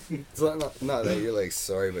 it's not that you're like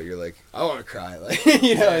sorry, but you're like I want to cry. Like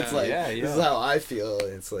you know, it's like yeah, this is how I feel.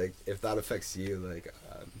 It's like if that affects you, like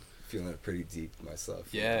I'm feeling it pretty deep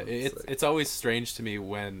myself. you Yeah, know? it's like, it's always strange to me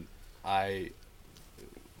when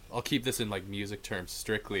I'll keep this in like music terms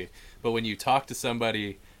strictly, but when you talk to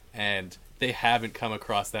somebody and they haven't come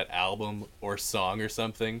across that album or song or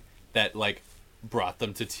something that like brought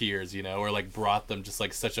them to tears, you know, or like brought them just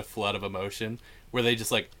like such a flood of emotion where they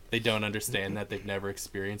just like they don't understand that, they've never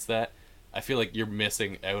experienced that. I feel like you're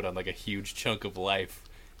missing out on like a huge chunk of life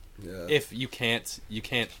yeah. if you can't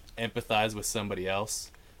empathize with somebody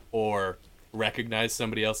else or recognize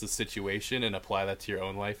somebody else's situation and apply that to your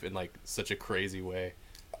own life in like such a crazy way.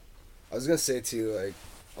 I was gonna say too,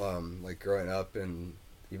 like growing up and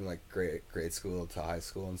even like grade school to high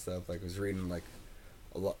school and stuff. Like I was reading like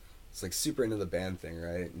a lot. It's like super into the band thing,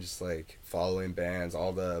 right? And just like following bands,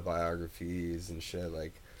 all the biographies and shit.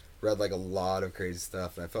 Like read like a lot of crazy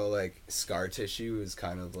stuff, and I felt like Scar Tissue is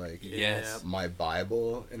kind of like Yes. my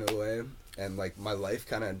Bible in a way, and like my life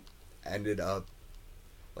kind of ended up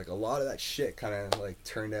like a lot of that shit kind of like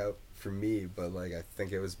turned out for me, but like I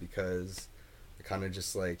think it was because I kind of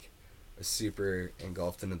just like was super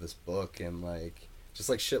engulfed into this book and like just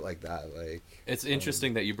like shit like that. Like It's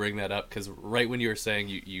interesting that you bring that up because right when you were saying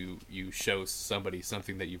you show somebody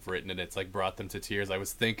something that you've written and it's like brought them to tears, I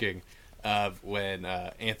was thinking of when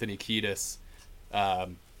Anthony Kiedis,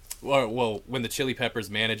 when the Chili Peppers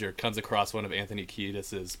manager comes across one of Anthony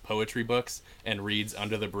Kiedis's poetry books and reads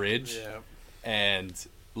Under the Bridge, Yeah. and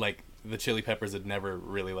like the Chili Peppers had never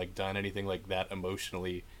really like done anything like that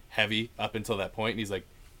emotionally heavy up until that point, and he's like,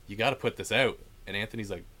 you got to put this out. And Anthony's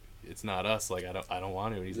like, it's not us, like I don't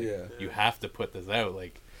want to. And he's like, Yeah. you have to put this out.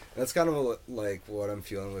 Like, That's kind of like what I'm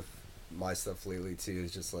feeling with my stuff lately too.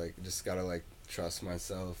 Is just like just gotta like trust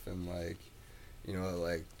myself and like, you know,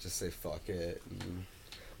 like just say fuck it. And,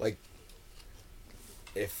 like,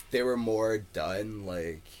 if they were more done,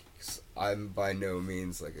 like, 'cause I'm by no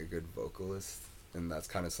means like a good vocalist, and that's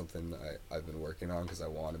kind of something I've been working on because I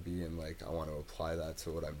want to be, and like I want to apply that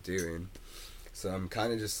to what I'm doing. So I'm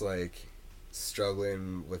kind of just like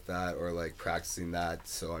struggling with that, or like practicing that,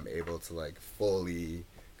 so I'm able to like fully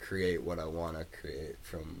create what I want to create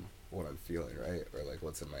from what I'm feeling, right? Or like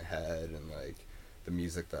what's in my head and like the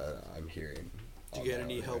music that I'm hearing. Do you on get my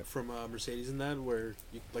any own, help right? from Mercedes in that, where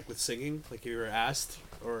you like with singing, like you were asked,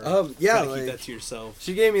 or Yeah, kinda keep like, that to yourself?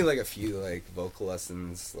 she gave me like a few like vocal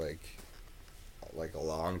lessons like a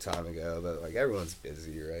long time ago, but like everyone's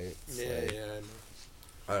busy, right? It's like, yeah.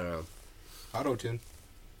 I don't know. Auto-tune.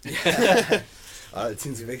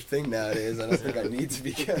 It's a big thing nowadays. I don't think I need to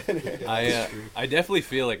be good. I definitely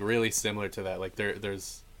feel like really similar to that. Like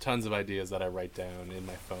there's tons of ideas that I write down in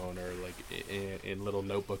my phone or like in little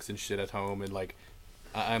notebooks and shit at home, and like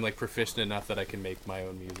I'm like proficient enough that I can make my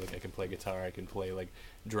own music. I can play guitar, I can play like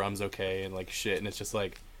drums okay and like shit, and it's just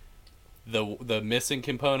like the missing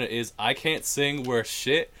component is I can't sing worth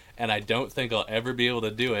shit, and I don't think I'll ever be able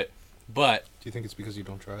to do it. But Do you think it's because you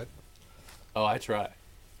don't try it? oh, I try.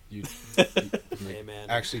 You Hey man,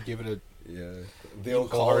 actually give it a... Yeah, the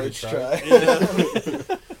old Wholehearted college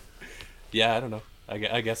try. Yeah, I don't know.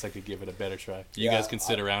 I guess I could give it a better try. You Yeah, guys can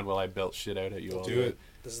sit around while I belt shit out at you all. Do day. it.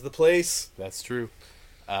 this is the place. That's true.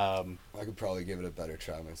 I could probably give it a better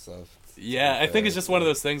try myself. Yeah, I think it's just one of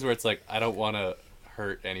those things where it's like I don't want to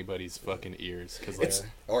hurt anybody's fucking ears because like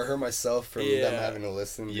Or hurt myself from Yeah. them having to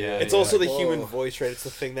listen. Yeah, It's yeah. also the Whoa. human voice, right? It's the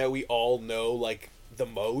thing that we all know, like, the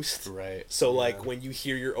most. right. So, like, Yeah. when you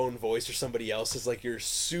hear your own voice or somebody else's, like, you're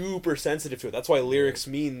super sensitive to it. That's why lyrics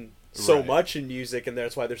mean so Right. much in music, and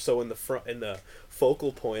that's why they're so in the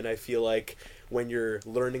focal point. I feel like when you're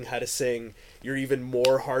learning how to sing, you're even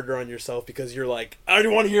more harder on yourself because you're like, I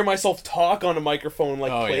don't want to hear myself talk on a microphone,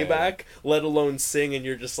 like, Oh, yeah, playback, let alone sing, and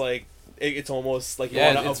you're just like, it's almost like you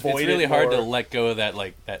Yeah, want to it's avoid really it hard to more. let go of that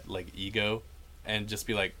ego and just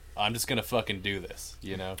be like, I'm just gonna fucking do this,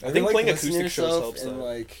 you know? I think playing listen to acoustic shows yourself helps in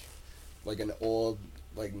that. like an old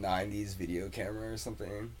like 90s video camera or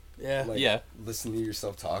something. Yeah. Like, Yeah. listen to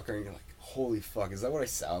yourself talk, and you're like, holy fuck, is that what I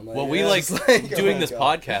sound like? Well, we Yeah, like it's like, oh doing my this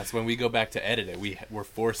God. podcast when we go back to edit it. We're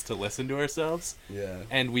forced to listen to ourselves, Yeah.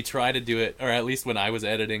 and we try to do it, or at least when I was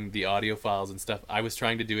editing the audio files and stuff, I was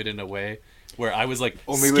trying to do it in a way where I was like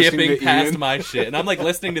Only listening skipping to past Ian? my shit, and I'm like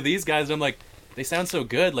listening to these guys, and I'm like, they sound so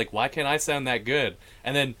good. Like, why can't I sound that good?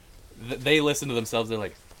 And then they listen to themselves. They're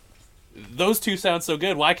like, those two sound so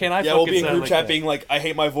good. Why can't I? Yeah, fucking we'll be in sound group like chat that? being like, I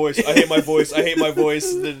hate my voice, I hate my voice, I hate my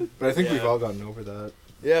voice. Then, But I think yeah. we've all gotten over that.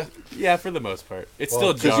 Yeah. Yeah, for the most part, it's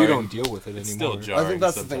Well, still jarring. you don't deal with it It's anymore. still jarring. I think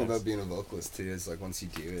that's the thing sometimes. about being a vocalist too, is like once you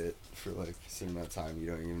do it for like a certain amount of time, you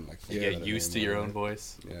don't even like You think get about it used to your anymore. own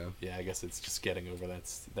voice. Yeah. Yeah, I guess it's just getting over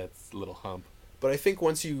that little hump. But I think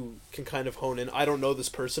once you can kind of hone in, I don't know this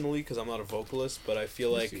personally because I'm not a vocalist, but I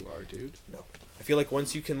feel like you are, dude. I feel like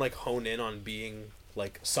once you can like hone in on being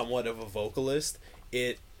like somewhat of a vocalist,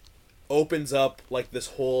 it opens up like this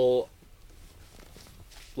whole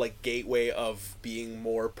like gateway of being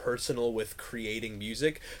more personal with creating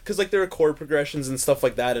music, because like there are chord progressions and stuff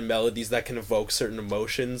like that and melodies that can evoke certain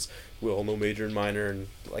emotions. We all know major and minor, and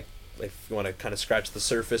like if you want to kind of scratch the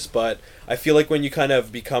surface, but I feel like when you kind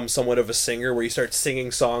of become somewhat of a singer where you start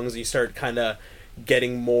singing songs, you start kind of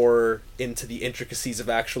getting more into the intricacies of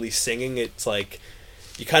actually singing, it's like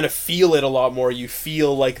you kind of feel it a lot more. You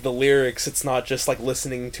feel like the lyrics. It's not just like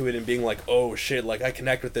listening to it and being like, oh shit, like I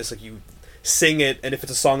connect with this. Like you sing it, and if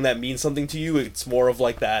it's a song that means something to you, it's more of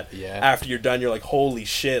like that. Yeah. After you're done, you're like, holy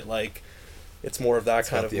shit, like it's more of that It's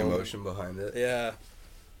kind got of the moment. emotion behind it. Yeah.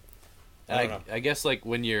 I don't know. I guess like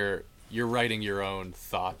when you're writing your own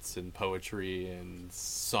thoughts and poetry and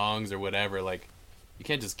songs or whatever, like you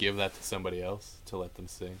can't just give that to somebody else to let them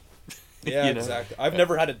sing. Yeah, You know? exactly. I've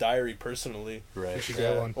never had a diary personally. Right. You should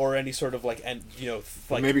get one. Or any sort of like, and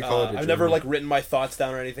like Maybe call it a I've never journal. like written my thoughts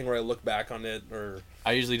down or anything where I look back on it or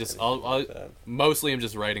I usually just anything I'll like that. mostly I'm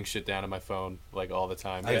just writing shit down on my phone like all the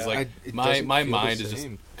time because Yeah. like it my doesn't feel the mind is just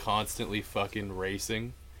same. constantly fucking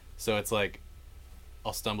racing, so it's like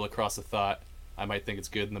I'll stumble across a thought. I might think it's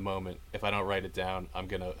good in the moment. If I don't write it down, I'm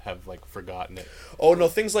gonna have like forgotten it. Oh no,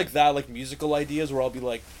 things like that, like musical ideas where I'll be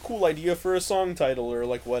like, cool idea for a song title or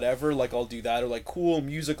like whatever, like I'll do that, or like cool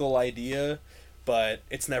musical idea, but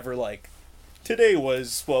it's never like, today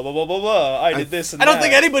was blah blah blah blah blah. I did this and I don't that.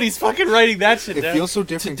 think anybody's fucking writing that shit It down. feels so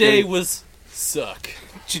different. Today getting- was suck.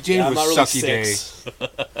 Today Yeah, I'm was not really sucky day. six.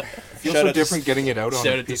 Feels Shout so out to different getting it out on shout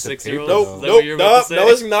a out to piece of 6-year-olds. paper. Nope, though. Is that what you're about to say?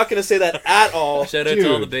 Noah's not gonna say that at all. Shout out to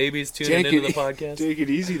all the Dude, babies tuning take into it- the podcast. Take it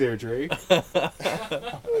easy there, Drake.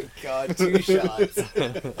 God, 2 shots.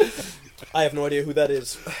 I have no idea who that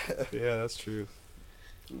is. Yeah, that's true.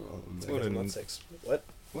 Oh, What I'm an- not 6. What?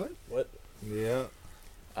 What? What? Yeah.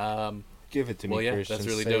 Um, Give it to me, well, yeah, Christian. that's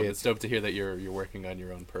really Say dope. it. It's dope to hear that you're working on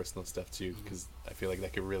your own personal stuff too, because I feel like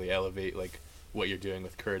that could really elevate like what you're doing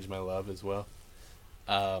with Courage My Love as well.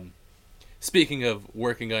 Speaking of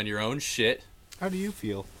working on your own shit, How do you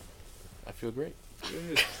feel? I feel great.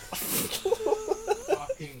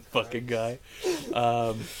 Fucking Fucking guy.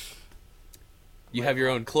 You have your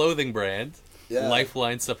own clothing brand, Yeah.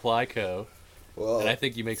 Lifeline Supply Co. Well, And I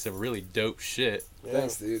think you make some really dope shit.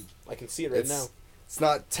 thanks, dude. I can see it right now. It's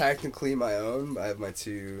not technically my own. But I have my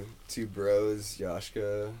two bros,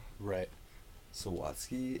 Yashka Right.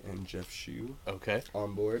 Sawatsky and Jeff Shu, Okay.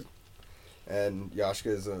 on board. And Yashka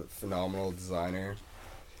is a phenomenal designer.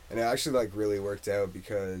 And it actually like really worked out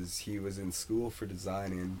because he was in school for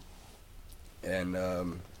designing. And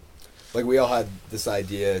like we all had this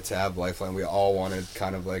idea to have Lifeline. We all wanted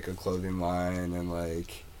kind of like a clothing line, and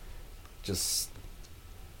like just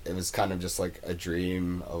it was kind of just like a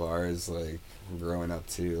dream of ours, like growing up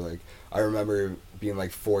too. Like I remember being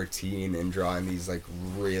like 14 and drawing these like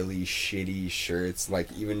really shitty shirts,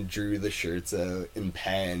 like even drew the shirts out in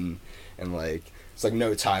pen, and like it's like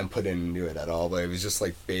no time put into it at all, but it was just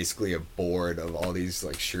like basically a board of all these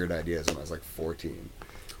like shirt ideas when I was like 14.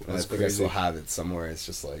 And I That's think I still crazy. have it somewhere. It's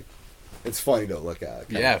just like it's funny to look at.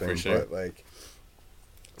 Kind Yeah, of thing, for sure. But like,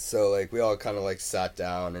 so like we all kind of like sat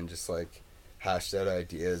down and just like hashed out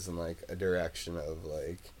ideas and like a direction of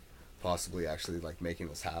like possibly actually like making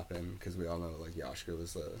this happen, because we all know like Yashka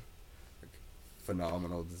was a like,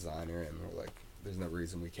 phenomenal designer, and we're like, there's no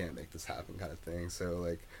reason we can't make this happen kind of thing. So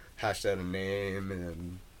like hashed out a name,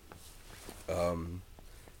 and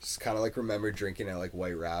just kind of like remember drinking at like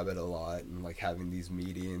White Rabbit a lot and like having these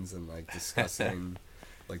meetings and like discussing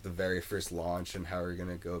like the very first launch and how we're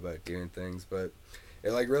gonna go about doing things. But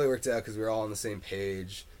it like really worked out because we were all on the same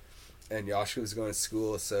page, and Yashka was going to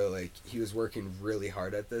school, so like he was working really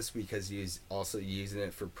hard at this because he's also using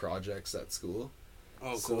it for projects at school.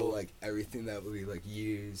 Oh, So cool. like everything that we like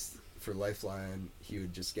used for Lifeline, he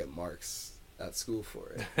would just get marks at school for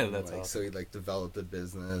it. And, That's like, awesome. So he like developed a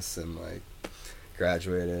business and like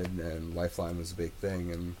graduated, and Lifeline was a big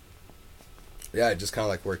thing, and yeah, it just kind of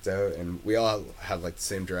like worked out, and we all have like the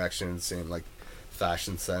same direction, same like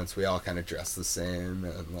fashion sense. We all kind of dress the same,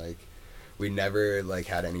 and like we never like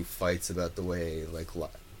had any fights about the way like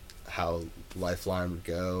how Lifeline would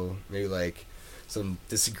go. Maybe like some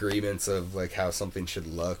disagreements of like how something should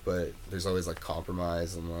look, but there's always like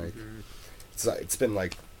compromise, and like it's been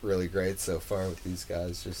like really great so far with these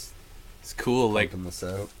guys just It's cool. Like pumping this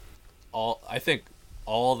out. I think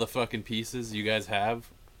all the fucking pieces you guys have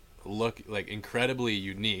look like incredibly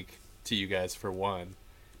unique to you guys for one,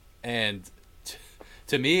 and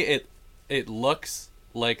to me it looks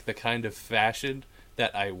like the kind of fashion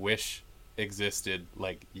that I wish existed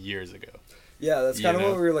like years ago. Yeah, that's You kind of know?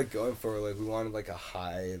 what we were like going for. Like we wanted like a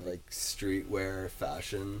high like streetwear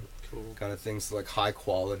fashion kind of thing, so like high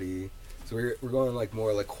quality. So we're going like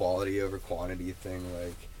more like quality over quantity thing.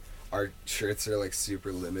 Like our shirts are like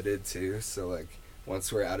super limited too, so like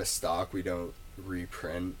once we're out of stock, we don't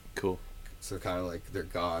reprint. Cool. So kind of like they're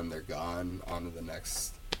gone, on to the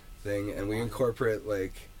next thing. And we incorporate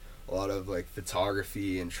like a lot of like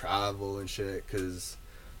photography and travel and shit, because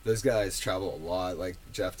those guys travel a lot. Like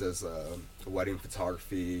Jeff does wedding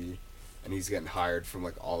photography, and he's getting hired from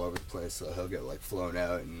like all over the place, so he'll get like flown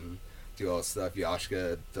out and do all this stuff.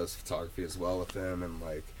 Yashka does photography as well with him, and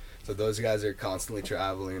like so those guys are constantly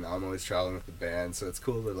traveling. I'm always traveling with the band, so it's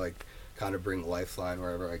cool to like kind of bring Lifeline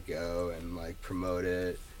wherever I go and like promote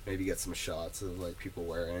it. Maybe get some shots of like people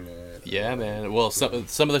wearing it. Yeah, man. Well, some of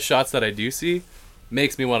the shots that I do see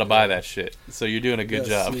makes me want to buy that shit. So you're doing a good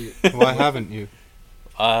Yeah, job. sweet. Why haven't you?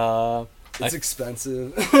 It's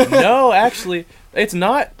expensive. No, actually, it's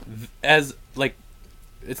not as like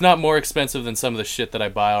it's not more expensive than some of the shit that I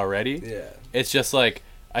buy already. Yeah. It's just like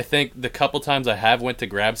I think the couple times I have went to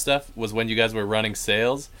grab stuff was when you guys were running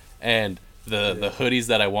sales, and the hoodies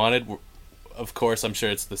that I wanted were, of course, I'm sure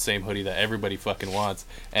it's the same hoodie that everybody fucking wants,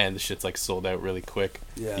 and the shit's like sold out really quick.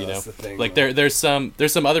 Yeah, you know, that's the thing, like though. there's some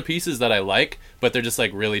other pieces that I like, but they're just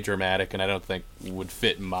like really dramatic, and I don't think would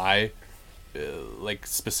fit my like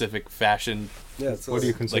specific fashion, Yeah. It's What do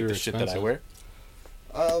you also- consider like the shit that I expensive? wear.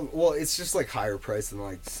 Well, it's just like higher price than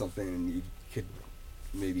like something you could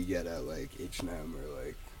maybe get at like H&M or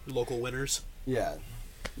like Local winners. yeah,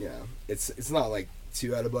 it's not like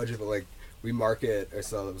too out of budget, but like we market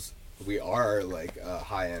ourselves. We are like a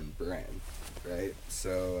high end brand, right?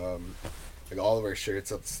 So like all of our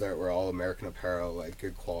shirts at the start were all American Apparel, like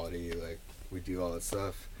good quality, like we do all that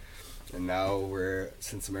stuff. And now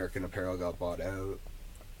since American Apparel got bought out,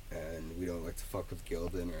 and we don't like to fuck with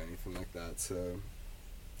Gildan or anything like that, so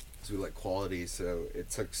we like quality. So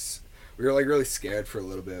we were like really scared for a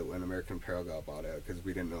little bit when American Apparel got bought out because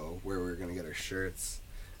we didn't know where we were gonna get our shirts,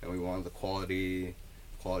 and we wanted the quality.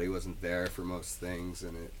 Quality wasn't there for most things,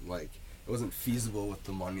 and it wasn't feasible with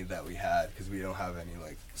the money that we had because we don't have any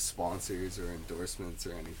like sponsors or endorsements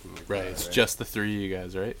or anything like Right, that. it's just the three of you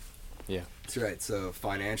guys, right? Yeah. That's right. So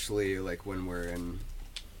financially, like when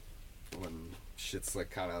shit's like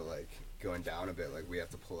kind of like going down a bit, like we have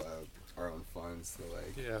to pull out our own funds to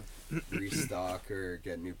like restock or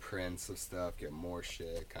get new prints of stuff, get more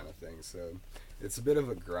shit, kind of thing. So it's a bit of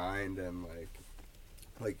a grind, and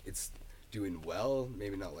like it's doing well,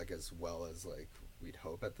 maybe not like as well as like we'd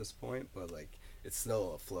hope at this point, but like it's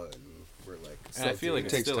still afloat, and we're like. And I feel like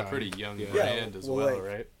it's takes still a time. pretty young Yeah. brand as well, like,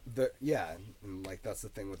 right? And like that's the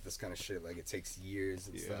thing with this kind of shit. Like it takes years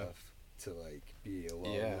and stuff to like be a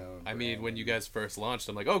well-known. Yeah. I mean, brand. when you guys first launched,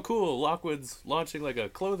 I'm like, oh, cool, Lockwood's launching like a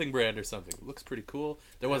clothing brand or something. It looks pretty cool.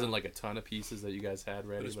 There wasn't like a ton of pieces that you guys had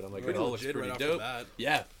ready, but I'm like, it all looks pretty dope.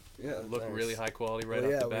 Yeah. Yeah, Look thanks. really high quality right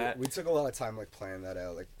Well, off the bat. We took a lot of time like planning that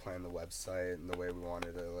out, like planning the website and the way we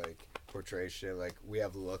wanted to like portray shit. Like we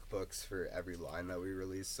have lookbooks for every line that we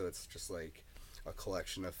release, so it's just like a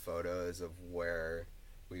collection of photos of where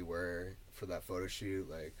we were for that photo shoot.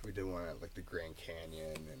 Like we did one at like the Grand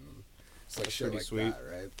Canyon and it's like That's shit pretty like sweet.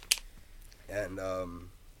 that, right? And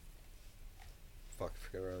fuck, I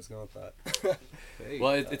forget where I was going with that.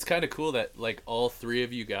 Well, it's kind of cool that like all three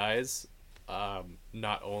of you guys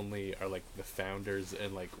not only are like the founders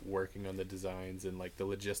and like working on the designs and like the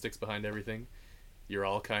logistics behind everything, you're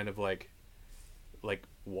all kind of like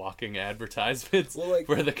walking advertisements Well, like,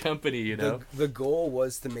 for the company, you know? The goal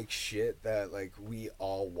was to make shit that like we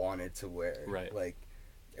all wanted to wear. Right. Like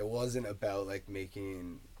it wasn't about like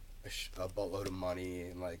making a buttload of money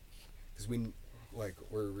and like because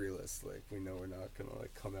we're realists. Like we know we're not gonna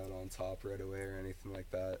like come out on top right away or anything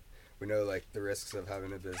like that. We know like the risks of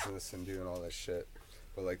having a business and doing all that shit.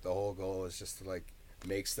 But like the whole goal is just to like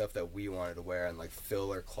make stuff that we wanted to wear and like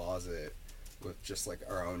fill our closet with just like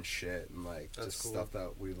our own shit and like That's just cool. stuff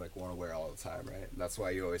that we like want to wear all the time, right? And that's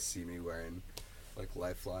why you always see me wearing like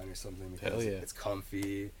Lifeline or something because Hell yeah. it's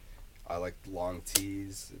comfy. I like long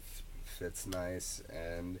tees. It fits nice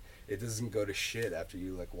and it doesn't go to shit after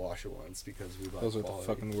you like wash it once because we buy Those are the quality,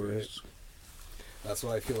 fucking right? worst. That's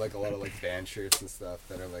why I feel like a lot of like band shirts and stuff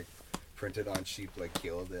that are like printed on cheap like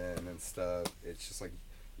Gildan and stuff. It's just like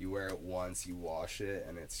you wear it once, you wash it,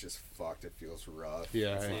 and it's just fucked. It feels rough.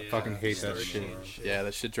 Yeah, It's I not fucking hate that sturdy shit. anymore. Yeah,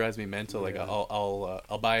 that shit drives me mental. Like Yeah.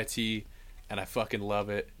 I'll buy a tee, and I fucking love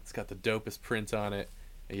it. It's got the dopest print on it.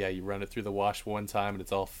 And yeah, you run it through the wash one time, and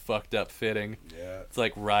it's all fucked up fitting. Yeah. It's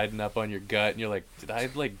like riding up on your gut, and you're like, did I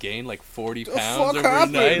like gain like 40 The pounds fuck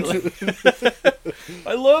overnight? Like,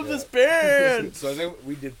 I love this band. So I think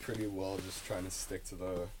we did pretty well just trying to stick to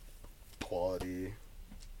the quality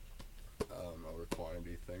over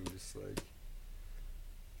quantity thing, just like,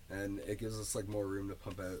 and it gives us like more room to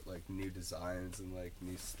pump out like new designs and like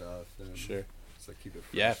new stuff and Sure. just like keep it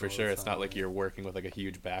fresh Yeah, for all the sure. It's not time. like you're working with like a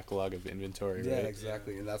huge backlog of inventory, Yeah, right?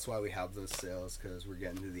 exactly, and that's why we have those sales because we're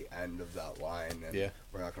getting to the end of that line and Yeah.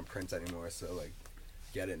 we're not gonna print anymore. So like,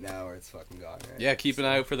 get it now or it's fucking gone. Right? Yeah, keep an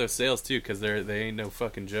eye out for those sales too, because they ain't no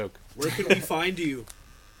fucking joke. Where can we find you?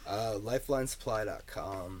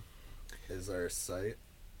 LifelineSupply.com is our site.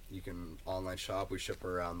 You can online shop. We ship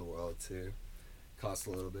around the world too. Costs a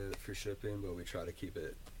little bit for shipping, but we try to keep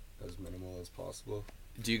it as minimal as possible.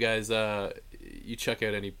 Do you guys you check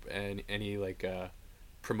out any like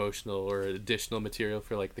promotional or additional material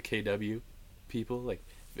for like the KW people? Like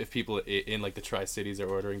if people in like the Tri-Cities are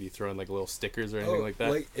ordering, do you throw in like little stickers or anything like that?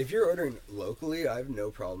 Like if you're ordering locally, I have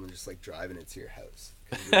no problem just like driving it to your house.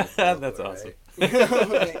 'Cause you're local, That's awesome.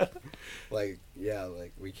 right? like yeah,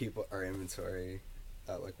 like we keep our inventory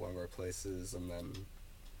at like one of our places, and then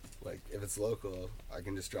like if it's local, I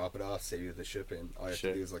can just drop it off, save you the shipping. All you have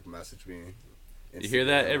Sure. to do is like message me. You hear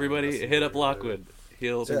that, Instagram, everybody? Messenger, Hit up whatever. Lockwood.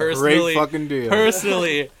 He'll Yeah. personally Great fucking deal.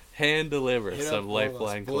 personally hand deliver Hit up some all of us.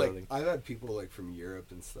 Lifeline But, like, clothing. I've had people like from Europe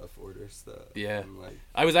and stuff order stuff. Yeah. And, like,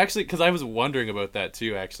 I was actually, because I was wondering about that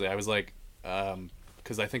too. Actually, I was like,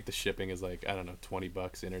 because I think the shipping is like, I don't know,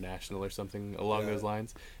 $20 international or something along Yeah. those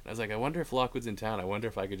lines. And I was like, I wonder if Lockwood's in town. I wonder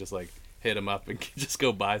if I could just like hit him up and just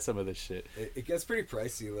go buy some of this shit. It gets pretty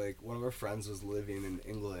pricey. Like, one of our friends was living in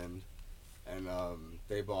England, and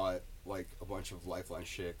they bought like a bunch of Lifeline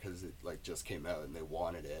shit because it like just came out and they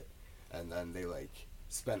wanted it, and then they like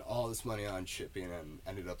spent all this money on shipping and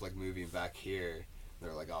ended up like moving back here.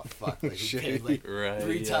 They're like, oh fuck, like you paid like Right,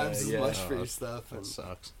 3 times yeah. as much for your stuff. That And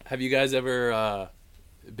sucks. Have you guys ever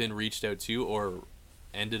been reached out to or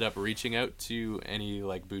ended up reaching out to any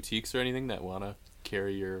like boutiques or anything that want to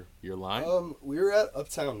carry your line? we were at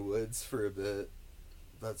Uptown Woods for a bit.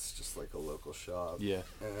 That's just like a local shop. Yeah.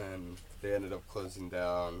 And they ended up closing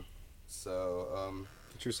down. So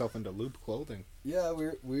Get yourself into Loop clothing. yeah,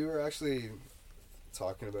 we were actually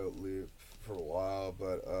talking about Loop for a while,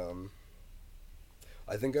 but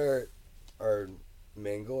I think our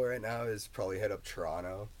main goal right now is probably hit up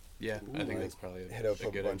Toronto. Yeah, I think like, that's probably Hit up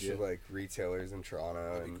a good bunch idea. of like retailers in Toronto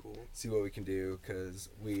That'd be and cool. see what we can do, because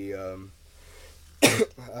we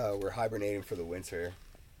we're hibernating for the winter.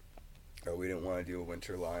 We didn't want to do a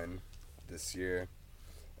winter line this year,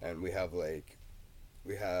 and we have a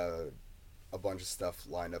bunch of stuff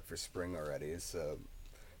lined up for spring already, so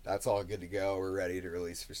that's all good to go. We're ready to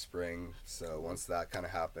release for spring, so once that kind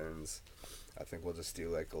of happens, I think we'll just do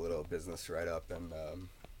like a little business write-up and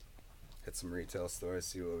hit some retail stores,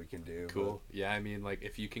 see what we can do. Cool. Yeah, I mean, like,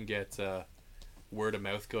 if you can get word of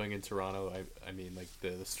mouth going in Toronto, I mean, like, the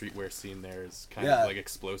streetwear scene there is kind Yeah. of, like,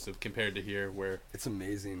 explosive compared to here, where... But it's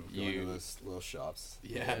amazing going You- to those little shops.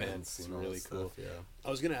 Yeah, man, and it's seeing all really that cool. stuff, yeah. I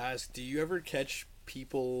was gonna ask, do you ever catch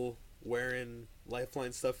people wearing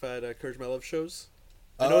Lifeline stuff at Courage My Love shows?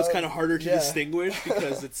 I know it's kind of harder to yeah. distinguish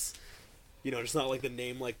because it's, you know, it's not like the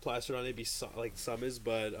name like plastered on it, be like some is,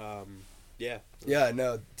 but yeah. Yeah,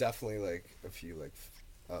 no, definitely like a few like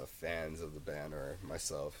fans of the band or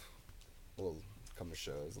myself will come to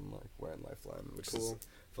shows and like wearing Lifeline, which Cool. is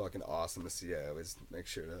fucking awesome to see. I always make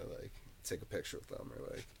sure to like take a picture with them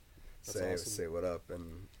or like That's say awesome. what up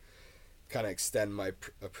and kind of extend my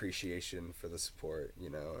appreciation for the support, you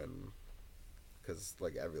know, and because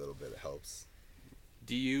like every little bit helps.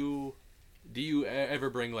 Do you ever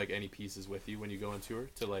bring, like, any pieces with you when you go on tour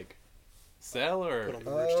to, like, sell, or... Put on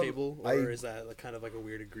the merch table, or I- is that like kind of like a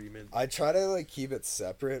weird agreement? I try to like keep it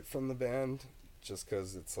separate from the band, just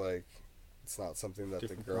because it's like it's not something that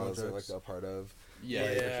Different the girls projects. are like a part of. Yeah,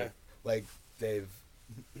 like, yeah. like they've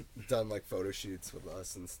done like photo shoots with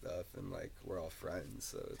us and stuff, and like we're all friends,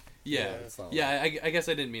 so Yeah, it's not yeah. I guess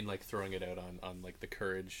I didn't mean like throwing it out on like the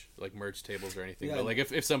Courage like merch tables or anything. Yeah. But like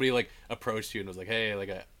if somebody like approached you and was like, hey, like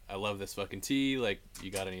I love this fucking tee. Like,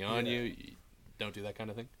 you got any on Yeah. you? Don't do that kind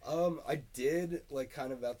of thing. I did like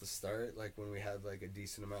kind of at the start, like when we had like a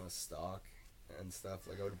decent amount of stock and stuff.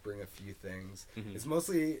 Like I would bring a few things. Mhm. It's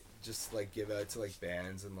mostly just like give out to like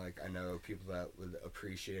bands and like I know people that would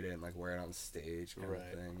appreciate it and like wear it on stage kind Right.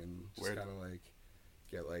 of thing, and just Word. kind of like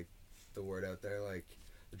get like the word out there. Like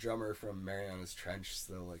the drummer from Mariana's Trench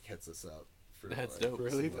still like hits us up for That's like, dope. some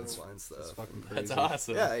Really? Lifeline stuff. That's fucking And- crazy. That's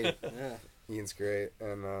awesome. yeah, Yeah. Ian's great,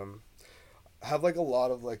 and I have like a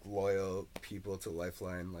lot of like loyal people to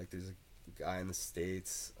Lifeline. Like there's a guy in the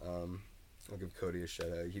States. I'll give Cody a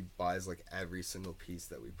shout out. He buys like every single piece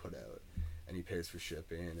that we put out, and he pays for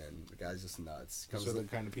shipping. And the guy's just nuts. Comes Those are to, the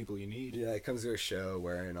kind of people you need. yeah, he comes to a show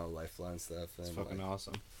wearing all Lifeline stuff, and It's fucking like,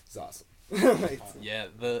 awesome. it's awesome. Like, Yeah,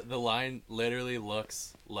 the line literally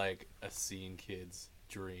looks like a scene kid's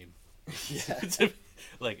dream. yeah, to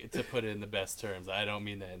put it in the best terms. I don't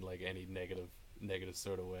mean that in like any negative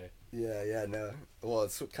sort of way. yeah, no. Well,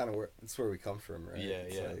 it's kind of where we come from, right? Yeah,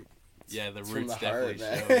 It's yeah. like, Yeah, the it's from roots the heart,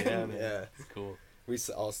 definitely man. show. Yeah, man. Yeah. It's cool. we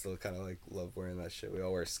all still kind of like love wearing that shit. We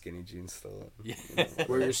all wear skinny jeans still. Yeah.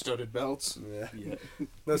 Wear your studded belts. Yeah. Yeah.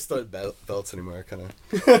 No stud belts anymore, kind of.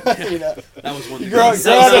 you know, That was one. You grow-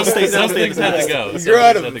 Some things had to go. you Some grow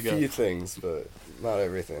out things of had a to few things, but not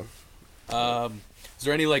everything. go. Is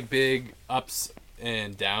there any like big ups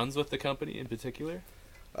and downs with the company in particular?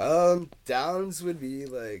 Downs would be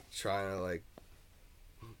like trying to like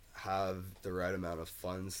have the right amount of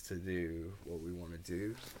funds to do what we want to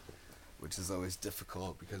do, which is always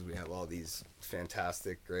difficult because we have all these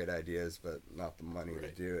fantastic, great ideas, but not the money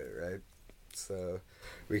Right. to do it, right? So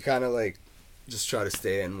we kind of like just try to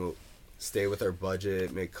stay with our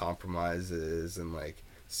budget, make compromises, and like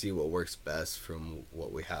see what works best from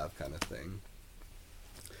what we have, kind of thing.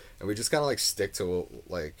 And we just kind of like stick to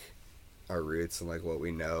like our roots and like what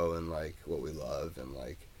we know and like what we love, and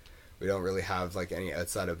like we don't really have like any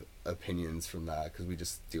outside of opinions from that because we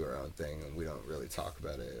just do our own thing and we don't really talk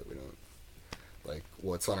about it. We don't like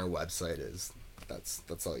what's on our website is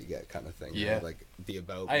that's all you get kind of thing. Yeah. Like the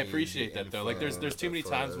about. I me, appreciate the that though. Like there's info, too many the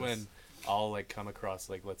times photos. when I'll like come across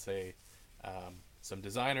like let's say some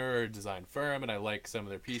designer or design firm and I like some of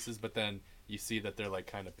their pieces, but then you see that they're like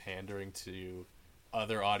kind of pandering to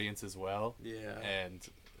other audience as well. Yeah. And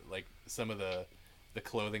like some of the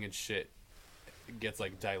clothing and shit gets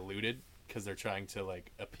like diluted because they're trying to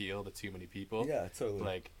like appeal to too many people. Yeah, totally.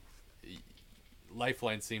 Like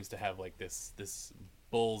Lifeline seems to have like this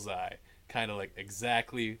bullseye, kind of like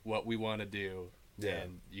exactly what we want to do, Yeah.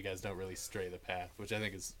 and you guys don't really stray the path, which I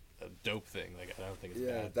think is a dope thing. Like I don't think it's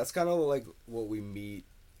Yeah, bad. that's kind of like what we meet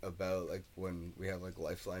about, like when we have like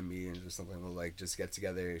Lifeline meetings or something. We'll like just get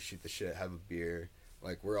together, shoot the shit, have a beer.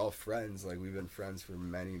 Like we're all friends. Like we've been friends for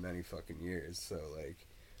many fucking years. So like,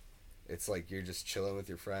 it's like you're just chilling with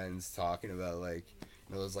your friends, talking about like,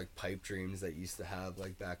 you know, those like pipe dreams that you used to have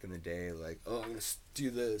like back in the day. Like, oh, I'm gonna do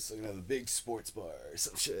this. I'm gonna have a big sports bar or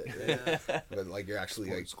some shit. Yeah. But like you're actually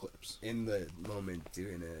like Sports clips. in the moment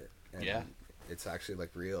doing it. And Yeah. it's actually like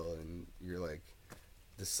real, and you're like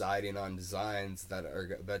deciding on designs that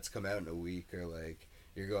are about to come out in a week, or like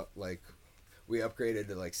we upgraded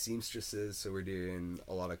to like seamstresses, so we're doing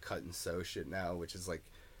a lot of cut and sew shit now, which is like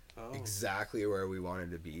Oh. exactly where we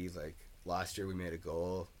wanted to be. Like last year we made a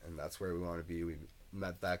goal, and that's where we want to be. We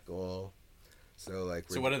met that goal. So like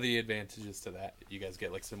So what are the advantages to that? You guys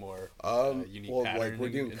get like some more unique well, patterning like we're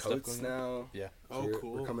doing and stuff coats going on? now. Yeah. Oh, we're,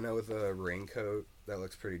 cool. We're coming out with a raincoat that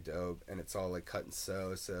looks pretty dope, and it's all like cut and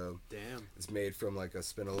sew, so Damn. it's made from like a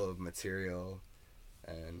spindle of material,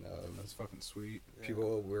 and That's fucking sweet.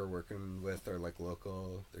 people we're working with are like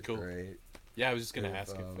local. They're Cool. great. Yeah, I was just gonna They've,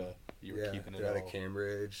 ask if you were Yeah, keeping it they're out all. of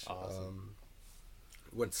Cambridge. Awesome.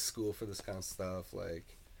 Went to school for this kind of stuff. Like,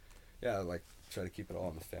 yeah, like try to keep it all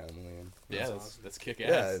in the family. And Yeah, That's that's kick yeah,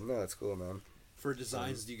 ass. no, that's cool, man. For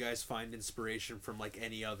designs, do you guys find inspiration from like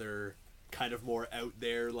any other kind of more out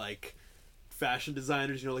there like fashion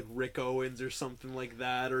designers, you know, like Rick Owens or something like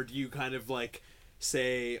that, or do you kind of like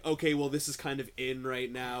say, okay, well this is kind of in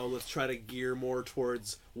right now, let's try to gear more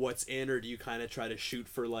towards what's in, or do you kind of try to shoot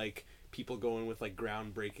for like people going with like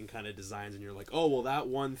groundbreaking kind of designs and you're like, oh well that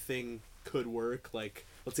one thing could work, like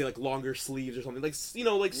let's say like longer sleeves or something, like, you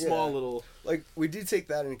know, like small Yeah. little Like, we do take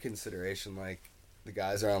that into consideration. Like, the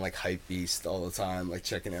guys are on like Hype Beast all the time, like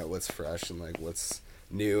checking out what's fresh and like what's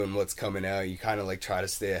new and what's coming out. You kind of like try to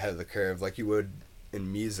stay ahead of the curve, like you would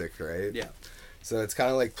in music, right? yeah. So it's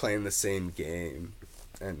kind of like playing the same game,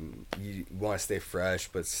 and you want to stay fresh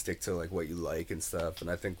but stick to like what you like and stuff.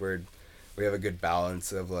 And I think we have a good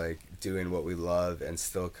balance of like doing what we love and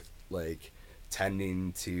still like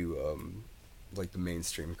tending to like the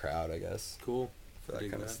mainstream crowd, I guess, Cool. for that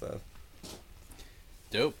Dig kind of that. stuff.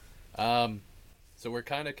 Dope. So we're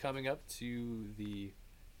kind of coming up to the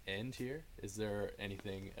end here. Is there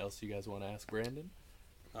anything else you guys want to ask Brandon?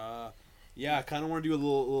 Yeah, I kind of want to do a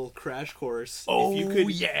little crash course. Oh, if you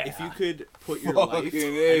could, yeah. If you could put your Fucking life.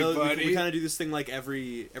 A, I know buddy. we kind of do this thing like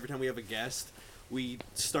every time we have a guest. We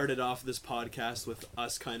started off this podcast with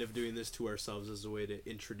us kind of doing this to ourselves as a way to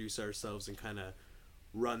introduce ourselves and kind of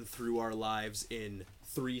run through our lives in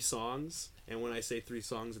 3 songs. And when I say 3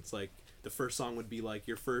 songs, it's like the first song would be like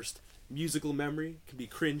your first musical memory. Could be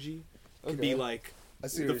cringy. Could be Okay. like I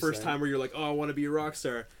see what the you're first saying. time where you're like, oh, I want to be a rock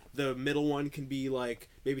star. The middle one can be like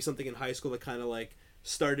maybe something in high school that kind of like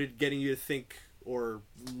started getting you to think or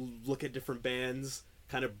look at different bands,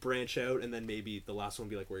 kind of branch out, and then maybe the last one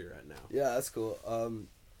be like where you're at now. Yeah, that's cool.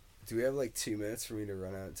 Do we have like 2 minutes for me to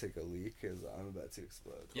run out and take a leak? Because I'm about to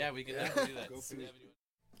explode. Yeah, we can definitely do that.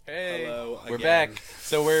 Hey, Hello we're again. back.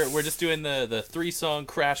 So we're just doing the 3-song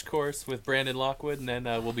crash course with Brandon Lockwood, and then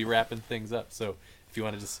we'll be wrapping things up. So if you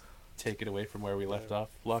want to just take it away from where we left off,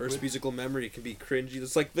 Lockwood. First musical memory can be cringy.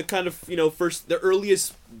 It's like the kind of, you know, the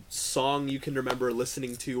earliest song you can remember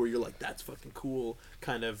listening to where you're like, that's fucking cool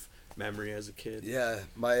kind of memory as a kid. Yeah,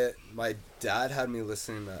 my dad had me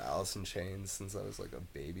listening to Alice in Chains since I was like a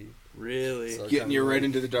baby. Really? So Getting you kinda right like-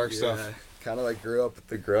 into the dark yeah, stuff. Kind of like grew up with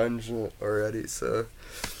the grunge already, so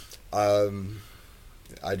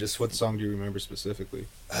I just What song do you remember specifically?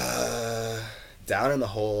 Down in the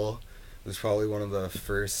Hole was probably one of the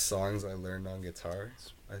first songs I learned on guitar,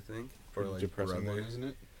 I think. For like Depressing brother. one, isn't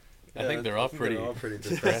it? I think they're all pretty. They're all pretty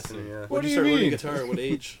depressing. Yeah. When What did you do start you learning mean? guitar? At what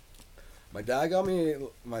age? My dad got me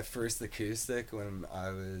my first acoustic when I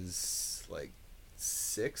was like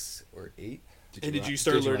 6 or 8. And did you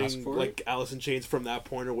start learning like Alice in Chains from that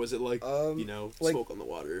point, or was it like, you know, like- Smoke on the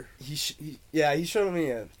Water? He showed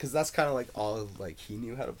me because that's kind of like all like he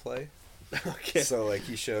knew how to play. Okay. So like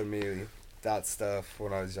he showed me that stuff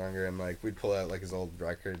when I was younger, and like we'd pull out like his old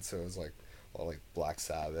records, so it was like all like Black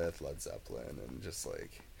Sabbath, Led Zeppelin, and just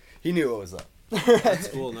like he knew what was up. That's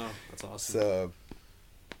cool. No, that's awesome. So,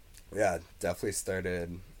 yeah, definitely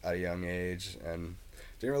started at a young age and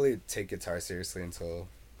didn't really take guitar seriously until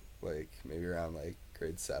like maybe around like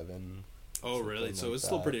grade 7. Oh, really? something So it like was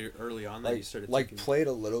still that. pretty early on that you started taking... played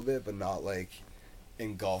a little bit, but not like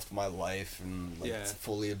engulfed my life and like Yeah.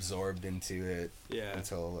 fully absorbed into it Yeah.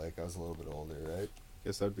 until like I was a little bit older, right?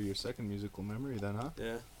 Guess that'd be your second musical memory then, huh?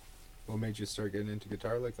 Yeah. What made you start getting into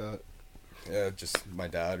guitar like that? Yeah, just my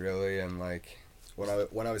dad really, and like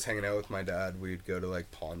when I was hanging out with my dad, we'd go to like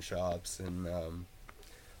pawn shops and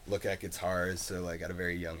look at guitars. So like at a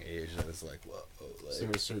very young age, I was like, whoa, Is there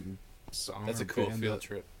like a certain song? That's or a cool band field that-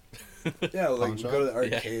 trip. yeah, like Pawn go to the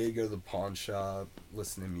shop? arcade, go to the pawn shop,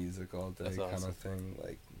 listen to music all day, That's kind awesome. of thing.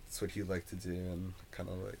 Like that's what he'd like to do, and kind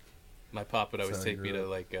of like My pop would always So I take me grew to up-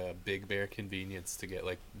 like Big Bear convenience to get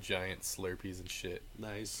like giant Slurpees and shit.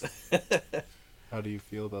 Nice. How do you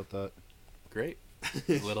feel about that? Great.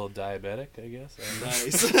 A little diabetic, I guess.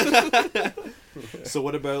 Nice. So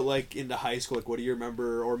what about like into high school? Like what do you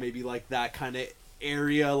remember, or maybe like that kind of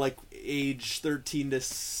area, like age 13 to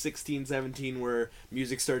 16, 17, where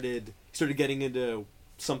music started getting into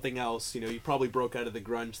something else? You know, you probably broke out of the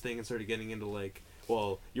grunge thing and started getting into like,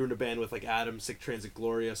 well, you were in a band with like Adam, Sick Transit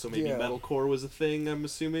Gloria, so maybe Yeah. metalcore was a thing, I'm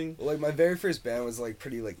assuming. like my very first band was like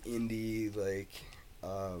pretty like indie, like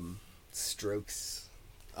Strokes.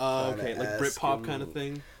 Okay, like Kinda Britpop kind of esque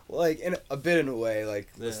thing. Like in a bit in a way, like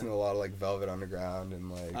Yeah. listening to a lot of like Velvet Underground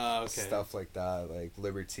and like Okay. stuff like that, like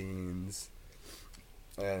Libertines,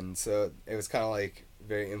 and so it was kind of like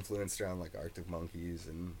very influenced around like Arctic Monkeys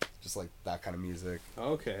and just like that kind of music.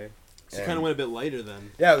 Okay. So you And- kind of went a bit lighter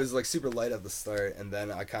then. Yeah, it was like super light at the start, and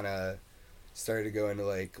then I kind of started to go into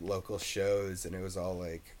like local shows, and it was all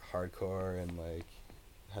like hardcore and like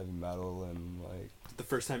heavy metal and like The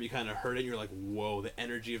first time you kind of heard it, you're like, whoa, the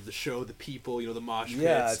energy of the show, the people, you know, the mosh pits.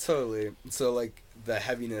 yeah, totally. So like the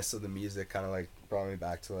heaviness of the music kind of like brought me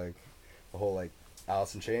back to like the whole like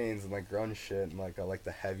Alice in Chains and like grunge shit, and like I like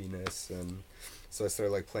the heaviness, and so I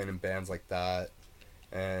started like playing in bands like that,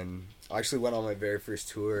 and I actually went on my very first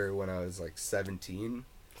tour when I was like 17,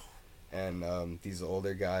 and these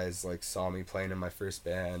older guys like saw me playing in my first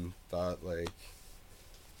band, thought like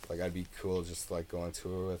I'd be cool just like go on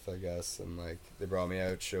tour with, I guess, and like they brought me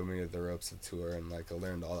out, showed me the ropes of tour, and like I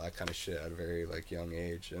learned all that kind of shit at a very like young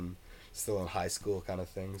age, and still in high school kind of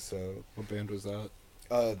thing. So What band was that?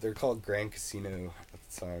 they're called Grand Casino at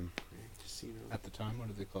the time. Casino. At the time, what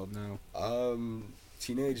are they called now?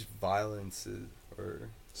 Teenage Violence or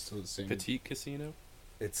Still the same. Petite Casino?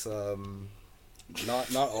 it's not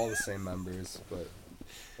all the same members, but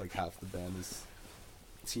like half the band is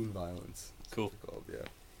Teen Violence. That's Cool. what they're called, yeah.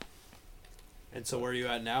 And so where are you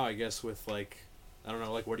at now, I guess, with like, I don't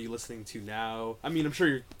know, like what are you listening to now? I mean, I'm sure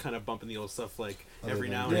you're kind of bumping the old stuff like Other every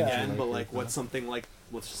than now and Yeah. again, like but it, like what's huh? something like,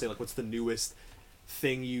 let's just say like what's the newest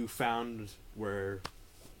thing you found where,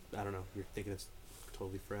 I don't know, you're thinking it's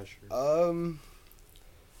totally fresh? Or...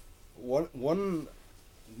 One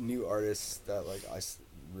new artist that like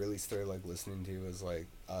really started like listening to was like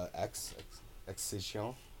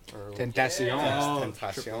Excision or Tentacion. Oh,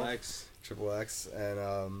 Tentacion. Triple X. Triple X,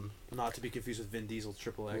 and Not to be confused with Vin Diesel's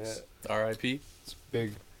Triple X. R.I.P. It's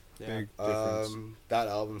big, Yeah. big difference. that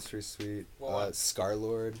album's pretty sweet. What?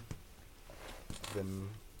 Scarlord. Then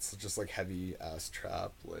it's just like heavy ass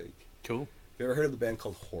trap. Like, Cool. have you ever heard of the band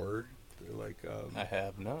called Horror? They're like I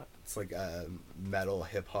have not. it's like a metal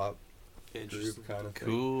hip hop Interesting. group kind of thing.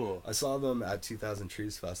 Cool. I saw them at 2000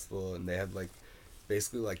 Trees Festival, and they had like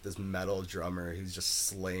basically like this metal drummer who's just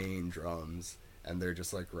slaying drums, and they're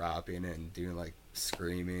just like rapping and doing like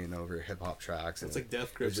screaming over hip hop tracks. It's and like Death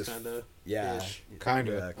it Grips just- kind of. yeah, ish.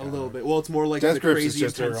 Kinda. yeah, A little bit. Well, it's more like Death the Grips is crazy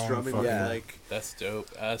just their intense own drumming with fucking- like. That's dope.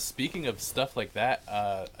 Speaking of stuff like that,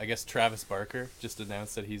 I guess Travis Barker just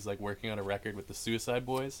announced that he's like working on a record with the Suicide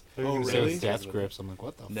Boys. Oh, It really? says Death Grips. I'm like,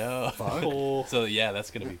 what the No. fuck? Oh, So yeah,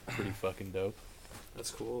 that's gonna be pretty fucking dope.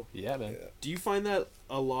 that's cool. Yeah, man. Yeah. Do you find that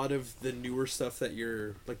a lot of the newer stuff that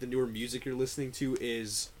you're like the newer music you're listening to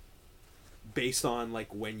is based on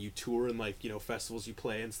like when you tour and like, you know, festivals you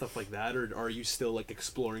play and stuff like that, or are you still like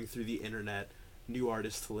exploring through the internet new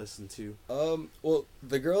artists to listen to? Well,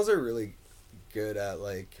 the girls are really good at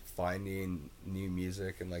like finding new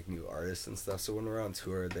music and like new artists and stuff. So when we're on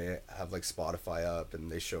tour, they have like Spotify up,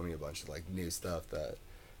 and they show me a bunch of like new stuff that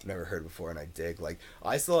I've never heard before, and I dig. Like,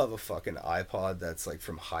 I still have a fucking iPod that's like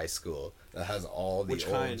from high school that has all the Which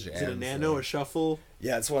old kind? jams. Is it a Nano, a like- Shuffle?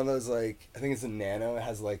 Yeah, it's one of those like, I think it's a Nano. It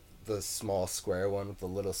has like the small square one with the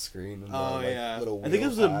little screen and the Oh like, yeah, little I think it wheel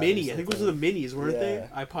was a pad or mini. I think it was the something. minis, weren't Yeah. they?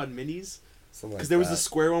 iPod minis. Something Because like there was the that.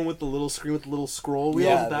 square one with the little screen with the little scroll wheel.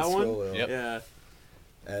 Yeah, that the one. scroll wheel. Yep. Yeah.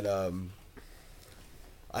 And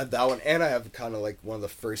I have that one, and I have kind of like one of the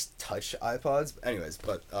first touch iPods. Anyways,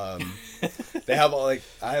 but they have all like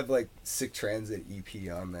I have like Sick Transit EP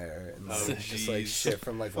on there, and like, just like jeez. shit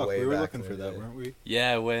from like Fuck, way we were back looking in for the that, day. weren't we?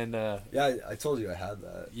 Yeah, when Yeah, I told you I had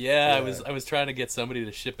that. yeah, Yeah. I was trying to get somebody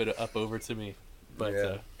to ship it up over to me, but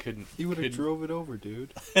Yeah. couldn't. He would have couldn't. drove it over,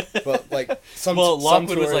 dude. But like some Well, some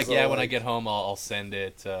Lockwood was tours like, are, yeah, when I like- get home, I'll send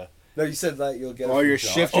it. No, you said that you'll get. it While from you're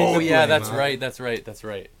Josh. shifting Oh the yeah, plane, that's huh? right. That's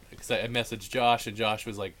right. Because I messaged Josh, and Josh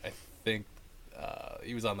was like, I think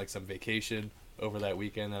he was on like some vacation over that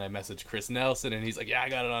weekend, and I messaged Chris Nelson, and he's like, yeah, I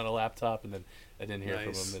got it on a laptop, and then I didn't hear Nice.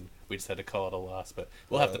 from him, and we just had to call it a loss. But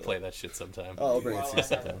we'll have to play that shit sometime. Oh, I'll bring it While to I you have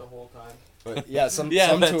sometime. it the whole time. But yeah, some Yeah,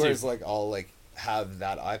 some that too. tours like I'll like have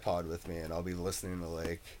that iPod with me, and I'll be listening to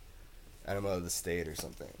like Enema of the State or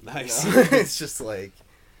something. you Nice. know? It's just like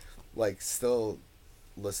still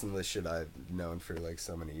listen to the shit I've known for like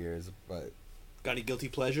so many years. But Got any guilty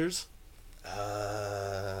pleasures?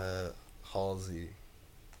 Halsey,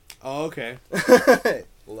 Oh, okay.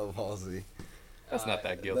 love Halsey. That's not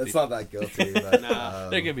that guilty. That's not that guilty. But, Nah.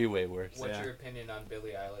 There could be way worse. What's Yeah. your opinion on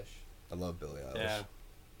Billie Eilish? I love Billie Eilish. Yeah.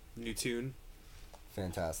 New tune.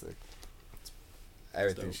 Fantastic.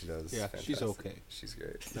 Everything dope. she does. is Yeah, she's fantastic. okay. She's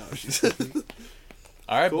great. No, she's.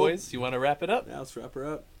 All right, Cool. boys, you want to wrap it up? Now let's wrap her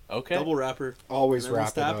up. Okay. Double wrapper. Always And then wrap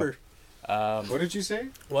let's it tap up. her. What did you say?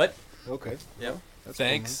 What? Okay. Yep. That's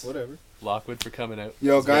Thanks. cool, man. Whatever. Lockwood for coming out.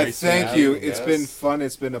 Yo, It's very guys, sweet thank having you. you It's guys. been fun.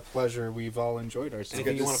 It's been a pleasure. We've all enjoyed ourselves.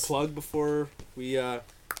 Anything you good want to to plug before we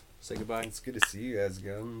say goodbye? It's good to see you guys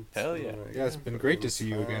again. Hell yeah. Yeah, it's been great to see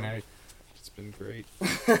you again. It's been great.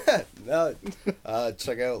 No,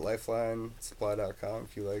 check out lifelinesupply.com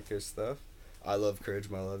if you like their stuff. I love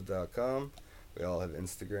couragemylove.com. We all have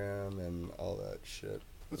Instagram and all that shit.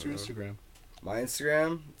 What's your Mhm. Instagram? My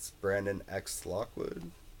Instagram, it's Brandon X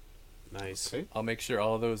Lockwood. Nice. Okay. I'll make sure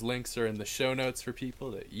all those links are in the show notes for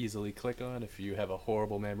people to easily click on if you have a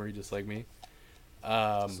horrible memory just like me.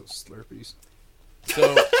 So Slurpees.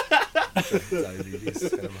 So Diabetes,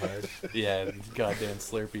 hit 'em hard. yeah, goddamn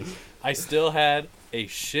Slurpees. I still had a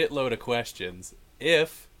shitload of questions.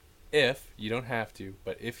 If you don't have to,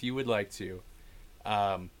 but if you would like to,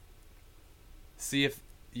 see if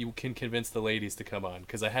you can convince the ladies to come on,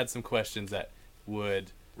 because I had some questions that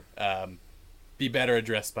would be better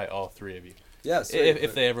addressed by all three of you. Yeah, so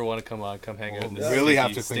If they ever want to come on, come hang out in the we really stinky, have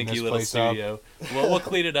to clean stinky this little place up. studio. We'll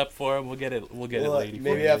clean it up for them. We'll get it. We'll get it lady. for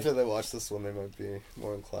maybe you. after they watch this one, they might be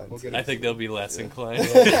more inclined. We'll to. get I think they'll be less inclined.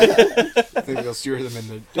 I think they'll steer them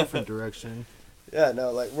in a different direction. Yeah,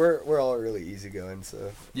 no, like we're all really easygoing,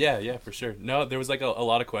 so Yeah, for sure. No, there was like a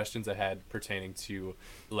lot of questions I had pertaining to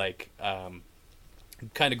like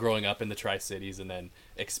kind of growing up in the Tri-Cities and then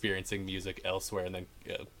experiencing music elsewhere, and then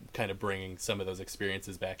kind of bringing some of those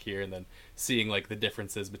experiences back here, and then seeing like the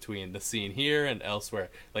differences between the scene here and elsewhere,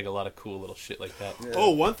 like a lot of cool little shit like that. yeah. Oh,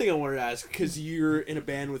 one thing I wanted to ask, because you're in a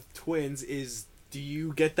band with twins, is do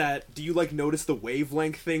you get that? Do you like notice the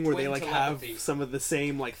wavelength thing where they Twin like telepathy. have some of the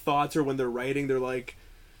same like thoughts, or when they're writing, they're like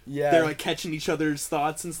yeah, they're like catching each other's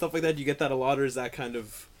thoughts and stuff like that? Do you get that a lot, or is that kind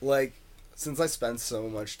of like since I spend so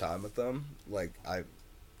much time with them, like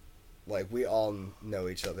we all know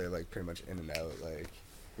each other like pretty much in and out. Like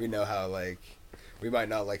we know how like we might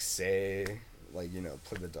not like say like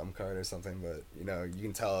play the dumb card or something, but you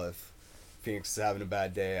can tell if Phoenix is having a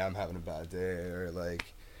bad day, I'm having a bad day, or like,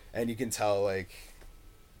 and you can tell like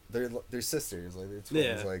they're sisters, like they're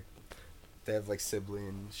twins, Yeah. like they have like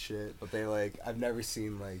sibling shit, but they like I've never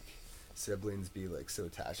seen like siblings be like so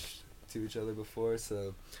attached to each other before,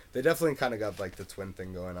 so they definitely kind of got like the twin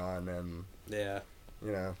thing going on, and yeah?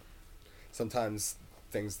 sometimes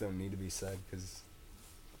things don't need to be said because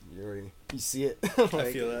you see it.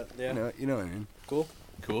 I feel that. Yeah. You know what I mean. Cool.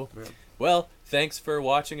 Yeah. Well, thanks for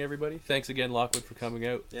watching, everybody. Thanks again, Lockwood, for coming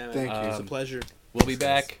out. Yeah, man. Thank you. It's a pleasure. We'll be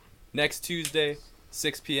back next Tuesday,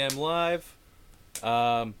 6 p.m. live.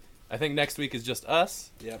 I think next week is just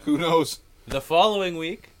us. Yep. Who knows? The following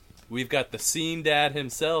week, we've got the scene dad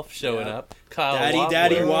himself showing Yeah. up. Kyle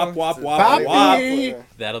Daddy, Wampler. wop, wop, wop, Papi! wop. Wappler.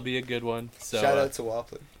 That'll be a good one. So Shout out to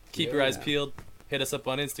Wappler. keep your eyes peeled. Hit us up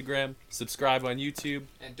on Instagram. Subscribe on YouTube.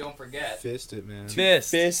 And don't forget, Fist it, man.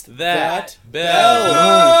 Fist that that bell.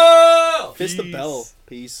 bell. Fist the Peace. bell.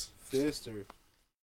 Peace. Fist or